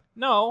is. Yeah.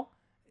 No.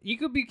 You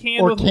could be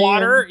canned Or with canned.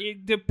 water.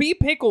 To be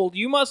pickled,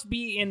 you must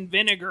be in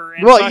vinegar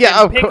and Well, fucking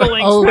yeah, of course.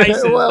 pickling Okay,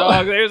 spices, well.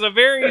 dog. There's a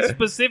very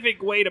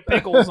specific way to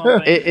pickle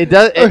something. It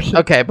does.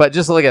 Okay, but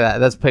just look at that.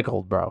 That's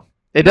pickled, bro.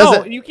 It no,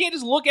 doesn't. you can't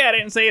just look at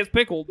it and say it's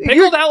pickled. You're-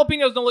 Pickled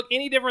jalapenos don't look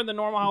any different than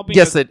normal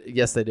jalapenos.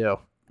 Yes, they do.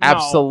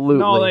 Absolutely.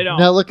 No, they don't.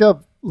 Now look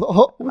up.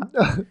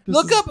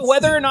 Look up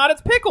whether or not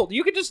it's pickled.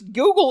 You could just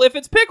Google if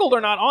it's pickled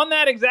or not on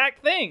that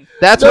exact thing.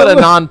 That's what a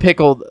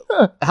non-pickled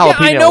jalapeno. Yeah,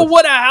 I know is.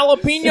 what a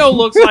jalapeno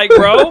looks like,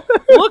 bro.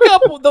 Look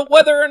up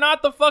whether or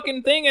not the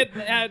fucking thing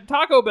at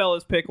Taco Bell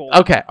is pickled.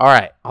 Okay, all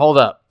right, hold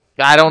up.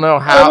 I don't know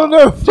how. I don't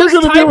know if we're Just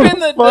gonna be able type in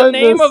to the find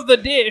name this. of the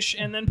dish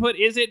and then put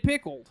 "is it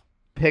pickled?"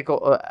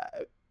 Pickle.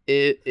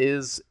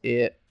 Is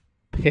it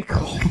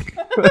pickled?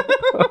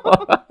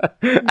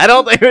 I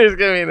don't think there's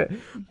gonna be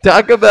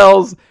Taco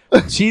Bell's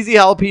cheesy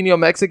jalapeno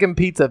Mexican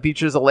pizza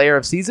features a layer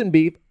of seasoned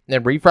beef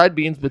and refried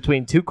beans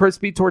between two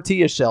crispy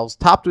tortilla shells,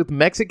 topped with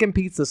Mexican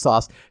pizza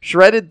sauce,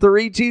 shredded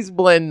 3-cheese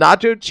blend,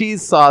 nacho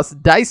cheese sauce,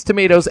 diced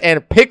tomatoes,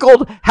 and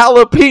pickled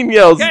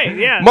jalapenos. Okay,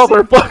 yeah,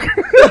 motherfucker.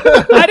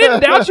 I didn't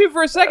doubt you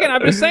for a second.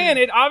 I'm just saying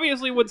it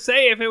obviously would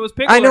say if it was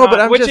pickled I know, or not, but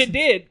I'm which just- it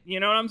did. You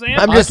know what I'm saying?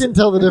 I'm I just- can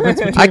tell the difference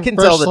between I can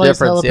fresh tell the sliced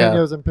difference, yeah.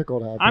 jalapenos and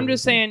pickled jalapenos. I'm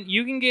just saying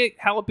you can get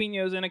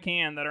jalapenos in a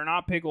can that are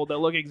not pickled that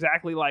look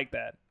exactly like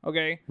that.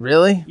 Okay?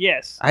 Really?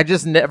 Yes. I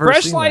just never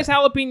Fresh seen sliced that.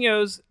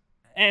 jalapenos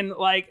and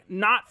like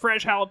not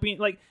fresh jalapeno,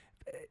 like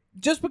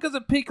just because a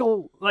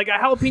pickle, like a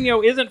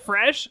jalapeno isn't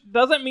fresh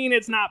doesn't mean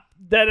it's not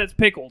that it's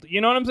pickled.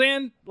 You know what I'm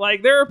saying?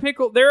 Like there are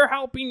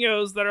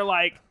jalapenos that are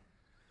like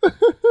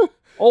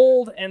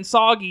old and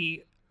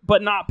soggy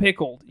but not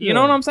pickled. You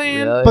know what I'm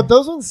saying? Really? But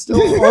those ones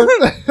still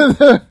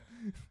aren't.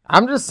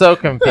 I'm just so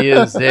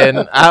confused, dude.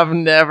 I've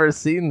never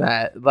seen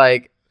that.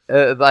 or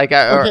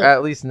Okay.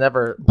 at least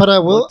never But I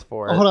will looked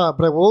for it. hold on.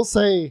 But I will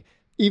say,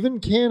 even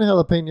canned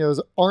jalapenos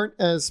aren't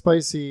as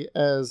spicy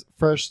as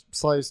fresh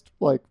sliced,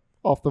 like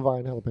off the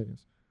vine jalapenos.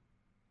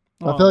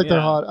 I feel like they're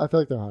hot. I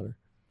feel like they're hotter.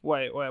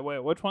 Wait.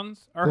 Which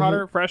ones are The-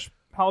 hotter? Fresh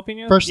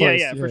jalapenos? Fresh yeah,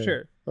 sliced, yeah, for yeah.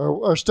 sure.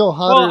 Or still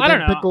hotter I than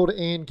don't know. pickled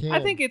and canned.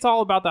 I think it's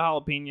all about the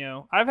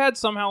jalapeno. I've had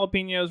some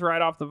jalapenos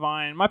right off the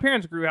vine. My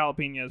parents grew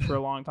jalapenos for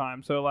a long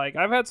time, so like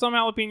I've had some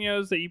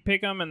jalapenos that you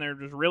pick them and they're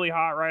just really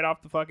hot right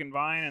off the fucking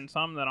vine, and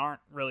some that aren't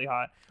really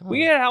hot.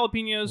 We had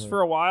jalapenos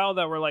for a while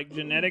that were like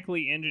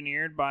genetically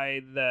engineered by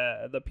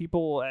the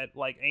people at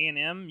like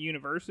A&M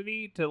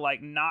University to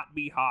like not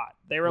be hot.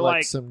 They were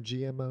like some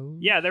GMOs.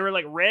 yeah, they were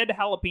like red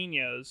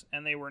jalapenos,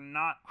 and they were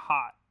not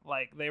hot.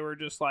 Like they were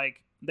just like.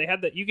 They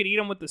had you could eat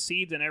them with the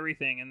seeds and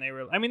everything, and they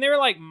were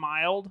like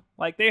mild,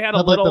 like they had a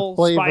Had, like, the little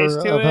flavor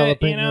spice to of it,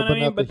 you jalapeno, know what but I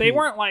mean? not But the they heat.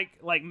 weren't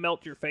like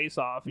melt your face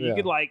off. You Yeah.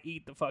 could like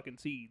eat the fucking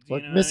seeds,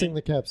 Like you know missing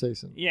what the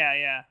capsaicin. I mean?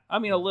 Yeah. I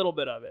mean a little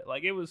bit of it.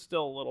 Like it was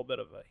still a little bit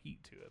of a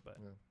heat to it, but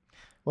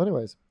Well,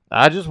 anyways,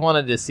 I just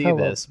wanted to see Hello.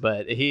 this,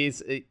 but he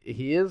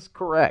is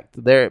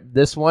correct.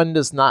 This one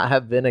does not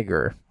have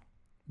vinegar,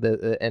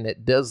 and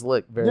it does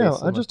look very. yeah,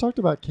 similar. I just talked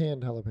about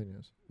canned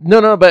jalapenos.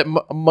 No, but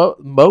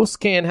most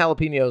canned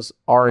jalapenos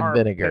are in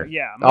vinegar.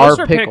 Yeah, are most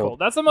are pickled. pickled.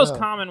 That's the most Yeah.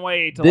 common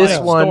way to This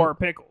like one, store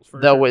pickles.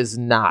 For Though sure. is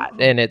not,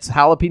 and it's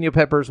jalapeno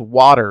peppers,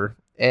 water,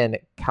 and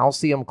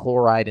calcium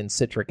chloride and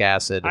citric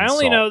acid. And I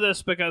only salt. know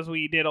this because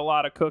we did a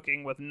lot of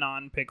cooking with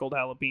non-pickled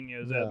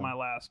jalapenos Yeah. at my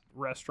last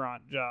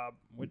restaurant job,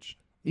 which.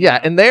 Yeah,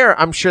 and there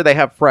I'm sure they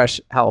have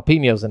fresh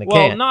jalapenos in a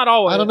Well, can. not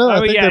always. I don't know. I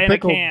think yeah, they're in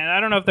pickled. a can. I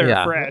don't know if they're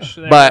Yeah. fresh.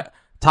 But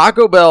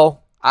Taco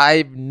Bell,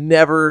 I've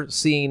never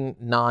seen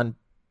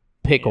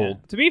non-pickled.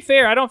 Yeah. To be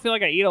fair, I don't feel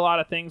like I eat a lot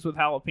of things with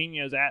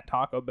jalapenos at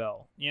Taco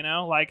Bell. You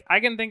know, like I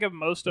can think of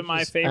most of my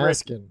Just favorite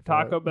asking for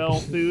Taco it. Bell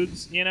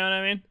foods. You know what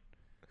I mean?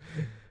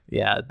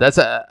 Yeah, that's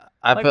a.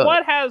 I Like feel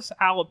what has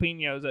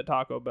jalapenos at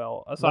Taco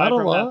Bell aside Not a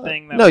from lot. that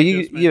thing? That no, we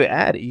you just you mentioned?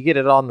 add it. You get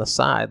it on the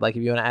side, like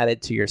if you want to add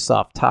it to your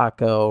soft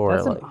taco or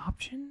That's like. an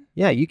option.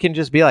 Yeah, you can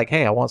just be like,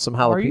 hey, I want some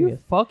Are you jalapeno.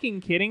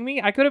 fucking kidding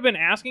me? I could have been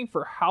asking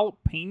for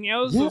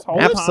jalapenos Yeah, this whole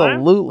time.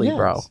 Absolutely, Yes,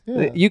 bro.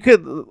 yeah. You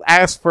could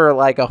ask for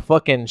like a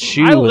fucking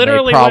shoe. I and they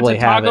literally went probably to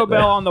have Taco it there.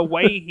 Bell on the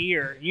way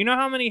here. You know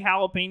how many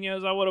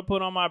jalapenos I would have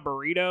put on my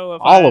burrito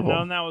if All I of had them.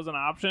 known that was an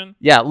option?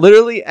 Yeah,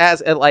 literally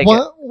as at like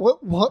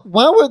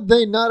Why would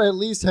they not at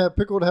least have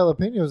pickled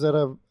jalapenos at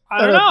a I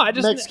don't at a know. I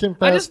just Mexican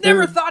I fast just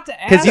never food? thought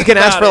to ask. because you can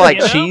ask about for it, like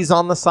you know? cheese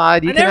on the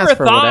side. You I can never ask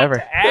for thought whatever.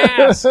 to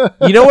ask.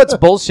 You know what's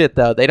bullshit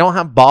though? They don't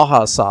have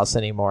Baja sauce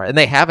anymore, and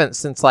they haven't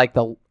since like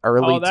the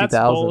early Oh, that's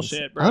 2000s.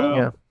 bullshit, bro. I don't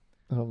Yeah.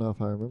 I don't know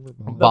if I remember.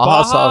 The Baja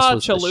Baja sauce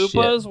was the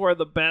chalupas were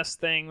the best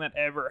thing that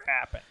ever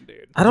happened,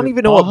 dude. I don't Dude,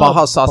 even know what Baja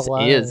Baja sauce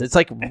Blast. is. It's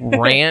like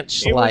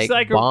ranch, It was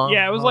like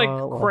Baja. it was like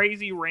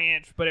crazy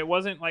ranch, but it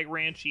wasn't like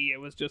ranchy. It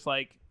was just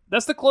like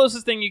that's the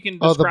closest thing you can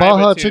Oh, describe the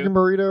Baja it to. chicken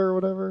burrito or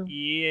whatever.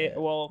 Yeah,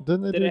 well,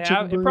 Didn't they did do it chicken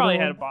have? It probably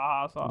burrito? had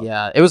Baja sauce.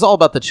 Yeah, it was all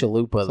about the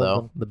chalupa though.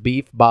 Something. The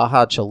beef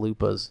Baja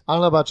chalupas. I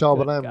don't know about y'all,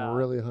 Good but I'm God.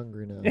 really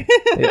hungry now.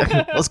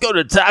 Yeah. Let's go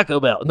to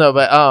Taco Bell. No,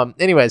 but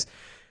anyways,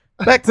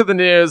 back to the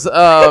news.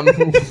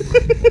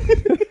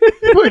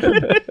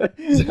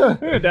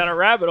 Down a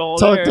rabbit hole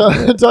there.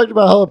 Talked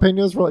about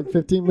jalapenos for like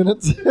 15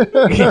 minutes.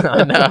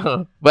 I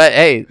know, but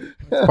hey,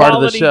 it's part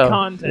of the Quality show.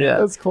 content. Yeah.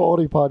 That's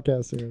quality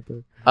podcasting right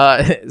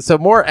there. So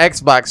more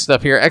Xbox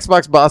stuff here.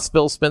 Xbox boss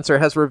Phil Spencer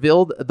has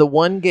revealed the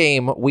one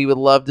game we would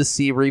love to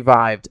see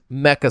revived,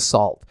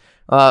 MechAssault.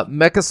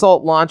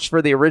 MechAssault launched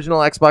for the original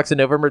Xbox in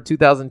November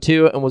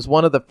 2002 and was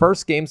one of the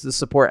first games to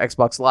support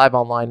Xbox Live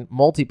Online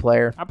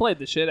multiplayer. I played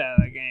the shit out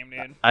of that game,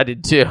 dude. I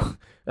did too.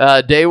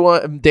 Day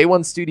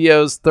One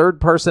Studios'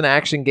 third-person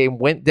action game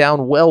went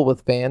down well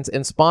with fans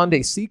and spawned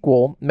a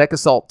sequel,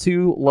 MechAssault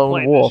 2: Lone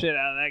Played Wolf. the shit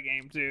out of that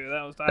game too.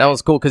 That was tight. That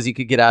was cool because you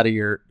could get out of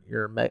your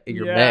mech,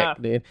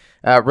 dude.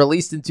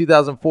 Released in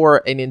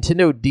 2004, a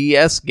Nintendo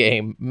DS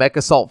game,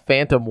 MechAssault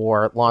Phantom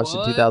War, launched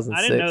What? in 2006.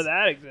 I didn't know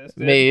that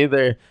existed. Me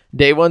either.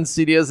 Day One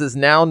Studios is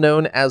now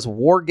known as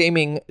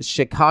Wargaming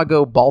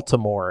Chicago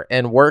Baltimore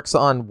and works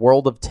on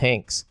World of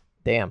Tanks.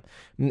 Damn.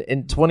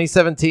 In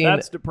 2017...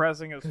 That's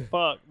depressing as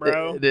fuck,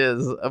 bro. It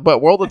is.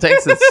 But World of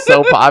Tanks is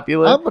so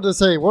popular. I'm going to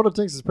say World of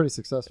Tanks is pretty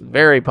successful.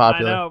 Very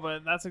popular. I know,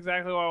 but that's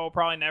exactly why we'll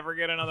probably never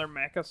get another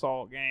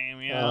MechAssault game,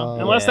 you know?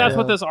 Oh, Unless that's yeah.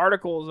 what this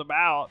article is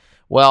about.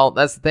 Well,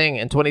 that's the thing.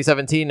 In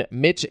 2017,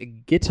 Mitch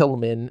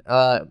Gittelman,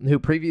 who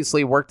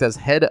previously worked as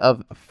head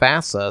of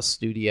FASA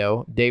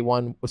Studio, Day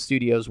One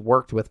Studios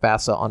worked with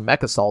FASA on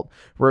MechAssault,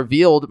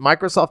 revealed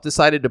Microsoft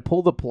decided to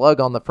pull the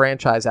plug on the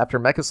franchise after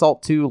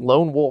MechAssault 2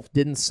 Lone Wolf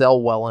didn't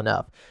sell well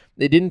enough.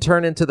 It didn't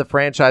turn into the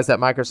franchise that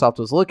Microsoft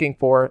was looking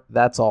for.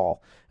 That's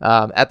all.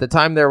 At the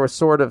time, there was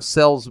sort of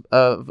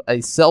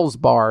a sales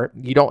bar.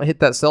 You don't hit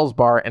that sales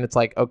bar, and it's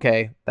like,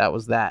 okay, that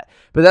was that.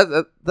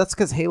 But that's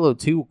because Halo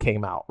 2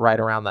 came out right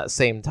around that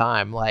same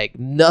time. Like,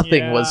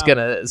 nothing was going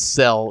to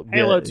sell good.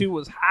 Halo 2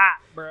 was hot,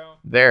 bro.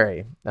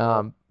 Very.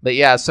 But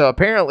yeah, so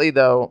apparently,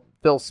 though,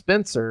 Phil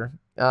Spencer,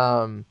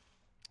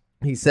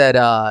 he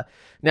said...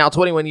 Now,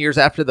 21 years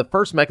after the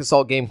first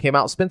MechAssault game came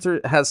out,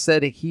 Spencer has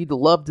said he'd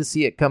love to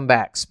see it come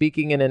back.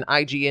 Speaking in an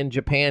IGN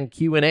Japan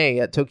Q&A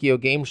at Tokyo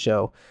Game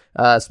Show,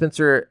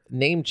 Spencer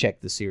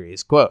name-checked the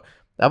series. Quote,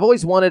 I've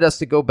always wanted us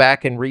to go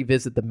back and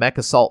revisit the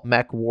MechAssault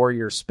Mech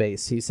Warrior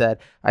space, he said.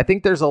 I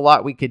think there's a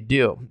lot we could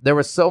do. There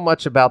was so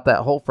much about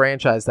that whole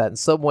franchise that in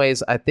some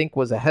ways I think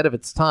was ahead of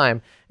its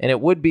time, and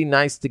it would be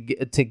nice to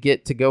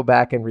get to go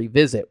back and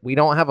revisit. We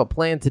don't have a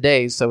plan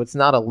today, so it's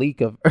not a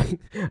leak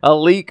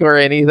or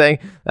anything.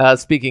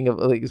 Speaking of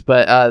leaks,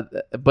 but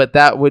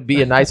that would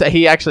be a nice.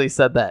 He actually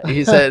said that.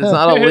 He said it's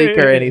not a leak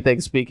or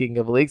anything. Speaking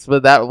of leaks,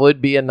 but that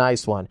would be a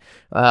nice one.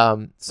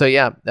 So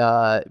yeah,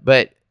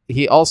 but.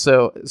 He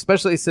also,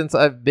 especially since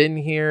I've been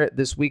here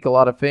this week, a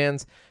lot of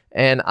fans,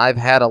 and I've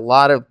had a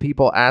lot of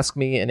people ask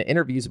me in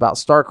interviews about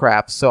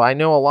StarCraft. So I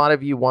know a lot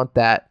of you want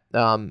that,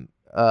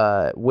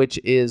 which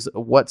is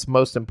what's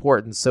most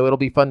important. So it'll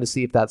be fun to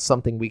see if that's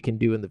something we can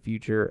do in the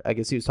future. I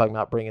guess he was talking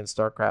about bringing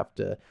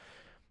StarCraft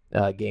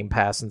to Game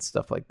Pass and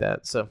stuff like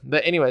that. So,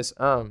 but anyways,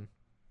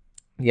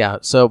 yeah.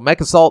 So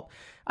MechAssault,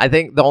 I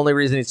think the only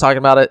reason he's talking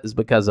about it is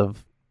because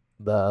of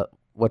the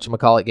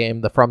whatchamacallit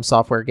game, the From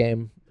Software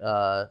game.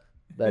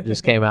 That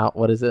just came out.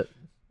 What is it?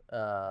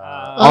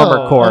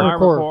 Armored Core.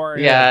 Armored Core.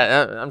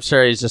 Yeah, I'm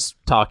sure he's just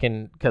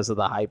talking because of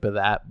the hype of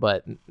that,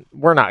 but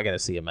we're not going to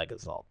see a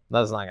MechAssault.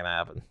 That's not going to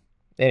happen.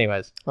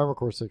 Anyways. Armored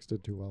Core 6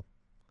 did too well.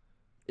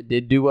 It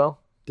did do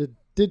well?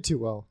 Did too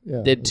well.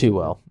 Yeah. Did too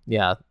well.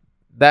 Yeah.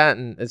 That,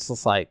 and it's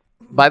just like,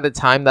 by the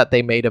time that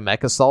they made a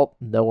MechAssault,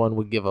 no one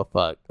would give a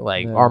fuck.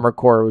 Like, Yeah. Armored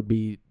Core would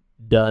be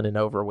done and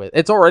over with.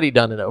 It's already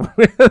done and over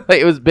with.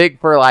 Like, it was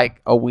big for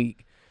like a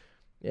week.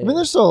 Yeah. I mean,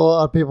 there's still a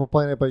lot of people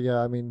playing it, but yeah,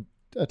 I mean,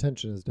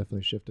 attention has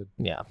definitely shifted.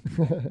 Yeah.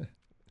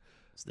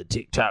 It's the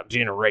TikTok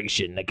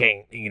generation. They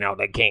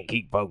can't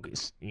keep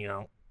focused,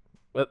 Who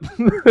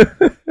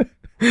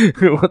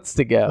wants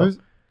to go?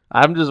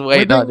 I'm just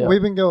waiting on you.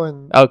 We've been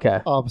going Okay.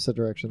 opposite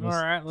directions. All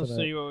right, let's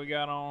tonight. see what we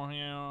got on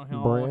here.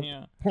 Brand.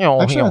 Yeah.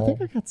 Actually, I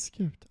think I got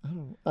skipped.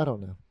 I don't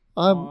know.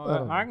 I don't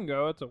know. I can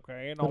go. It's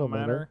okay. It don't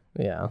matter.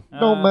 Yeah.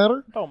 Don't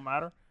matter. Don't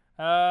matter.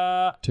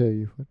 Tell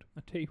you what.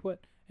 I'll tell you what.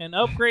 An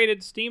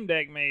upgraded Steam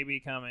Deck may be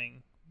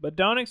coming, but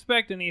don't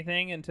expect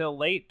anything until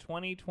late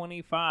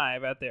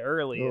 2025 at the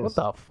earliest. What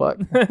the fuck?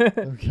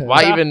 Okay.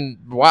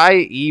 Why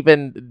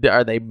even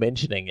are they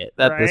mentioning it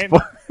at this Right?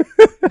 point?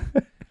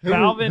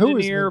 Valve Who is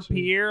engineer mentioned?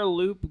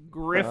 Pierre-Luc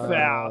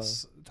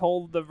Griffiths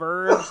told The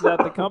Verge that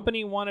the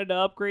company wanted to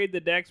upgrade the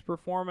deck's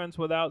performance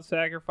without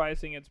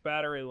sacrificing its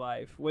battery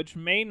life, which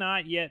may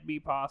not yet be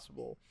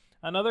possible.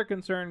 Another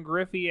concern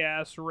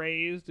Griffiths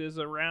raised is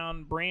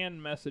around brand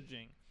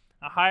messaging.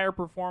 A higher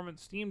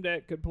performance Steam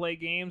Deck could play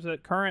games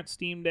that current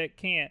Steam Deck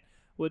can't,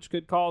 which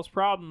could cause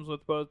problems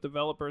with both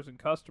developers and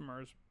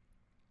customers.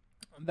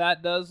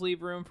 That does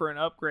leave room for an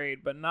upgrade,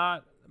 but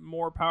not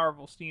more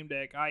powerful Steam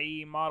Deck,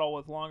 i.e. model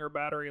with longer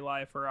battery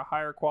life or a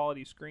higher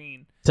quality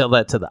screen. Tell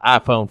that to the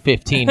iPhone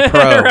 15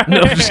 Pro.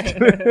 No, I'm just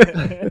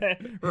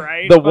kidding.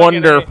 Right? The Fucking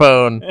Wonder A.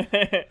 Phone.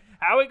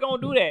 How we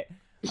gonna do that?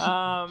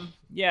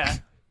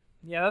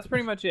 Yeah, that's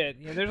pretty much it.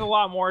 There's a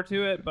lot more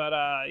to it, but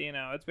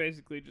it's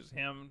basically just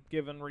him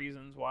giving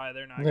reasons why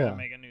they're not Yeah. gonna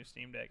make a new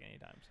Steam Deck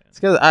anytime soon. It's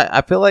because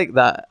I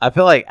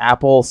feel like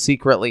Apple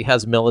secretly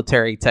has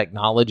military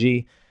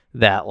technology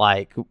that,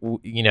 like,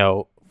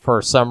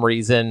 for some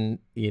reason,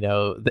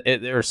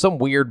 there's some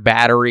weird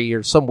battery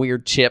or some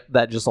weird chip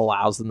that just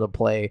allows them to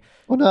play.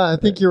 Well, no, I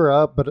think you were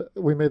up, but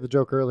we made the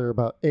joke earlier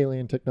about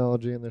alien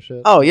technology and the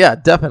shit. Oh yeah,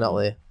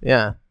 definitely.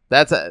 Yeah.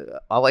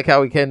 I like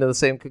how we came to the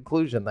same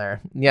conclusion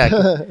there. Yeah,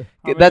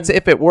 I that's mean,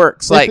 if it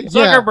works. Like Yeah.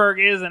 Zuckerberg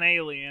is an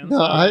alien. No,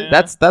 so, I- yeah.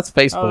 that's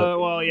Facebook. Oh,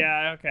 well,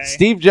 yeah, okay.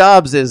 Steve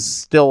Jobs is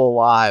still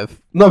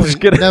alive. No, I'm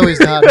just kidding. No, he's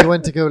not. He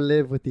went to go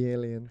live with the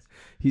aliens.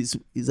 He's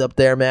up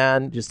there,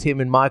 man. Just him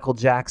and Michael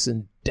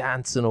Jackson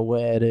dancing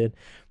away, dude.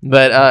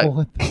 But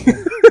What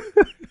the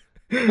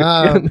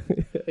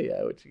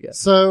yeah, what you got?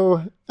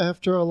 So,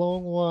 after a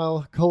long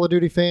while, Call of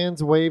Duty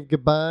fans waved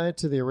goodbye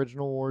to the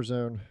original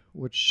Warzone,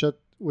 which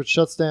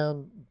shuts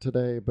down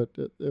today, but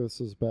this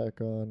was back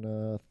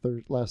on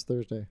last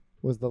Thursday.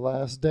 Was the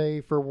last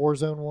day for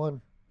Warzone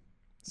 1.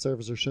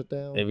 Servers are shut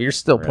down. If you're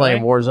still Really?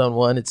 playing Warzone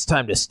 1, it's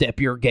time to step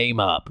your game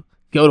up.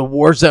 Go to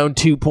Warzone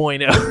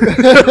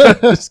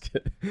 2.0. Just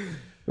kidding.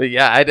 But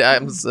yeah,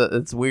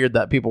 it's weird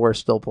that people were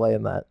still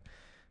playing that.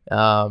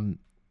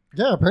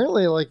 Yeah,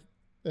 apparently,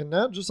 and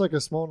not just like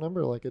a small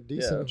number, like a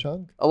decent Yeah.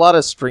 chunk. A lot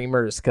of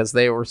streamers, because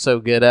they were so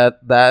good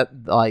at that,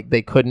 like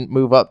they couldn't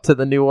move up to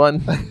the new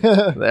one.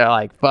 They're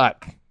like,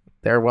 fuck,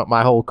 there went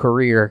my whole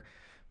career.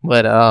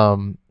 But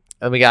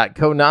and we got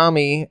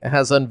Konami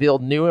has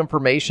unveiled new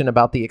information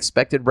about the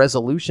expected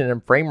resolution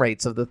and frame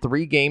rates of the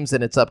 3 games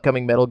in its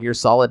upcoming Metal Gear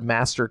Solid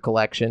Master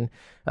Collection,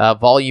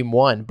 Volume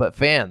 1. But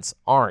fans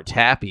aren't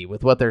happy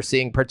with what they're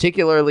seeing,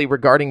 particularly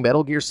regarding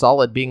Metal Gear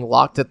Solid being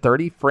locked to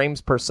 30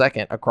 frames per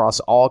second across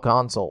all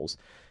consoles.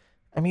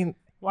 I mean,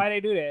 Why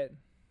they do that?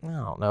 I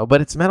don't know, but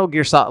it's Metal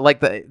Gear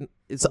Solid.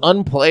 It's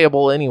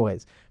unplayable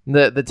anyways.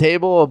 The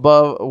table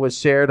above was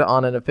shared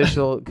on an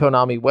official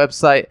Konami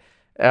website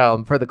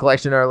for the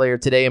collection earlier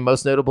today, and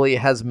most notably, it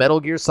has Metal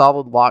Gear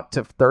Solid locked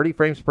to 30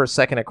 frames per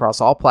second across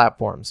all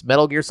platforms.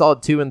 Metal Gear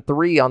Solid 2 and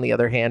 3, on the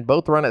other hand,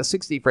 both run at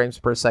 60 frames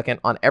per second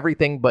on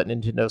everything but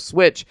Nintendo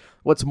Switch.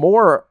 What's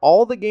more,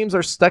 all the games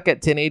are stuck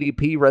at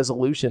 1080p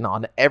resolution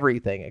on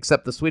everything,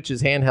 except the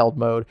Switch's handheld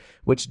mode,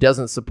 which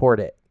doesn't support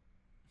it.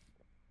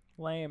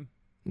 Lame.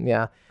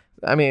 Yeah,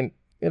 I mean,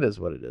 it is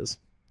what it is.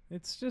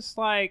 It's just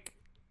like,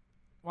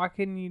 why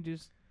couldn't you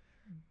just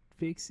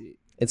fix it?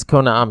 It's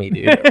Konami,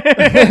 dude.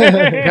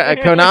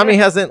 Konami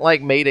hasn't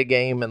made a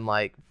game in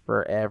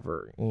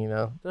forever, you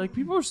know. Like,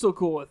 people are still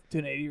cool with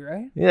 1080,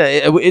 right? Yeah,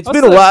 it's That's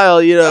been a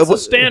while, you know. That's the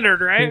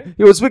standard, right?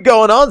 What's been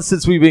going on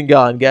since we've been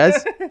gone,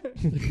 guys?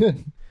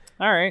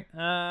 All right.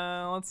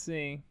 Let's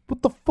see.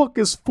 What the fuck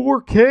is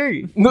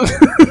 4K?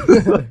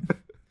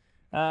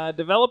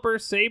 Developer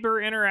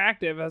Saber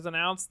Interactive has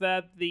announced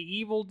that The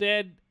Evil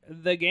Dead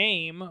the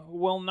game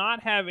will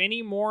not have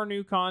any more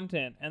new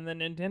content, and the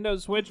Nintendo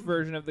Switch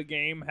version of the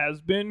game has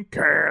been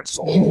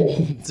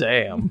canceled.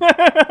 Damn.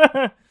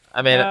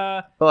 I mean,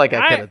 I feel like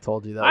I could have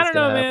told you that. I Was don't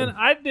know, gonna man.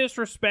 happen. I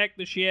disrespect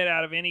the shit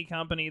out of any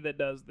company that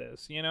does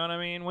this. You know what I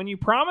mean? When you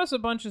promise a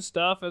bunch of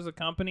stuff as a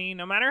company,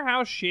 no matter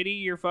how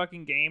shitty your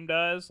fucking game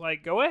does,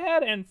 go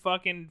ahead and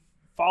fucking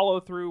follow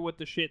through with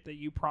the shit that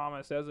you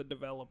promise as a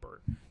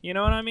developer. You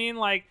know what I mean?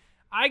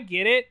 I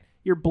get it.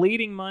 You're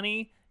bleeding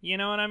money. You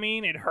know what I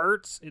mean? It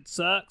hurts. It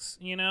sucks,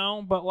 you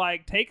know? But,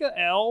 take a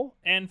L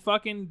and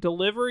fucking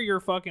deliver your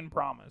fucking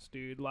promise,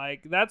 dude.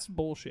 That's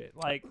bullshit.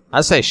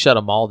 I say shut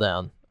them all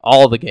down.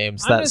 All the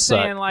games I'm that just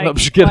suck. saying, No, I'm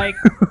just kidding.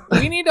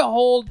 we need to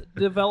hold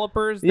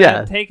developers that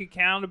Yeah. take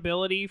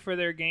accountability for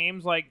their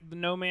games, like the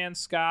No Man's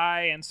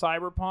Sky and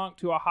Cyberpunk,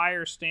 to a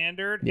higher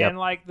standard, Yep.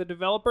 and the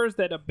developers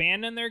that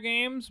abandon their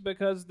games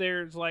because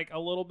there's a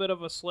little bit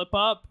of a slip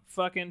up,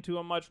 fucking to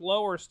a much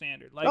lower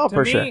standard. Oh, to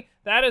for me, sure.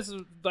 that is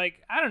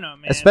I don't know,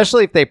 man.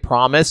 Especially if they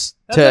promise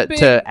That's a big-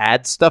 to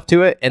add stuff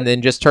to it and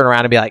then just turn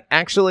around and be like,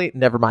 actually,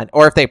 never mind.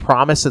 Or if they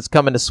promise it's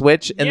coming to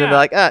Switch and then Yeah. they're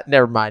like,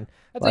 never mind.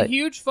 That's a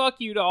huge fuck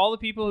you to all the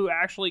people who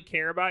actually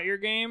care about your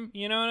game.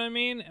 You know what I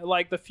mean?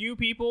 The few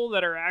people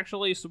that are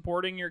actually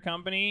supporting your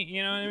company.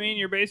 You know what I mean?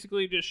 You're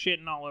basically just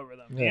shitting all over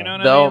them. Yeah. You know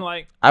what No, I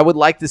mean? I would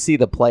like to see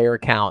the player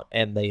count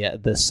and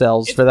the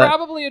sales It's for that.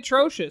 probably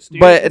atrocious, dude.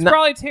 But It's no-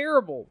 probably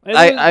terrible.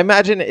 I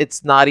imagine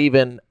it's not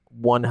even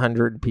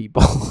 100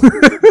 people.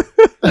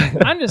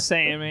 I'm just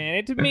saying,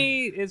 man. To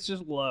me, it's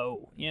just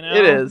low. You know,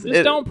 It is.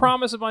 Just don't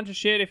promise a bunch of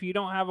shit if you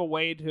don't have a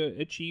way to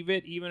achieve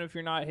it, even if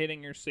you're not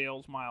hitting your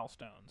sales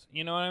milestones.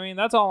 You know what I mean?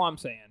 That's all I'm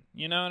saying.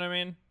 You know what I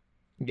mean?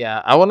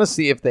 Yeah, I want to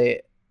see if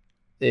they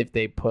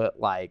put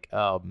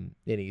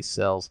any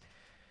sales.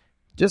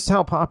 Just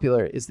how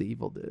popular is the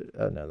Evil Dead?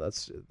 Oh no,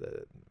 that's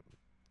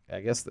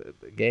I guess the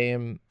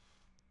game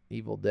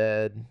Evil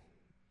Dead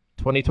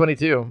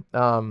 2022.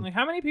 How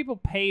many people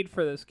paid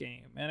for this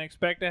game and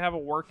expect to have a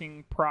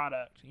working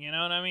product? You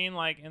know what I mean?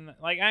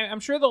 I'm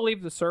sure they'll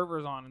leave the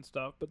servers on and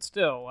stuff, but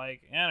still, I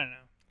don't know.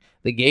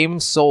 The game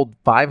sold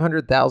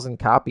 500,000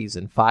 copies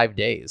in 5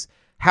 days.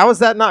 How is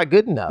that not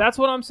good enough? That's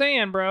what I'm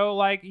saying, bro.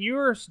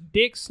 You're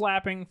dick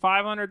slapping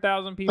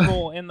 500,000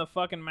 people in the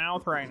fucking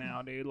mouth right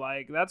now, dude.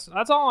 That's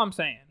all I'm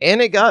saying.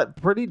 And it got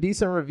pretty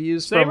decent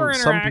reviews Saber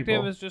from some Interactive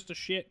people. is just a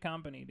shit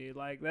company, dude.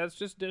 That's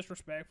just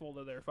disrespectful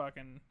to their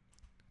fucking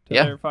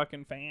their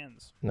fucking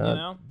fans. No, You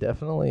know? it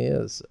definitely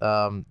is.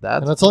 And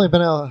That's it's only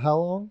been out how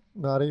long?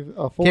 Not even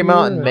a full Came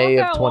out in year? May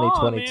Not of that long,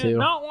 2022. man.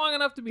 Not long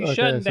enough to be Okay,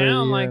 shutting so a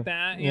down year. like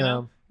that. You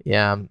know.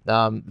 Yeah.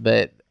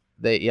 But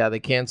they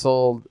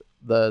canceled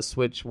the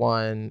Switch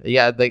one.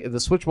 Yeah, the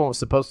Switch one was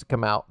supposed to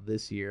come out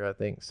this year, I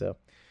think. So,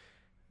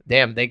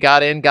 damn, they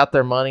got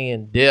their money,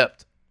 and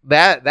dipped.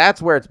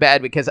 That's where it's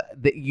bad because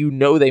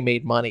they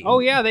made money. Oh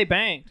yeah, they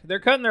banked. They're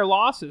cutting their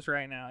losses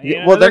right now.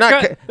 Yeah, well, they're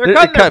cutting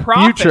their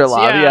profits. Future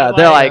loss. Yeah,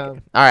 they're like,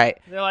 all right.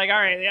 They're like, all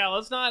right, yeah,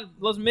 let's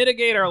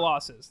mitigate our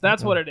losses.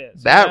 That's what it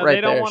is. That right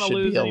they don't there want to should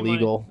lose be any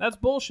illegal. money. That's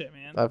bullshit,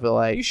 man. I feel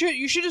like you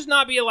should just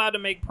not be allowed to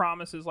make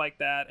promises like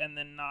that and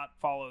then not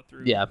follow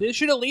through. Yeah, they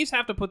should at least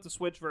have to put the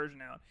Switch version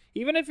out.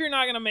 Even if you're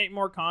not going to make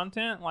more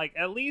content, like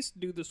at least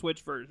do the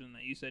Switch version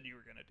that you said you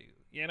were going to do.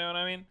 You know what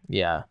I mean?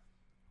 Yeah.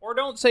 Or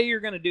don't say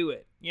you're going to do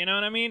it. You know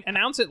what I mean?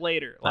 Announce it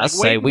later. Like, I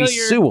say we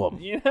sue them.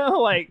 You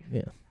know, like,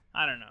 yeah.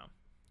 I don't know.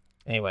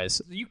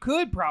 Anyways. You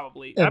could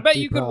probably. I bet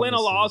you could win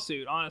a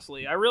lawsuit,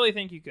 honestly. I really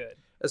think you could.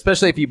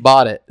 Especially if you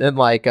bought it and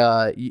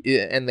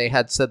and they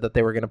had said that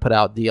they were going to put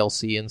out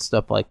DLC and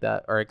stuff like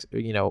that, or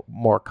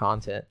more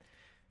content.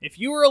 If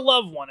you or a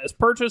loved one has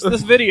purchased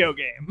this video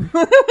game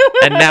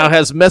and now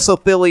has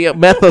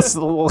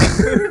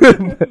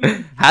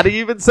mesothelioma, how do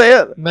you even say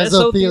it?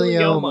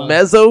 Mesothelioma.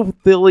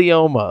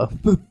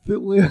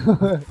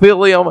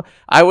 Thelioma.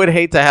 I would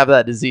hate to have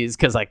that disease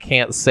because I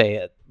can't say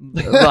it.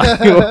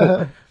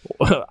 I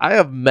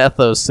have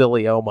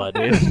mesothelioma,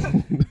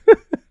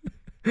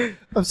 dude.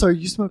 I'm sorry,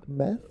 you smoke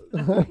meth?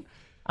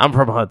 I'm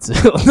from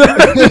Huntsville.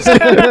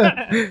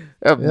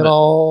 It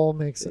all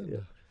makes sense.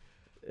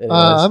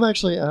 I'm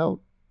actually out.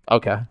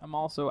 Okay. I'm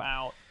also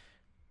out.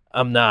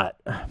 I'm not.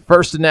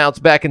 First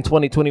announced back in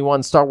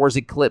 2021, Star Wars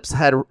Eclipse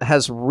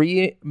has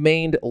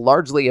remained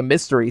largely a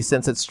mystery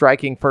since its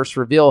striking first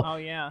reveal. Oh,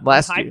 yeah. I'm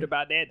hyped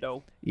about that,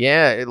 though.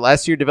 Yeah.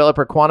 Last year,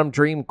 developer Quantum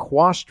Dream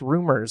quashed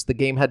rumors the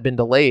game had been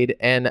delayed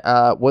and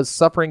was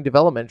suffering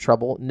development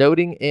trouble,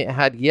 noting it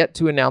had yet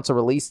to announce a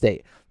release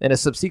date. In a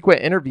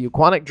subsequent interview,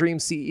 Quantic Dream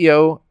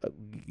CEO,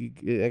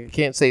 I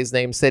can't say his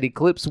name, said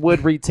Eclipse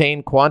would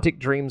retain Quantic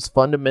Dream's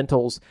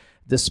fundamentals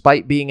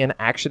despite being an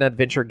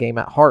action-adventure game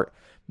at heart.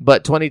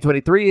 But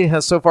 2023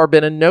 has so far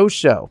been a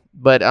no-show.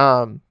 But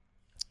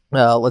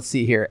let's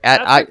see here.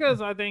 That's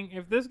because I think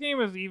if this game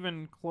is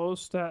even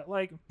close to...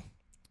 like,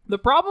 the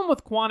problem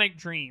with Quantic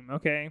Dream,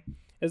 okay,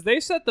 is they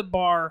set the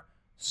bar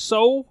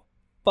so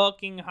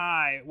fucking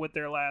high with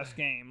their last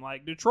game.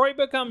 Like, Detroit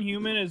Become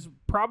Human is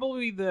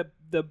probably the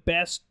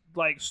best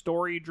like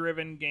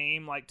story-driven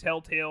game, like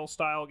Telltale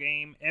style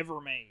game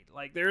ever made.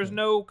 Like, there's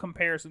no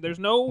comparison. There's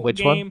no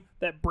game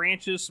that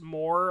branches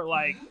more,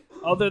 like,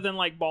 other than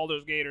like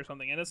Baldur's Gate or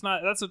something. And it's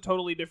not. That's a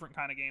totally different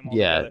kind of game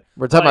altogether. Yeah,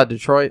 we're talking about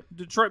Detroit.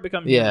 Detroit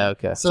Become Human. Yeah,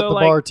 okay. Set the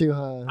bar too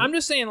high. I'm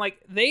just saying, like,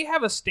 they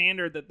have a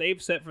standard that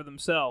they've set for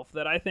themselves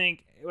that I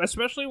think,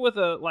 especially with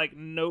a like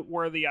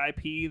noteworthy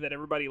IP that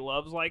everybody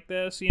loves like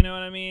this, you know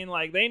what I mean?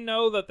 Like, they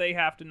know that they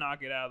have to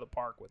knock it out of the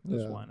park with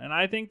this one, and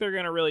I think they're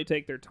gonna really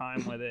take their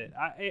time with it.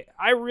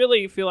 I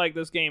really feel like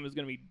this game is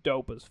gonna be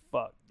dope as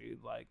fuck,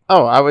 dude. Like,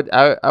 oh,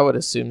 I would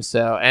assume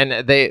so.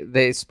 And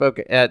they spoke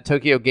at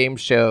Tokyo Game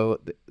Show.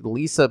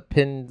 Lisa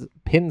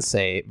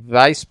Pinsay,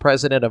 vice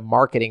president of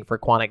marketing for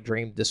Quantic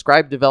Dream,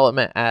 described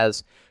development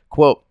as,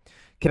 quote,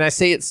 "Can I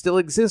say it still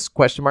exists? ?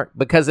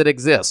 Because it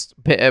exists."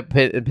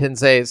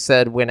 Pinsay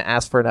said when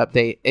asked for an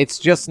update, "It's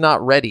just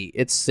not ready.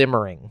 It's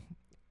simmering."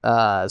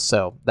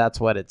 So that's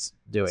what it's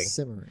doing.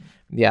 Simmering.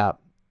 Yeah.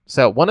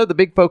 So one of the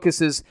big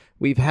focuses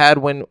we've had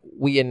when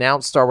we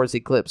announced Star Wars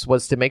Eclipse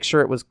was to make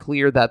sure it was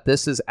clear that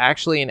this is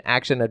actually an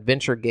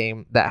action-adventure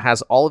game that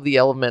has all of the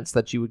elements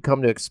that you would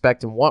come to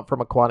expect and want from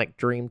a Quantic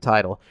Dream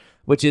title,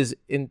 which is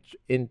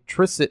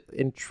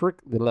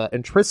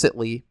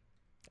intrinsically,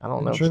 I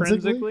don't know.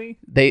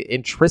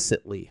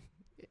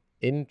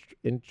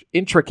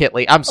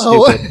 Intricately. I'm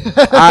stupid.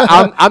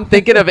 I'm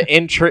thinking of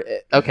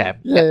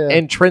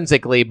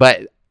intrinsically,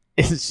 but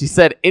she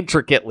said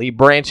intricately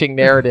branching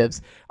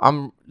narratives.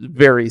 I'm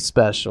very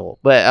special,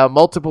 but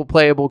multiple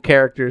playable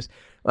characters.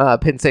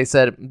 Pinsay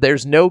said,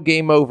 "There's no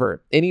game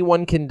over.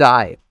 Anyone can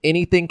die.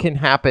 Anything can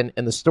happen,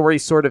 and the story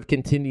sort of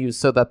continues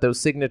so that those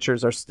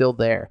signatures are still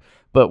there.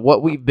 But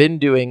what we've been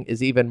doing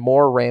is even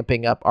more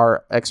ramping up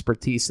our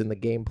expertise in the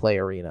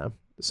gameplay arena."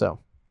 So,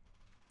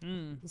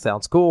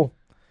 sounds cool.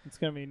 It's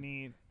gonna be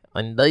neat.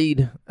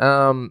 Indeed.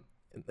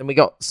 And we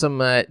got some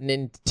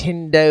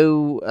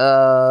Nintendo.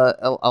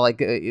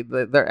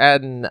 They're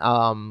adding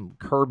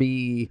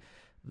Kirby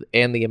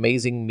and the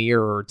Amazing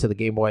Mirror to the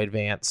Game Boy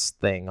Advance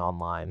thing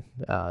online.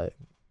 In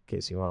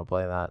case you want to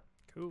play that.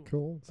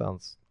 Cool.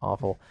 Sounds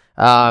awful.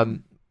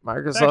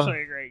 Microsoft. It's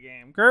actually a great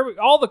game. Kirby,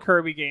 all the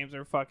Kirby games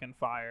are fucking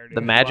fire, dude.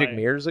 The Magic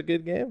Mirror's a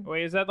good game.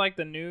 Wait, is that like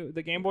the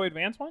Game Boy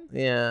Advance one?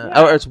 Yeah.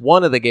 Oh, it's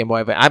one of the Game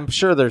Boy Advance. I'm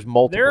sure there's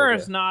multiple. There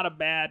is not a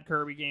bad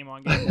Kirby game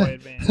on Game Boy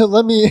Advance.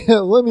 let me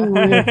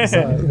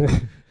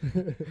reemphasize.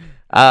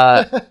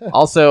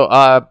 Also,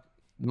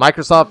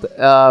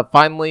 Microsoft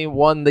finally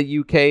won the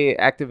UK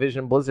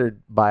Activision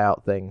Blizzard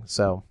buyout thing.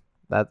 So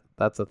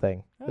that's a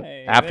thing.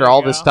 Hey, after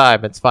all this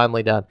time, it's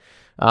finally done.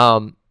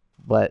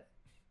 But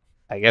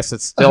I guess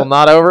it's still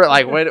not over.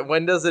 Like,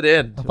 when does it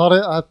end?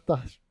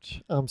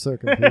 I'm so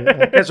confused.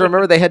 Because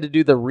remember, they had to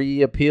do the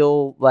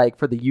reappeal, like,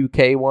 for the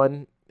UK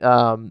one,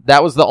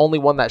 that was the only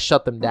one that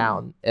shut them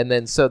down. And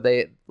then so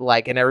they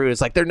and everybody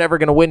was like, they're never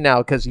going to win now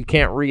because you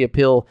can't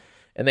reappeal.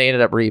 And they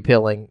ended up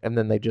reappealing, and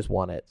then they just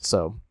won it.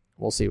 So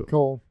we'll see.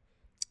 Cool.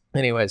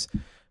 Anyways,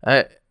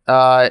 and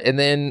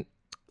then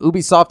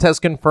Ubisoft has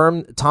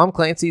confirmed Tom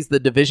Clancy's The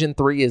Division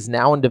 3 is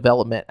now in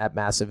development at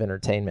Massive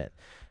Entertainment.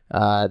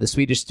 The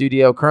Swedish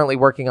studio currently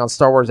working on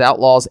Star Wars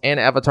Outlaws and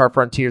Avatar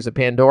Frontiers of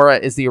Pandora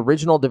is the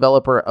original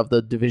developer of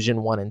The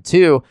Division 1 and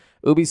 2.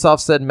 Ubisoft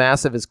said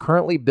Massive is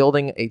currently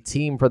building a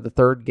team for the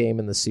third game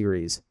in the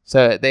series.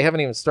 So they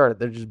haven't even started.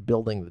 They're just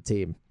building the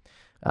team.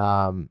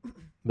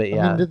 But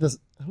yeah.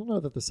 I don't know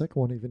that the second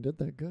one even did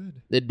that good.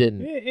 It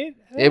didn't.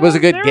 It was a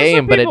good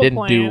game, but it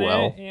didn't do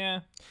well. Yeah.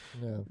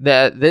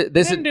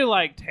 This didn't do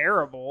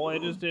terrible.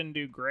 It just didn't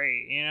do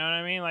great. You know what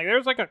I mean?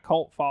 There's a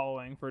cult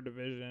following for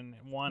Division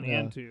 1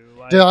 and 2.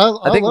 Dude,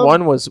 I think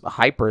 1 was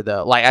hyper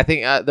though. I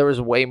think there was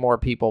way more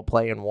people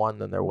playing 1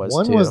 than there was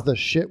 2. 1 was the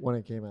shit when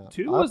it came out.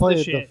 2 was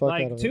the shit.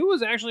 2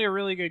 was actually a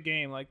really good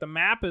game. The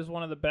map is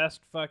one of the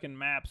best fucking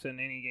maps in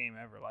any game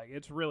ever.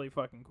 It's really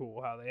fucking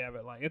cool how they have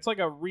it. It's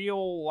a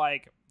real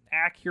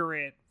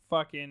accurate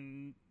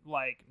fucking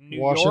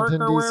New Washington,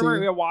 York or wherever.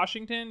 DC? Yeah,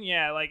 Washington.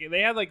 Yeah,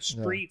 they have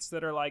streets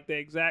that are the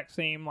exact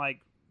same,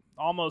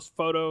 almost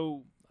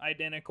photo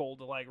identical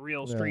to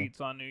real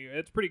streets on New York.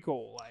 It's pretty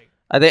cool.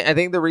 I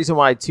think the reason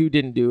why 2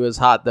 didn't do as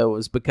hot though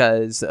was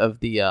because of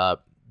the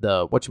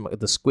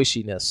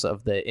squishiness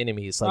of the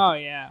enemies. Oh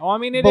yeah. Well, I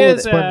mean it bullet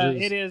is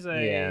sponges. it is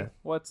a Yeah.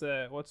 what's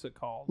it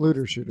called?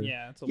 Looter shooter.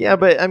 Yeah, it's a Yeah, looter.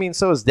 but I mean,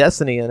 so is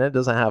Destiny, and it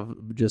doesn't have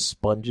just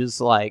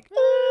sponges.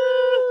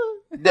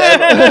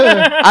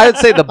 I'd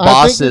say the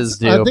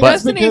bosses I do, think but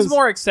it's Destiny's because-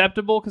 more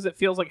acceptable because it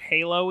feels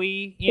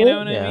Halo-y. You know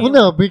what yeah. I mean? Well,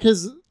 no,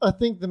 because I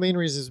think the main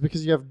reason is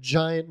because you have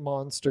giant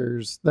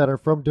monsters that are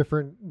from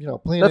different,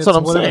 planets. That's what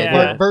I'm whatever, saying,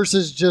 yeah.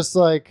 Versus just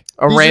these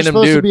random are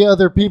supposed dude. to be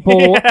other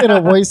people in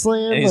a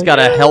wasteland. and he's got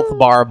a health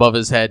bar above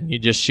his head, and you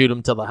just shoot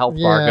him till the health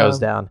bar goes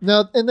down.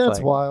 No, and that's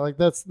like- why.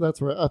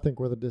 That's where I think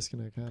where the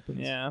disconnect happens.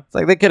 Yeah.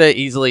 It's they could have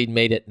easily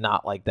made it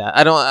not like that.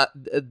 I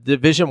don't.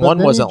 Division But 1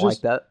 then you wasn't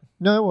just- like that.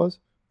 No, it was.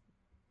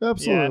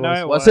 Absolutely Yeah, no,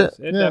 it Was was.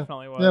 it? It Yeah.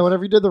 definitely was. Yeah,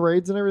 whenever you did the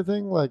raids and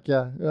everything, it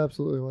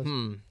absolutely was.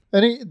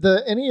 Any of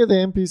the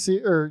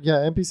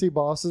NPC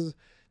bosses,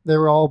 they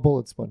were all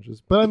bullet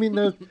sponges. But I mean,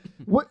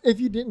 what if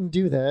you didn't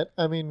do that?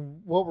 I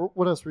mean,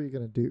 what else were you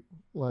gonna do?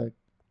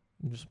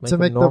 Just make To them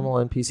make normal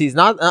NPCs.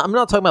 I'm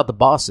not talking about the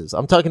bosses.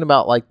 I'm talking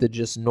about the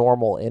just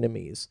normal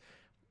enemies.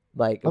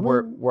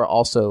 We're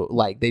also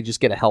they just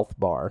get a health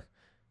bar.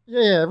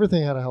 Yeah,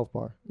 everything had a health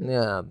bar.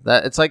 Yeah,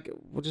 it's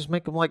we'll just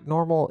make them like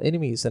normal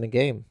enemies in a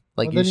game.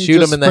 Well, You then you shoot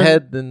just them in the sprint-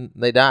 head, then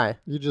they die.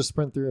 You just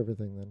sprint through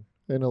everything then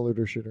in a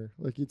looter shooter.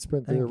 You'd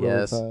sprint I through it really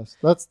guess. fast.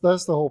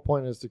 That's the whole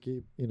point is to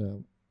keep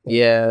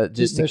Yeah,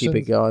 just to keep it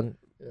missions. going.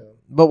 Yeah.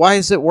 But why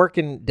does it work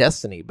in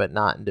Destiny but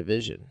not in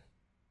Division?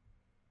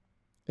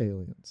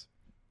 Aliens.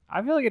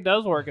 I feel like it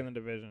does work in the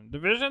Division.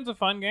 Division's a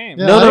fun game.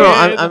 Yeah, No.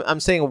 It- I'm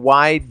saying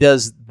why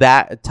does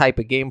that type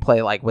of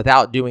gameplay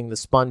without doing the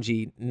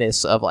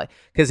sponginess of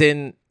because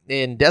in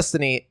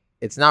Destiny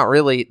it's not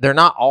really, they're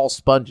not all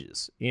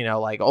sponges.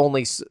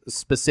 Only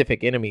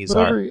specific enemies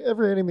But are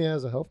every enemy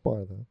has a health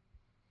bar though.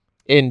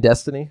 in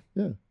Destiny.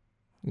 Yeah.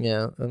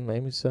 Yeah,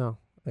 maybe so.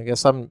 I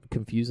guess I'm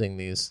confusing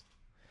these.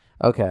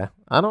 Okay,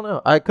 I don't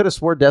know. I could have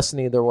swore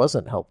Destiny there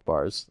wasn't health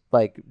bars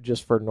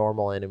just for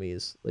normal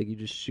enemies. You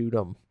just shoot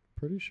them.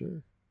 Pretty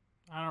sure.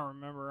 I don't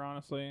remember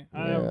honestly.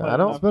 Yeah, haven't played I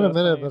don't- enough It's been a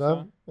minute, Destiny, but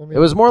so- I mean, It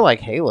was more like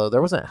Halo.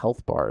 There wasn't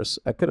health bars.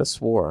 I could have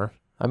swore.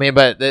 I mean,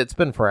 but it's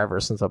been forever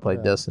since I played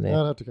yeah, Destiny.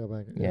 I'd have to go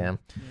back. Yeah.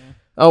 Yeah.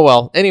 Oh,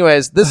 well.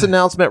 Anyways, this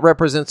announcement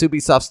represents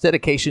Ubisoft's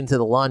dedication to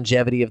the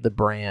longevity of the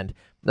brand.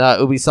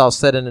 Ubisoft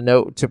said in a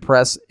note to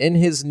press, in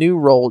his new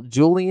role,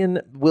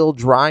 Julian will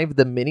drive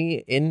the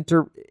many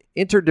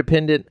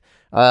interdependent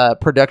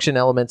production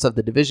elements of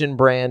the Division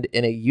brand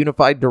in a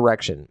unified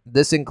direction.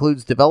 This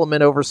includes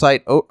development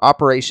oversight,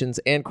 operations,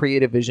 and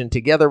creative vision,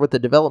 together with the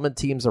development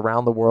teams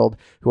around the world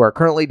who are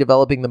currently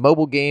developing the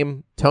mobile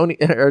game. Tom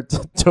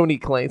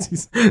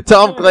Clancy's,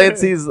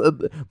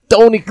 the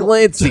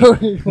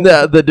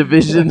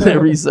Division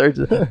research.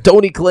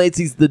 Tony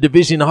Clancy's The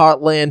Division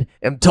Heartland,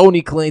 and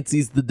Tony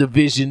Clancy's The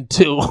Division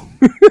 2.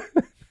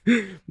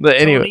 But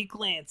anyway, Tony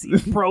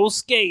Clancy, pro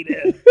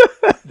skater.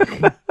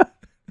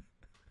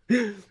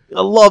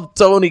 I love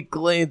Tony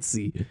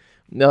Clancy.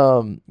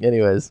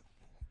 Anyways,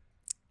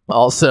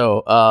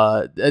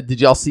 also,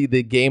 did y'all see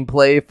the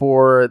gameplay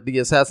for the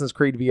Assassin's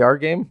Creed VR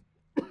game?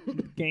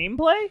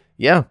 Gameplay?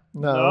 Yeah,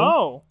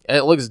 No.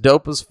 it looks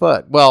dope as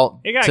fuck.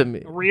 Well, It got to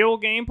me, real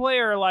gameplay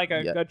or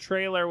Yeah. a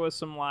trailer with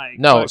some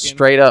no, fucking-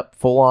 straight up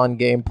full on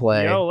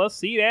gameplay. Yo, let's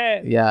see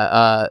that.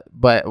 Yeah,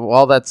 but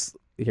while that's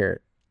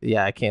here,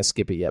 Yeah, I can't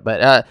skip it yet.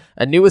 But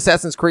a new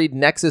Assassin's Creed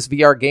Nexus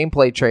VR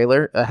gameplay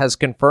trailer has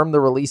confirmed the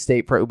release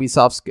date for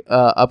Ubisoft's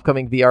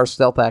upcoming VR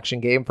stealth action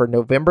game for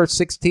November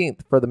 16th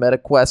for the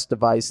MetaQuest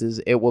devices.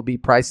 It will be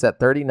priced at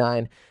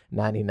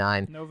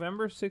 $39.99.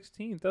 November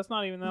 16th. That's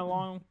not even that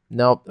long.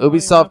 Nope. Not even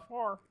Ubisoft. that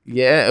far.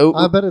 Yeah.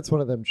 I bet it's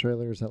one of them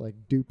trailers that like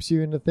dupes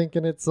you into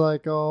thinking it's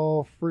like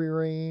all free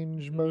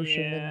range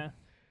motion. Yeah.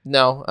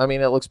 No, I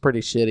mean, it looks pretty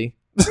shitty.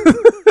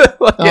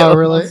 Oh,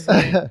 really?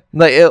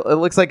 Like it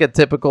looks like a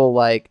typical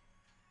like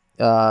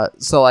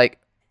so like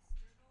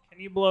Can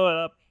you blow it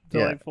up to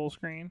Yeah. like full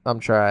screen? I'm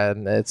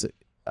trying. It's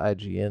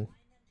IGN.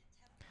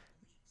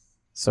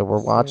 So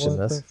we're watching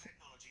What this.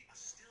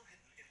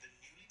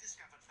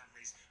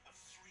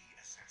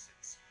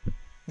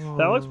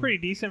 That looks pretty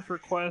decent for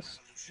Quest,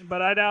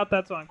 but I doubt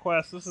that's on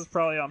Quest. This is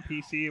probably on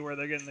PC where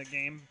they're getting the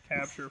game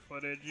capture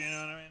footage, you know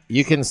what I mean?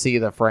 You can see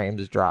the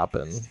frames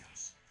dropping.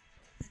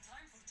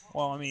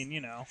 Well, I mean,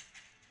 you know.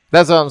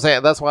 That's what I'm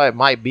saying. That's why it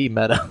might be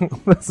meta.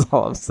 That's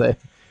all I'm saying.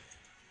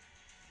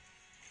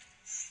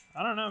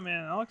 I don't know,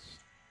 man. That looks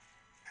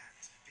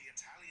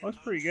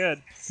pretty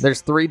good.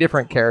 There's 3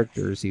 different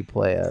characters you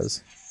play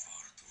as.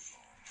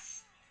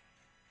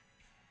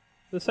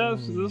 This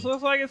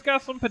looks like it's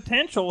got some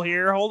potential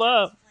here. Hold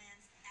up.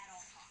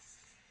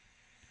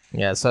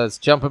 Yeah, so it's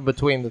jumping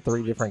between the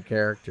 3 different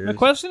characters. The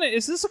question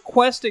is this a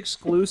Quest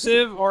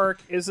exclusive or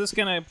is this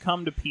going to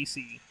come to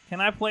PC?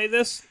 Can I play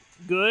this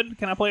good?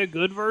 Can I play a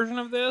good version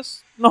of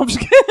this? No, I'm just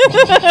kidding.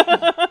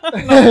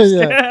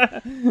 Yeah.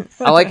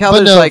 I like how But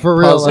there's no, like for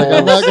real, puzzles. like,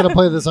 I'm not gonna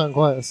play this on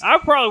Quest. I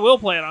probably will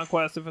play it on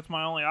Quest if it's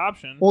my only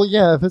option. Well,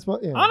 yeah, if it's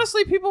yeah.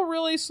 Honestly, people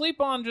really sleep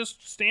on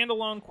just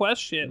standalone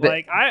Quest shit. The-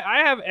 Like, I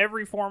have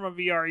every form of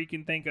VR you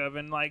can think of,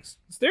 and like,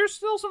 there's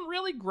still some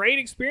really great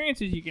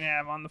experiences you can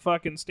have on the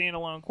fucking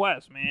standalone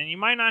Quest, man. You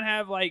might not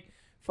have like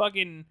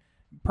fucking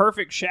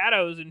perfect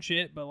shadows and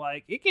shit, but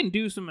like, it can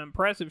do some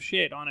impressive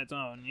shit on its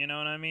own. You know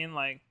what I mean?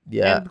 Like,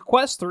 Yeah. And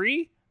Quest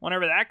 3,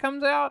 whenever that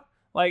comes out,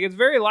 like, it's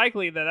very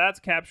likely that that's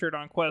captured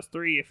on Quest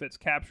 3 if it's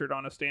captured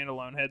on a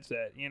standalone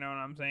headset. You know what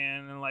I'm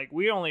saying? And like,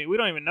 we don't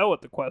even know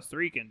what the Quest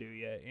 3 can do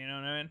yet. You know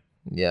what I mean?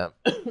 Yeah.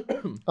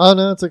 Oh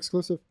no, it's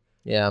exclusive.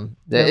 Yeah.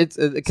 Yeah. It's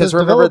because Says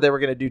remember develop- they were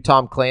going to do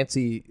Tom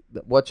Clancy,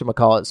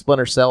 whatchamacallit,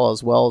 Splinter Cell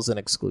as well as an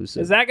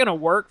exclusive. Is that going to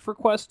work for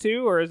Quest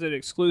 2 or is it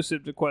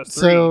exclusive to Quest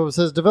 3? So it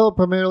says developed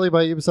primarily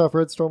by Ubisoft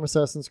Red Storm,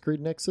 Assassin's Creed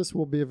Nexus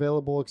will be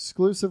available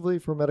exclusively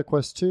for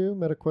MetaQuest 2,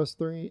 MetaQuest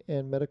 3,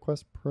 and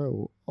MetaQuest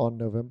Pro on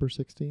November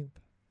 16th.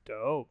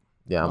 Dope.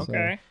 Yeah.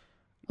 Okay.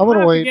 I'm You might gonna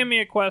have to wait. give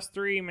me a Quest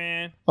 3,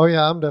 man. Oh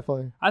yeah, I'm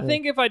definitely. I yeah.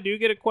 think if I do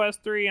get a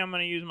Quest 3, I'm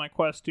going to use my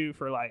Quest 2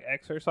 for like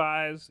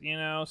exercise, you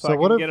know, so So I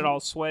what can if- get it all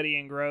sweaty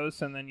and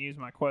gross and then use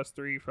my Quest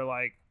 3 for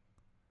like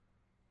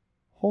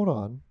Hold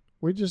on.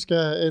 We just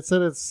got. It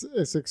said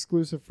it's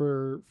exclusive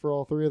for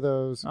all 3 of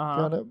those.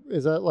 Uh-huh. Kind of.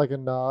 Is that like a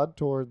nod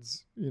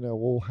towards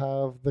we'll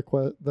have the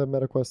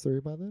MetaQuest 3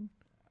 by then?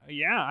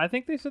 yeah, I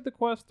think they said the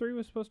Quest 3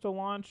 was supposed to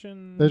launch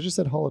in They just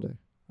said holiday.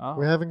 Oh.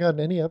 We haven't gotten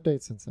any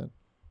updates since then.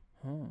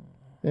 Hmm.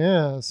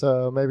 Yeah,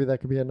 so maybe that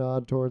could be a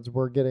nod towards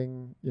we're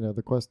getting,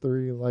 the Quest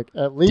 3 like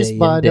at least Day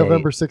by and date.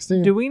 November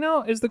 16th. Do we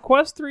know, is the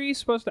Quest 3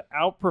 supposed to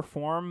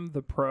outperform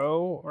the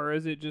Pro or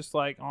is it just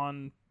like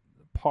on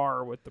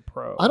par with the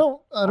Pro? I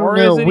don't or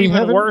know. is it We even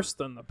haven't worse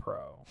than the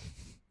Pro?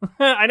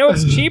 I know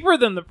it's cheaper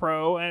than the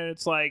Pro and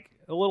it's like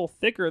a little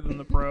thicker than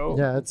the Pro.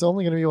 Yeah, it's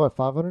only going to be what,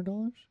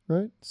 $500,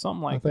 right?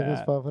 Something like think it was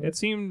that. 500. It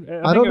seemed. I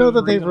don't think it know was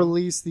that they've reasonable.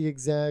 released the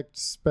exact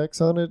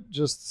specs on it,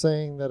 just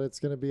saying that it's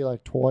going to be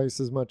like twice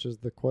as much as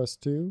the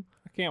Quest 2.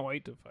 I can't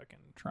wait to fucking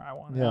try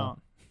one Yeah.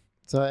 out.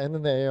 So, and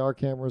then the AR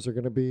cameras are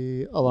going to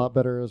be a lot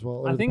better as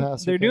well. I or the think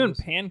passive they're doing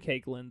cameras.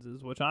 pancake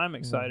lenses, which I'm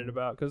excited Mhm.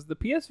 about because the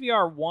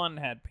PSVR 1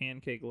 had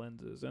pancake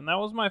lenses, and that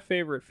was my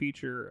favorite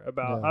feature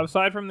about. Yeah.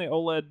 Aside from the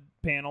OLED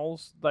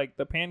panels, like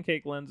the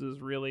pancake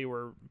lenses really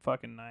were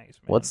fucking nice.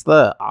 Man. What's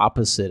the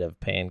opposite of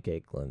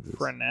pancake lenses?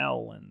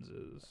 Fresnel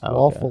lenses?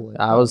 Oh, Waffle.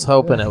 I was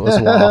hoping it was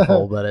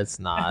waffle, but it's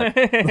not.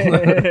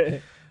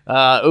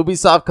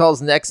 Ubisoft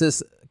calls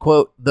Nexus,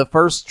 quote, the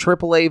first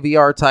AAA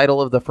VR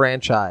title of the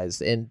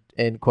franchise, end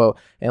quote,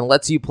 and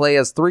lets you play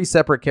as 3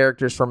 separate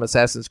characters from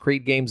Assassin's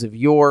Creed games of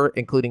yore,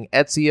 including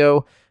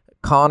Ezio,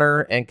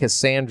 Connor, and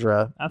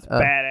Cassandra. That's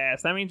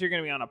badass. That means you're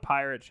going to be on a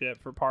pirate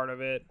ship for part of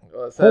it.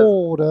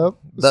 Hold up.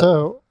 The-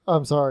 So,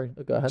 I'm sorry.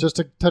 Go ahead. Just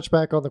to touch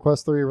back on the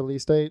Quest 3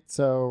 release date.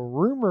 So,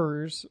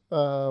 rumors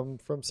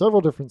from several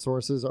different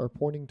sources are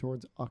pointing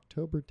towards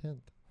October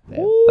 10th.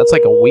 Yeah, that's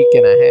like a week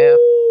and a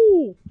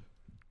half.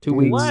 2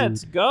 weeks.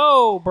 Let's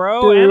go,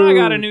 bro. And I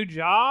got a Dude. new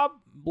job.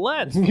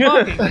 Let's fucking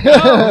go,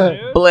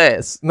 dude.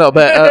 Bless. No,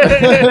 but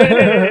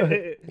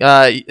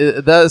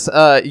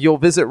you'll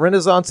visit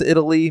Renaissance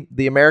Italy,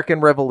 the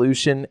American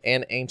Revolution,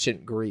 and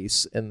ancient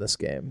Greece in this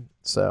game.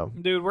 So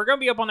Dude, we're gonna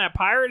be up on that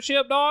pirate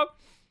ship, dog.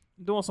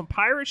 Doing some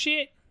pirate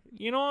shit.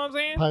 You know what I'm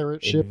saying?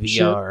 pirate In ship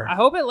VR. I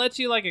hope it lets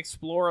you like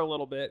explore a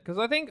little bit, because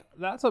I think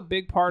that's a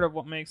big part of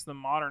what makes the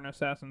modern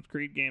Assassin's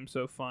Creed games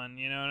so fun.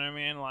 You know what I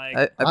mean? Like,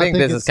 I I think think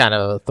this is kind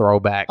of a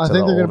throwback. I to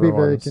think the they're going to be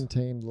older very ones.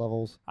 contained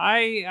levels.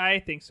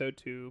 I think so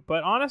too.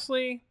 But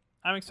honestly,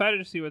 I'm excited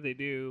to see what they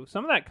do.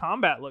 Some of that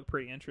combat looked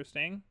pretty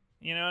interesting.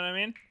 You know what I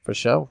mean? For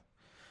sure.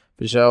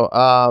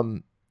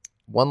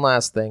 One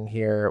last thing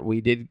here.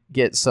 We did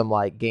get some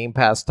like Game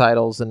Pass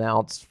titles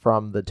announced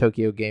from the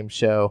Tokyo Game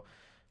Show.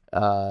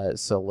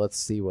 So let's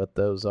see what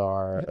those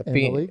are. And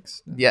the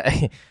leaks.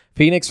 Yeah.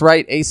 Phoenix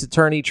Wright Ace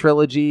Attorney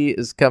Trilogy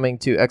is coming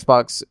to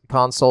Xbox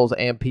consoles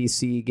and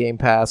PC Game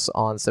Pass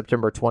on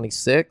September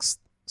 26th.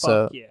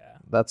 So Fuck yeah.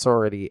 that's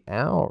already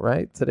out,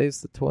 right?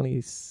 Today's the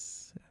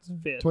 20th.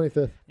 Fifth.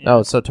 25th. Yeah.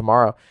 Oh, so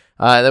tomorrow.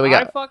 Then we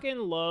I got fucking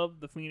love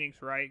the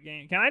Phoenix Wright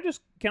game. Can I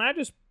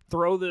just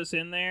throw this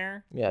in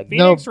there? yeah.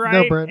 Phoenix No,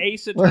 Wright Brent.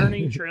 Ace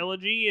Attorney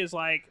Trilogy is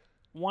like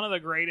one of the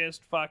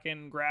greatest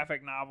fucking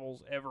graphic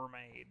novels ever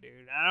made,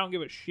 dude. I don't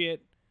give a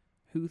shit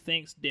who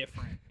thinks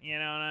different. You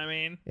know what I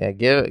mean? Yeah,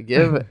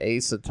 give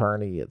Ace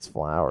Attorney its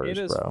flowers, It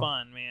is bro.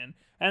 fun, man.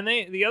 And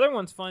the other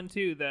one's fun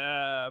too.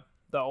 The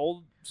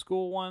old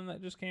school one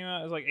that just came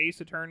out is like Ace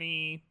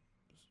Attorney,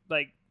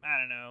 like I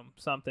don't know,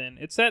 something.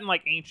 It's set in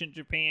like ancient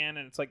Japan,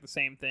 and it's like the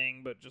same thing,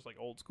 but just like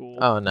old school.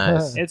 Oh,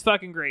 nice. It's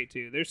fucking great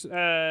too. There's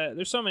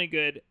so many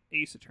good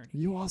Ace Attorney.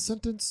 You are games.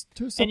 sentenced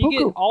to And you get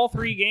seppuku. all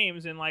 3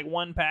 games in like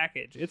one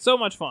package. It's so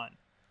much fun.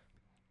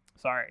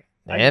 Sorry.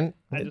 And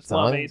I just it's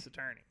love on Ace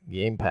Attorney.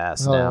 Game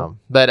Pass Oh. now.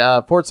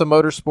 But Forza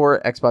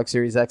Motorsport, Xbox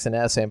Series X and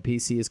S, and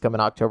PC is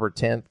coming October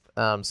 10th.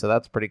 So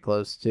that's pretty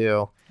close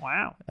too.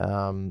 Wow.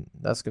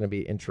 That's going to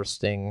be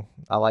interesting.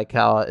 I like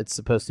how it's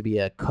supposed to be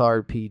a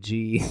car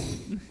PG.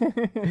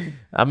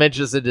 I'm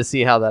interested to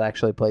see how that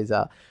actually plays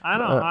out. I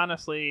don't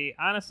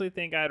honestly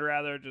think I'd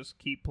rather just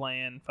keep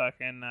playing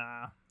fucking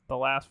the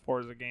last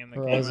Forza game that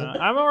Horizon. came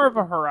out. I'm more of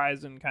a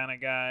Horizon kind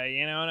of guy.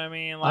 You know what I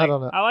mean? Like, I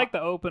don't know. I like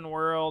the open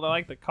world. I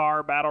like the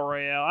car battle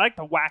royale. I like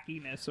the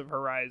wackiness of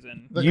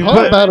Horizon. The You car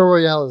put- battle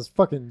royale is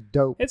fucking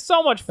dope. It's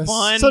so much It's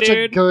fun, such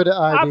dude. a good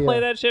I idea. play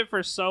that shit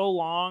for so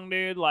long,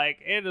 dude. Like,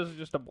 it is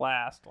just a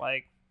blast.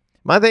 Like,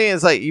 My thing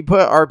is like you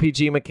put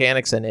RPG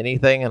mechanics in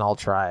anything and I'll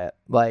try it.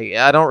 Like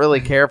I don't really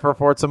care for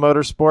Forza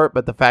Motorsport,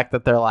 but the fact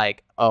that they're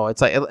like, oh,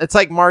 it's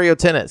like Mario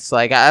Tennis.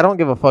 Like I don't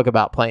give a fuck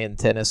about playing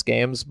tennis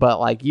games,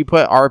 but like you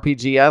put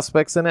RPG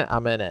aspects in it,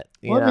 I'm in it.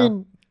 You Well, know? I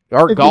mean,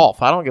 Or if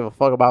golf. I don't give a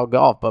fuck about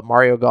golf, but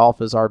Mario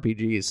Golf is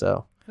RPG,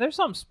 so there's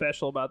something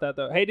special about that,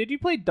 though. Hey, did you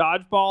play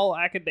Dodgeball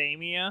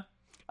Academia?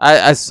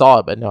 I saw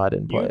it, but no, I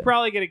didn't You play would it.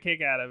 probably get a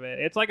kick out of it.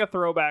 It's like a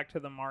throwback to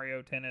the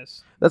Mario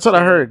Tennis. That's what I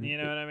shit, heard. You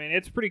know what I mean?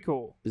 It's pretty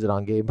cool. Is it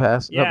on Game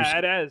Pass? No, Yeah,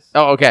 it is.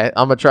 Oh, okay.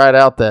 I'm gonna try it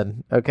out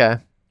then. Okay.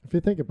 if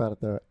you think about it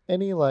though,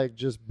 any like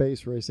just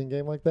base racing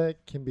game like that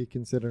can be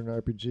considered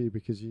an RPG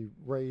because you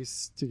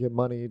race to get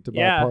money to buy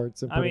Yeah,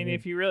 parts. And I put mean, it in.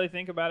 if you really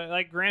think about it,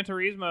 like Gran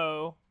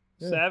Turismo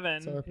Yeah, 7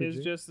 it's an is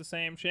RPG. just the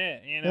same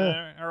shit, you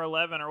know, or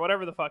 11 or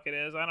whatever the fuck it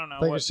is. I don't know I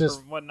think what, it's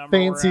just what number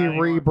fancy we're at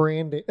anymore.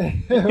 rebranding.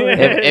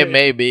 It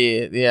may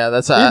be. Yeah,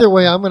 that's Either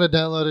way, I'm gonna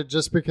download it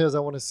just because I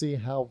want to see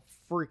how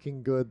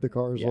freaking good the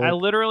cars Yeah, look. I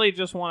literally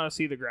just want to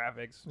see the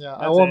graphics. Yeah, I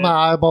That's want it.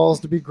 my eyeballs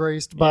to be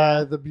graced by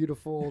Yeah. the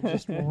beautiful,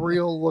 just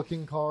real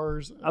looking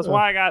cars. That's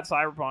why I got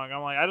Cyberpunk.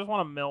 I'm like, I just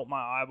want to melt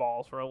my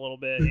eyeballs for a little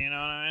bit. You know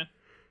what I mean?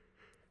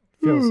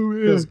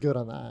 feels good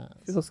on the eyes.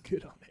 Feels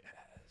good on it.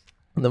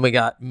 And then we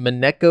got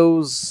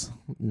Mineko's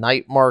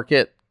Night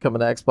Market coming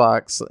to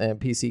Xbox and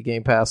PC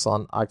Game Pass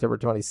on October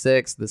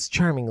 26th. This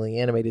charmingly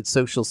animated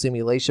social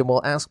simulation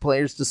will ask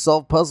players to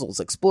solve puzzles,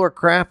 explore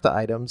craft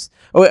items,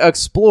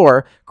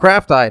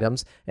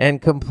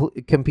 and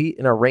compete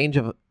in a range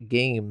of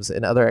games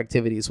and other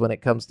activities when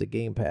it comes to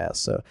Game Pass.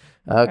 So,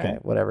 okay,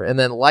 whatever. And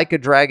then Like a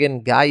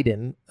Dragon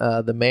Gaiden,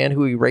 The Man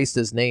Who Erased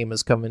His Name,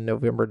 is coming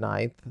November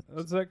 9th.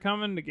 Is that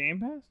coming to Game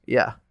Pass?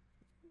 Yeah.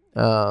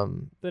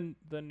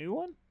 The new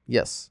one?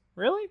 Yes.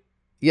 Really?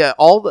 Yeah,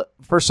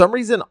 for some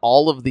reason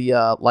all of the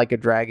Like a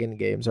Dragon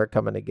games are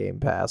coming to Game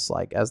Pass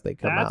like as they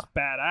come That's out.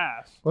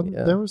 badass. Well,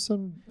 Yeah. there was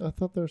some. I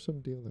thought there was some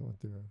deal that went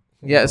through.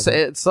 Yeah,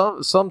 it's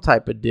some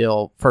type of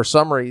deal. For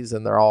some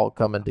reason they're all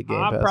coming to Game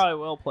I Pass. probably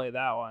will play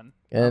that one.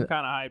 I'm And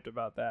kind of hyped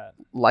about that.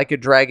 Like a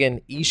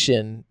Dragon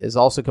Ishin is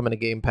also coming to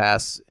Game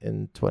Pass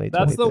in 2023.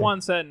 That's the one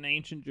set in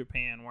ancient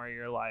Japan where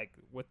you're like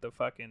with the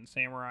fucking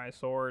samurai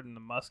sword and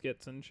the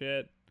muskets and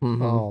shit.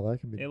 Mhm. Oh, that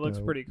can be. It looks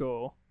dope. pretty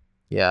cool.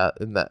 Yeah,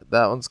 and that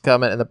one's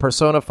coming. And the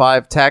Persona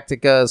 5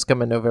 Tactica is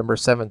coming November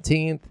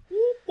 17th.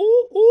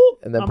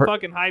 And then I'm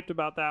fucking hyped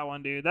about that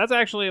one, dude. That's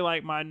actually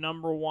like my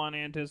number one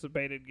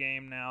anticipated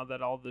game now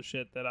that all the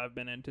shit that I've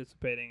been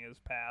anticipating is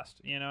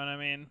past. You know what I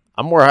mean?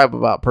 I'm more hype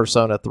about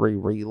Persona 3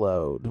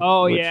 Reload.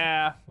 Oh which-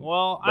 yeah.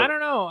 Well, I don't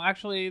know.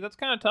 Actually, that's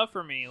kind of tough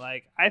for me.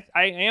 Like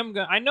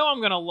I know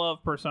I'm gonna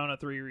love Persona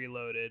 3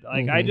 Reloaded.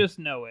 Like I Mhm. just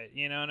know it.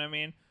 You know what I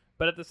mean?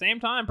 But at the same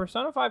time,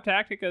 Persona 5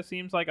 Tactica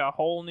seems like a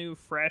whole new,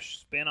 fresh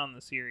spin on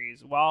the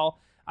series. While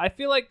I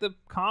feel like the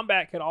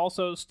combat could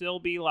also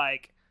still be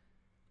like,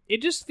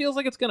 it just feels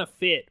like it's gonna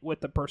fit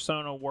with the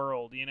Persona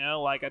world,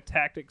 like a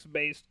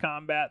tactics-based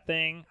combat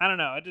thing. I don't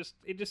know.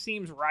 It just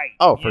seems right.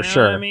 Oh, You for know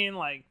sure. what I mean,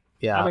 like,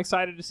 Yeah. I'm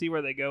excited to see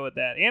where they go with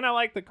that, and I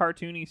like the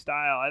cartoony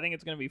style. I think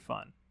it's gonna be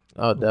fun.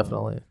 Oh,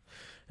 definitely.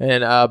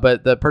 And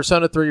but the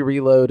Persona 3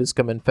 Reload is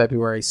coming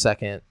February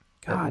 2nd.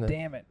 God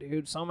damn it,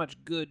 dude! So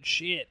much good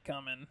shit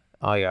coming.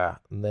 Oh yeah,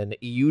 and then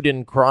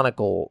Euden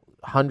Chronicle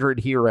 100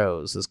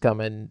 Heroes is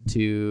coming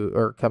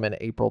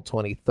April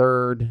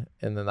 23rd,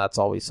 and then that's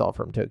all we saw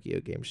from Tokyo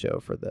Game Show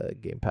for the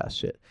Game Pass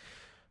shit.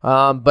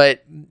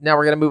 But now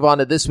we're gonna move on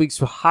to this week's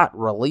hot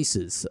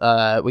releases.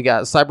 We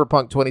got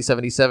Cyberpunk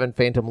 2077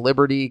 Phantom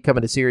Liberty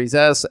coming to Series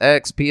S,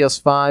 X,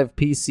 PS5,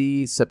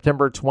 PC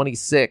September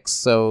 26th.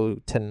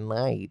 So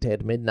tonight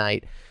at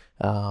midnight.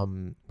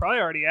 Probably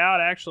already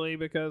out actually,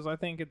 because I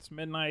think it's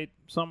midnight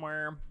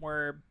somewhere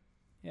where.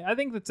 Yeah, I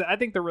think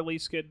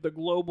the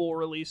global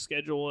release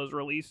schedule has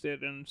released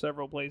it in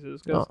several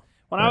places. Because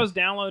when I was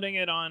downloading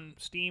it on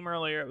Steam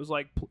earlier, it was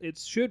like it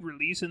should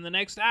release in the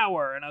next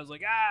hour, and I was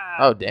like,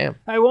 oh damn,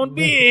 I won't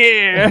be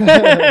here.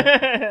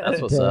 That's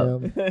what's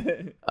up.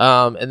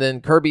 And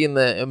then Kirby and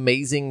the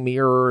Amazing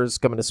Mirrors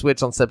coming to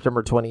Switch on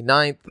September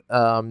 29th.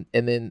 And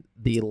then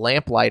the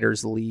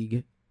Lamplighters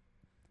League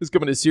is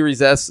coming to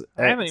Series S.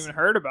 I haven't even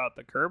heard about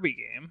the Kirby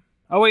game.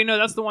 Oh wait, no,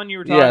 that's the one you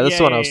were talking. Yeah, that's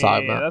the one I was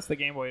talking about. That's the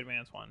Game Boy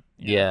Advance one.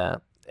 Yeah.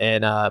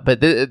 And but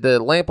the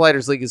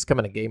Lamplighters League is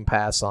coming to Game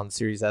Pass on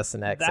Series S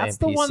and X That's and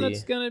the PC. one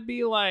that's gonna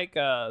be like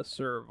a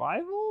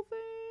survival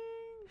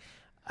thing.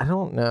 I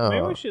don't know.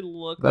 Maybe we should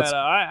look that up.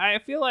 I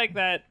feel like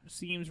that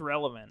seems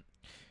relevant.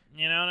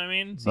 You know what I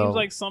mean? Seems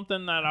like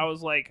something that I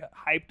was like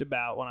hyped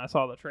about when I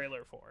saw the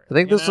trailer for it. I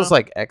think this was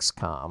like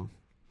XCOM.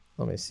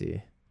 Let me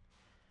see.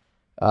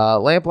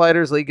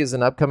 Lamplighters League is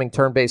an upcoming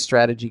turn-based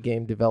strategy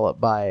game developed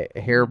by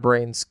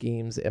Harebrained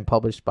Schemes and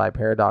published by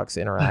Paradox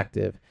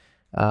Interactive.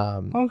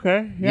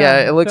 Okay.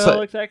 Yeah, it looks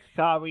like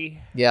XCOM.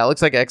 Yeah, it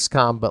looks like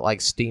XCOM, but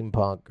like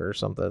steampunk or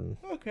something.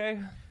 Okay.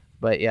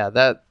 But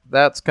yeah,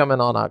 that's coming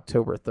on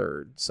October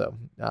 3rd. So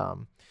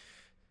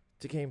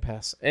to Game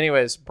Pass.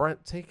 Anyways,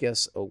 Brent, take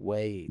us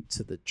away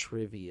to the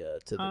trivia,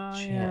 to the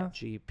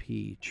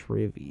ChatGPT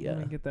trivia. Let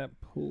me get that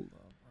pulled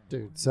up.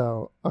 Dude,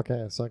 so I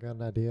got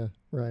an idea,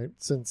 right?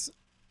 Since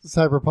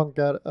Cyberpunk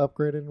got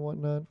upgraded and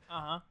whatnot,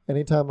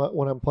 anytime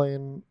when I'm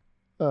playing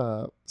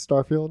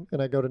Starfield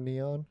and I go to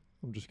Neon,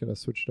 I'm just gonna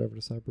switch it over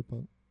to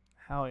Cyberpunk.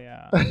 Hell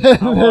yeah, I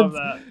love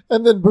that.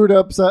 And then boot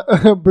up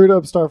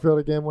Starfield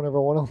again whenever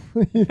I want to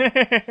leave.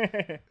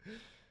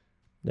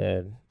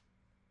 Dude,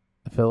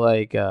 I feel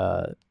like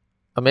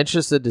I'm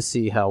interested to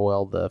see how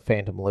well the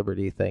Phantom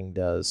Liberty thing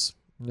does.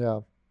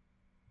 Yeah,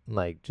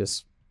 like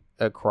just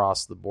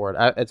across the board.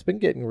 It's been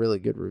getting really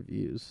good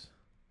reviews.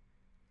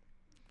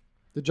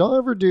 Did y'all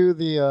ever do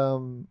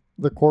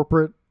the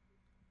corporate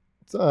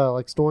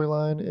like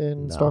storyline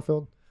in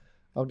Starfield?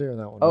 I'm doing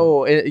that one.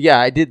 Oh, yeah,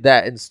 I did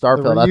that in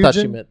Starfield. I thought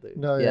you meant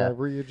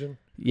Ryujin.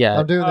 Yeah,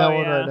 I'm doing that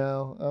one right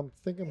now. I'm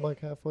thinking like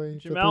halfway.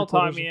 Jamel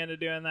taught me into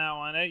doing that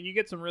one. You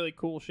get some really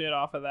cool shit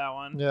off of that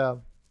one. Yeah.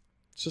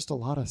 It's just a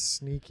lot of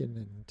sneaking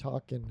and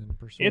talking and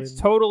persuading. It's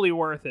totally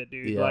worth it,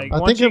 dude. Yeah. Like,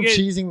 I think I'm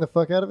cheesing the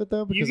fuck out of it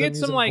though, because you get I'm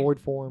some using like void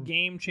form.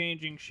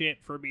 game-changing shit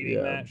for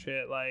beating that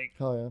shit. Like,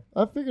 oh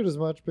yeah, I figured as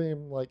much,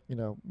 being like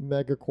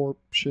megacorp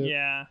shit.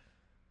 Yeah.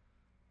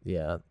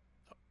 Yeah.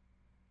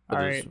 All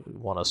I right. just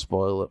want to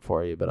spoil it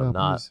for you, but No, I'm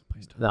not.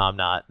 please don't. No,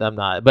 I'm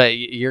not. But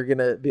you're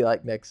gonna be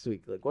like next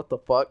week, like what the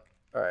fuck?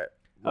 All right.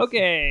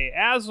 Okay,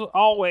 as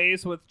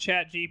always with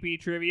ChatGPT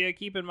trivia,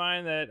 keep in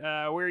mind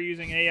that we're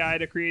using AI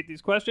to create these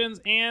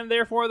questions, and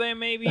therefore they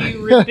may be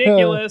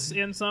ridiculous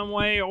in some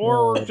way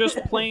or just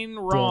plain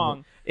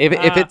wrong. If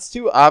it's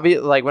too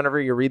obvious, like whenever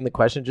you're reading the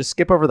question, just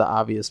skip over the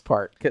obvious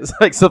part, because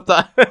like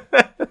sometimes.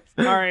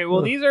 All right,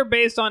 well, these are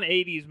based on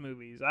 80s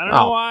movies. I don't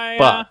know why.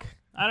 Fuck.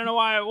 I don't know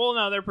why. Well,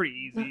 no, they're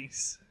pretty easy.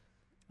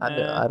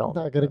 I don't.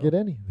 Not gonna get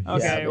any of these.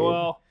 Okay,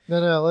 well.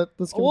 No,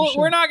 let's give Well,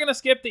 we're not going to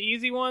skip the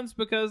easy ones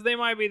because they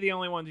might be the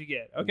only ones you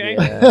get, okay?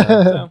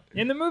 Yeah. So,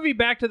 in the movie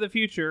Back to the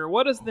Future,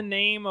 what is the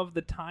name of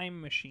the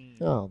time machine?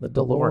 Oh, The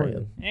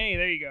DeLorean. Hey,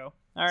 there you go.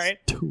 All right.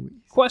 Too easy.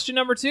 Question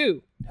number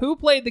 2. Who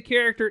played the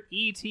character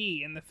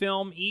E.T. in the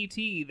film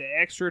E.T. the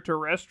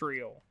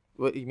Extraterrestrial?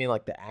 What you mean,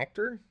 like the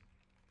actor?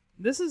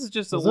 This is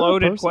just a Was that a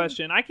loaded person?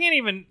 question. I can't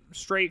even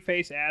straight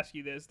face ask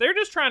you this. They're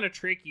just trying to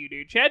trick you,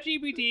 dude.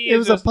 ChatGPT It is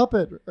was just, a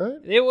puppet, right?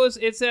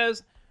 It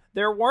says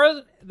there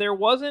wasn't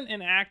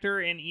an actor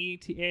in the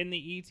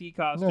ET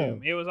costume. No.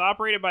 It was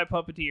operated by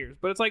puppeteers.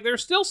 But it's like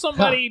there's still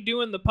somebody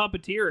doing the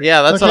puppeteering.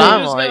 Yeah, that's Okay. what You're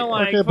I'm just like. gonna,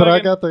 like, Okay, but I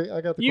fucking-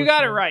 got the. You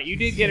got it right. You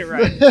did get it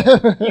right.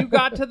 right. You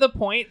got to the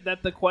point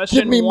that the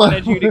question me my-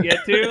 wanted you to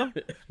get to.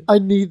 I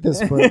need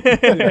this book.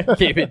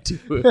 Gave it to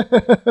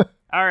it.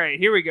 All right,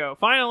 here we go.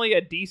 Finally,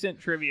 a decent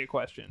trivia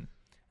question.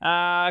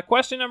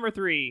 Question number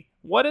 3.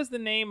 What is the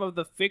name of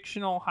the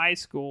fictional high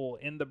school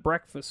in The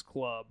Breakfast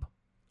Club?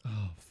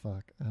 Oh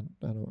fuck! I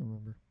don't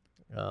remember.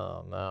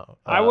 Oh no.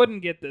 I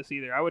wouldn't get this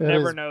either. I would it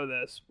never is- know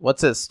this.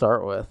 What's it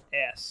start with?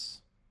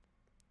 S.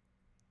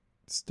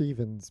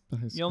 Stevens.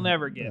 You'll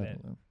never get I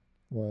it. don't know.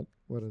 What?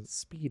 What is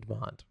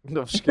Speedmont.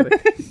 No, I'm just kidding.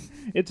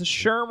 It's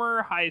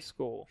Shermer High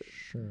School.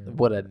 sure?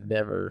 Would have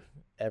never,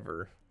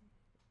 ever.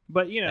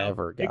 But, you know,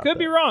 Ever it got could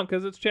be that. wrong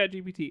because it's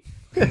ChatGPT.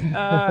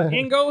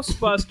 In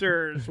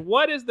Ghostbusters,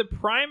 what is the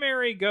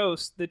primary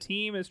ghost the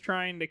team is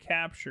trying to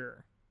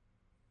capture?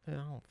 I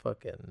don't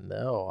fucking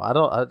know.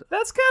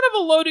 That's kind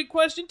of a loaded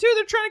question, too.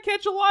 They're trying to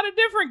catch a lot of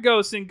different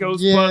ghosts in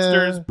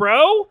Ghostbusters,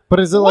 bro. But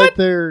is it What? like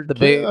they're The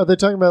big- are they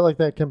talking about like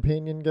that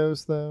companion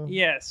ghost though?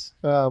 Yes.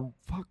 Fuck.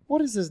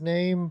 What is his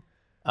name?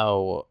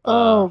 Oh.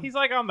 Oh. He's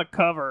like on the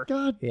cover.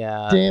 God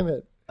Yeah. damn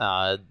it!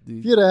 If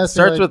you'd asked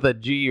me, starts like- with a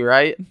G,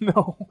 right?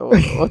 No.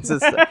 What's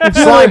this?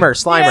 Slimer.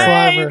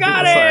 Yeah, you Slimer.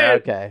 got Slimer,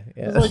 it. okay.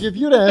 Yeah. It's like if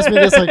you'd asked me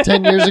this like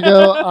 10 years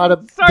ago, I'd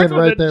have Starts been with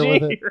right a there G,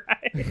 with it.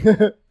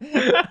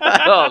 right?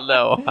 I don't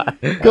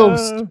know.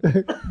 Ghost,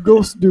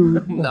 ghost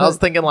dude. I was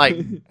thinking like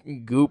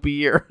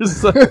Goopy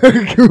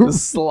or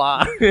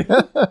Slime.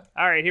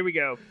 All right, here we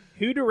go.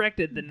 Who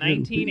directed the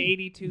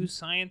 1982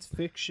 science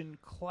fiction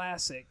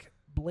classic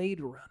Blade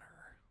Runner?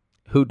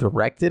 Who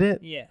directed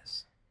it?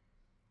 Yes.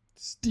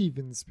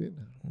 Steven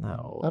Spielberg.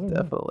 No, I don't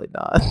know. definitely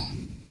not.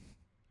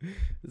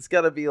 It's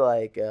got to be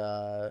like,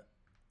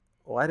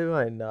 why do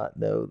I not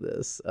know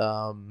this?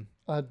 I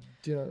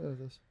do not know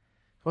this.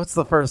 What's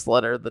the first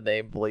letter of the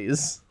name,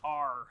 please?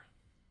 R.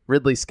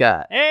 Ridley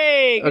Scott.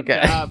 Hey, good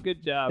Okay. job.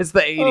 Good job. It's the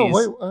 80s. Oh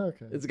wait,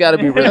 okay. It's got to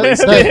be Ridley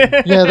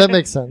Scott. Yeah, that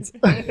makes sense.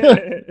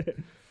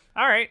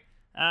 All right.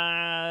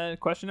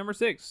 Question number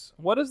 6.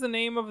 What is the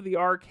name of the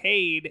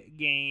arcade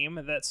game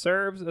that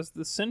serves as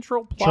the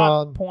central plot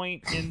Tron.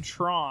 point in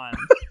Tron?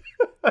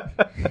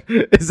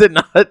 Is it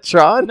not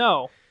Tron?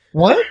 No,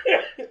 What?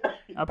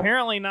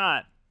 apparently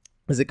not.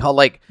 Is it called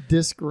like,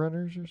 Disc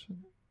runners or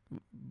something?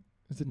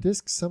 Is it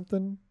disc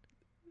something?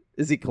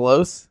 is he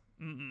close?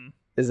 Mm-mm.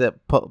 Is it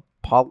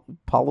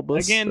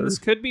Polybus? Again, or- this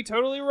could be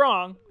totally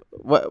wrong.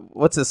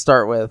 what's it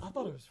start with? I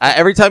thought it was.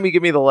 Every time you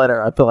give me the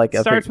letter, I feel like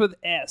I Starts think, with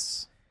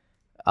S.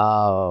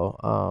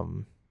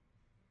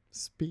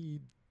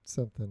 Speed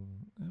something.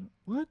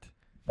 What?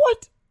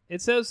 what?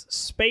 It says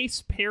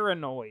Space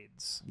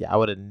Paranoids. Yeah, I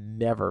would have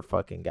never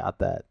fucking got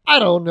that. I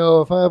don't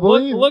know if I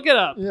believe. Look it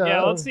up. Yeah,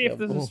 Yeah, let's see if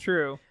yeah, this is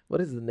true. What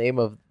is the name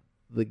of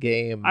the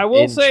game? I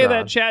will in say Tron?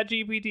 that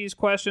ChatGPT's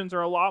questions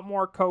are a lot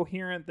more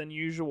coherent than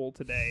usual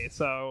today.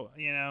 So,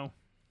 you know.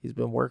 He's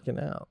been working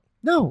out.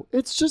 No,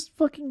 it's just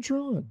fucking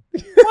Tron.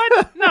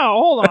 What? No,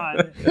 hold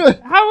on.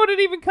 How would it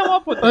even come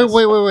up with Oh, this?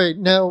 wait.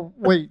 Now,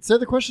 wait. Say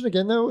the question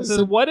again, though. It It says,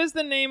 said- what is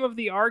the name of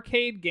the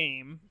arcade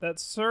game that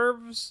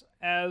serves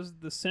as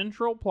the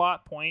central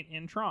plot point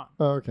in Tron?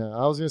 Okay,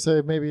 I was gonna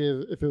say maybe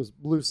if it was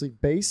loosely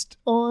based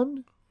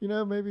on,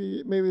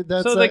 maybe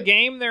that's So that. the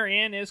game they're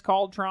in is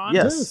called Tron?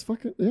 Yes. Yeah, it's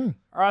fucking yeah.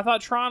 Or I thought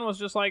Tron was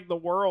just like the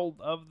world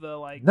of the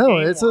like. No,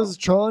 game it says world.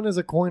 Tron is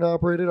a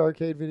coin-operated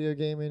arcade video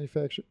game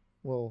manufacturer.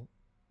 Well,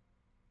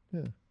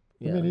 Yeah.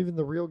 I mean, even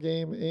the real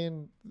game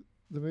and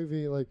the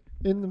movie, like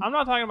in the I'm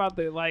not talking about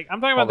the like. I'm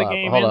talking about the Hold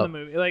up, game hold in up. the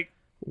movie. Like,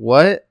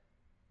 What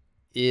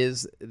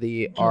is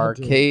the God damn.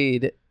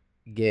 arcade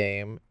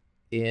game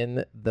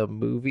in the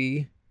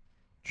movie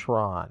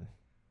Tron?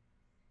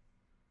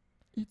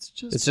 it's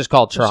just It's just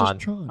called it's just Tron.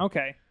 Tron.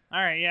 okay, all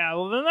right, yeah.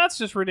 Well, then that's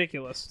just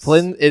ridiculous.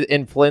 Flynn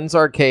in Flynn's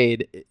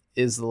arcade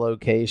is the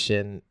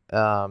location.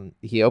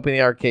 He opened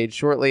the arcade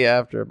shortly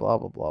after. Blah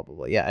blah blah blah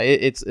blah. Yeah,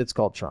 it's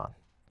called Tron.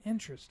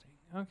 Interesting.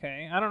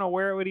 Okay, I don't know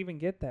where it would even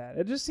get that.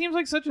 It just seems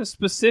like such a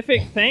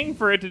specific thing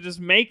for it to just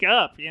make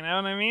up. You know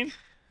what I mean?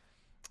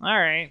 All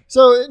right.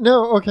 So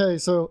no, okay.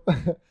 So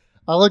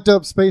I looked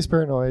up Space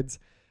Paranoids,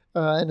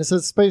 and it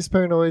says Space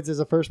Paranoids is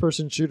a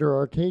first-person shooter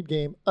arcade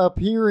game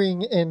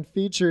appearing and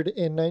featured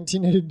in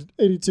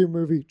 1982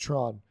 movie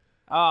Tron.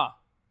 Ah.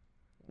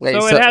 Wait,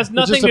 So it has It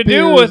nothing just to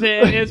do appears- with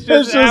it. It it's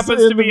just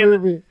happens to the be in the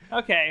movie.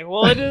 Okay,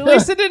 well, at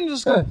least it didn't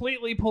just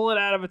completely pull it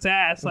out of its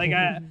ass. Like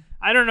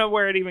I don't know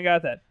where it even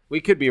got that.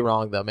 we could be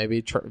wrong though. Maybe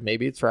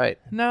it's right.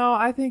 No,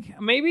 I think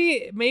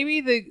maybe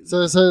the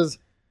So it says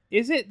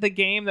is it the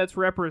game that's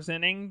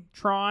representing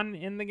Tron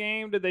in the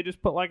game? Did they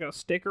just put like a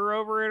sticker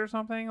over it or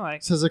something?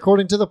 Like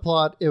according to the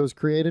plot, it was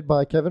created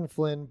by Kevin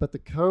Flynn, but the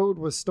code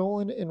was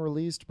stolen and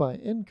released by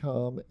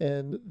Incom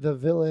and the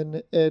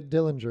villain Ed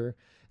Dillinger.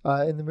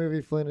 In the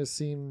movie, Flynn is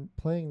seen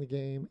playing the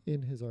game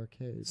in his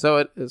arcade. So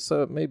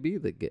it may be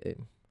the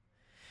game.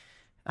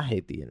 I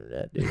hate the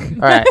internet, dude. All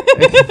right.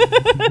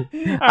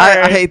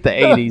 I hate the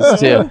 80s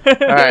too.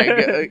 All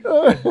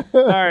right.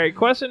 All right,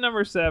 question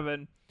number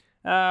 7.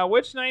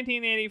 Which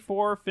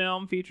 1984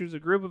 film features a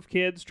group of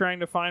kids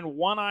trying to find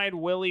One-Eyed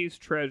Willie's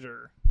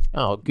treasure?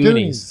 Oh,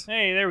 Goonies.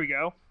 Hey, there we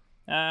go.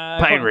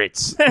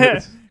 Pirates.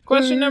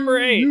 Question number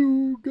 8.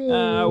 You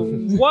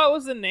guys. What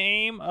was the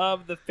name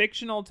of the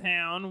fictional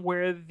town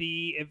where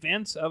the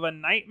events of A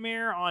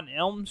Nightmare on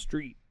Elm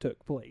Street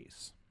took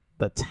place?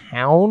 The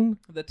town?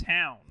 The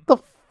town. The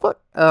fuck?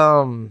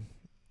 Oh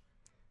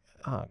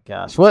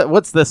gosh.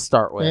 What's this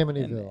start with? An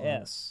Amityville.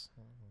 S.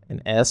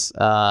 An S.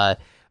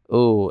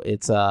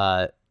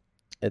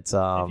 It's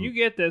If you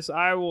get this,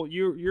 I will.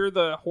 You're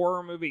the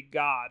horror movie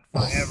god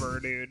forever,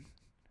 dude.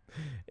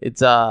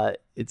 it's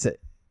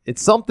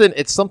It's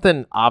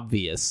something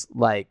obvious.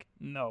 Like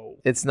No.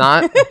 it's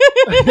not.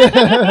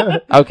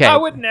 Okay. I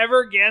would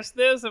never guess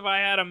this if I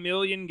had a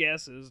million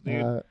guesses,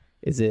 dude.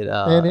 Is it?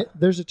 And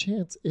there's a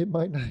chance it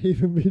might not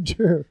even be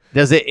true.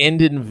 Does it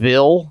end in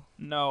Ville?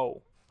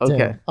 No. Okay.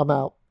 Damn, I'm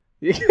out.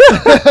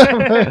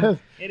 It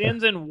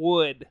ends in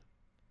wood.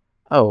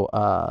 Oh.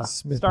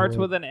 Smithwood. Starts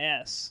with an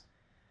S.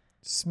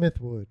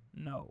 Smithwood.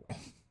 No.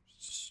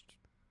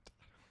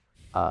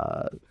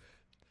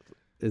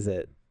 Is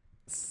it?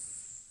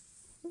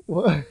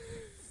 What?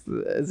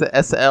 Is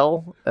it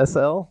SL?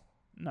 SL?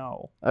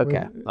 No.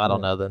 Okay. I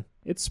don't know then.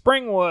 It's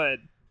Springwood.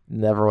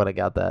 Never would have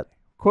got that.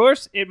 Of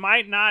course, it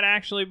might not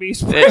actually be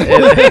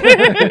Springwood.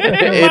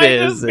 It might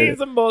is. just be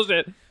some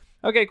bullshit.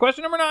 Okay,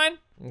 question number 9.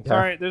 Okay.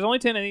 Sorry, there's only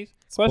 10 of these.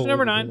 Question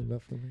number 9.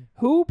 Enough for me.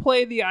 Who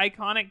played the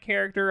iconic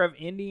character of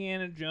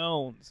Indiana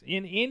Jones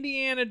in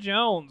Indiana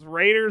Jones,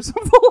 Raiders of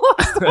the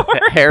Lost Ark?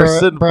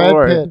 Harrison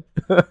Brad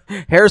Ford.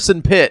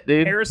 Harrison Pitt,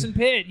 dude. Harrison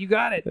Pitt, you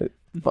got it.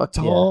 Fuck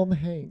yeah. Tom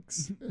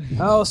Hanks.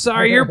 Oh,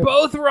 sorry, you're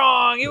both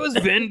wrong. It was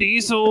Vin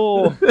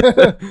Diesel.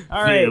 All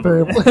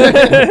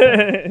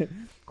right.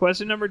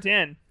 Question number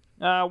 10.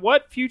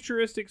 What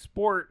futuristic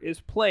sport is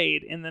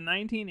played in the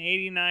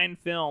 1989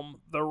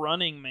 film The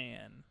Running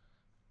Man?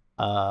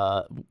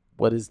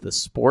 What is the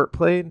sport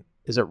played?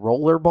 Is it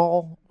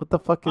rollerball? What the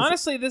fuck is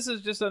Honestly, this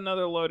is just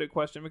another loaded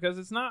question because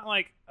it's not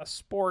like a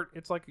sport.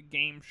 It's like a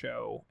game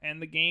show, and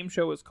the game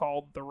show is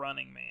called The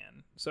Running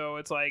Man. So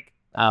it's like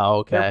Oh,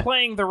 okay. they're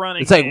playing The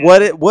Running It's like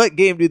Man. what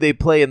game do they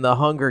play in the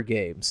Hunger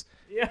Games?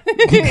 Yeah,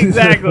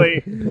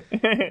 exactly.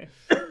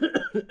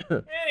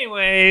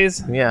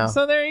 Anyways, Yeah.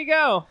 so there you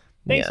go.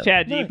 Thanks,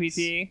 Yeah.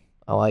 ChatGPT.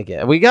 I like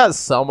it. We got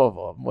some of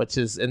them, which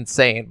is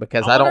insane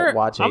because I don't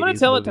watch 80s I'm gonna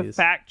tell movies. it to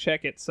fact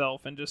check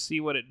itself and just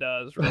see what it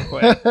does real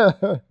quick.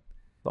 The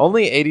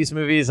only 80s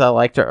movies I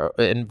like to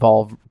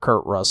involve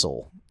Kurt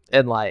Russell.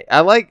 And like I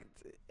like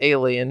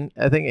Alien.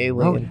 I think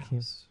Alien.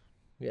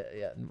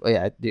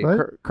 Yeah, dude. Right?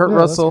 Kurt Yeah,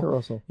 that's Russell. Kurt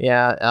Russell.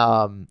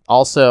 Yeah.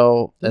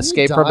 Also, Didn't he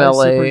Escape from die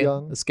super LA,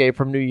 young? Escape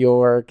from New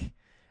York,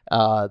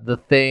 The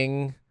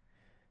Thing.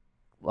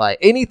 Like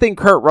anything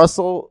Kurt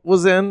Russell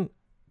was in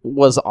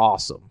was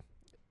awesome.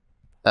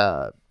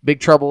 Big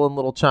Trouble in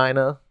Little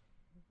China,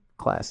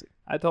 classic.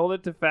 I told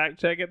it to fact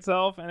check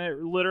itself, and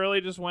it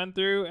literally just went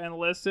through and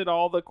listed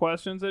all the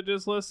questions it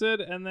just listed,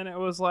 and then it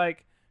was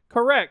like,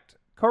 correct.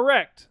 Oh,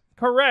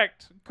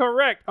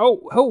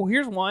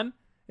 here's one.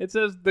 It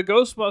says the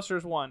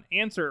Ghostbusters one.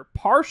 Answer,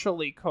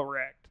 partially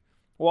correct.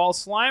 While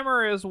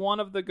Slimer is one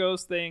of the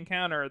ghosts they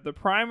encounter, the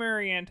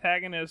primary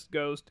antagonist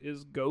ghost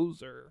is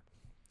Gozer.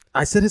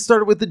 I said it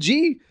started with the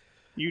G.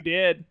 You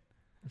did.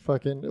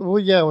 Fucking well,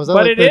 yeah. Was that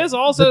But like it is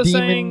also the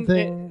demon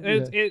saying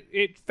thing?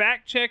 it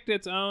fact checked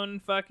its own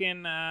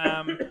fucking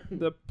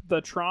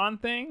the Tron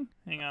thing.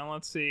 Hang on,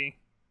 let's see.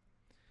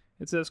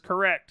 It says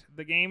correct.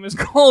 The game is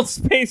called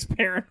Space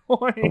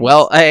Paranoid.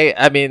 Well,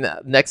 I mean,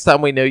 next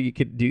time we know you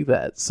could do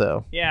that.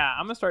 So Yeah,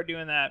 I'm gonna start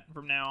doing that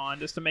from now on,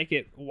 just to make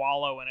it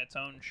wallow in its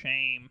own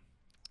shame.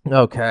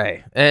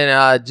 okay,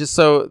 and just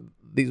so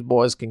these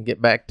boys can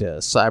get back to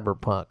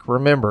Cyberpunk.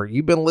 Remember,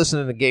 you've been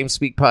listening to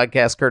GameSpeak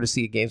Podcast,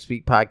 courtesy of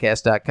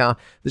GameSpeakPodcast.com.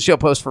 The show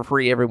posts for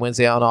free every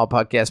Wednesday on all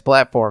podcast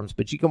platforms,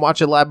 but you can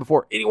watch it live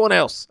before anyone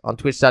else on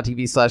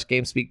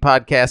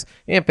Twitch.tv/GameSpeakPodcast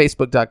and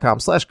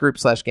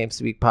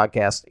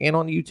Facebook.com/group/GameSpeakPodcast and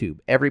on YouTube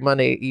every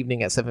Monday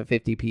evening at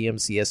 7:50 p.m.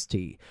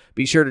 CST.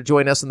 Be sure to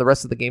join us in the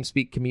rest of the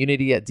GameSpeak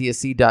community at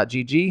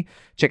dsc.gg.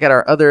 Check out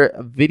our other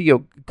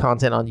video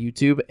content on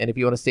YouTube, and if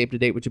you want to stay up to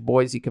date with your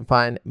boys, you can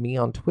find me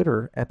on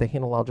Twitter at the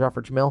handle I'll drop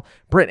for Jamel,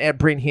 Brent at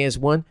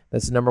BrentHas1,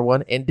 that's the number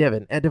 1, and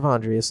Devin at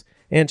Devondrius.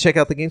 And check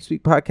out the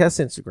GameSpeak Podcast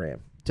Instagram.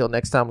 Till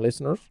next time,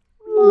 listeners.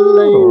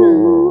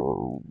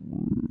 Later.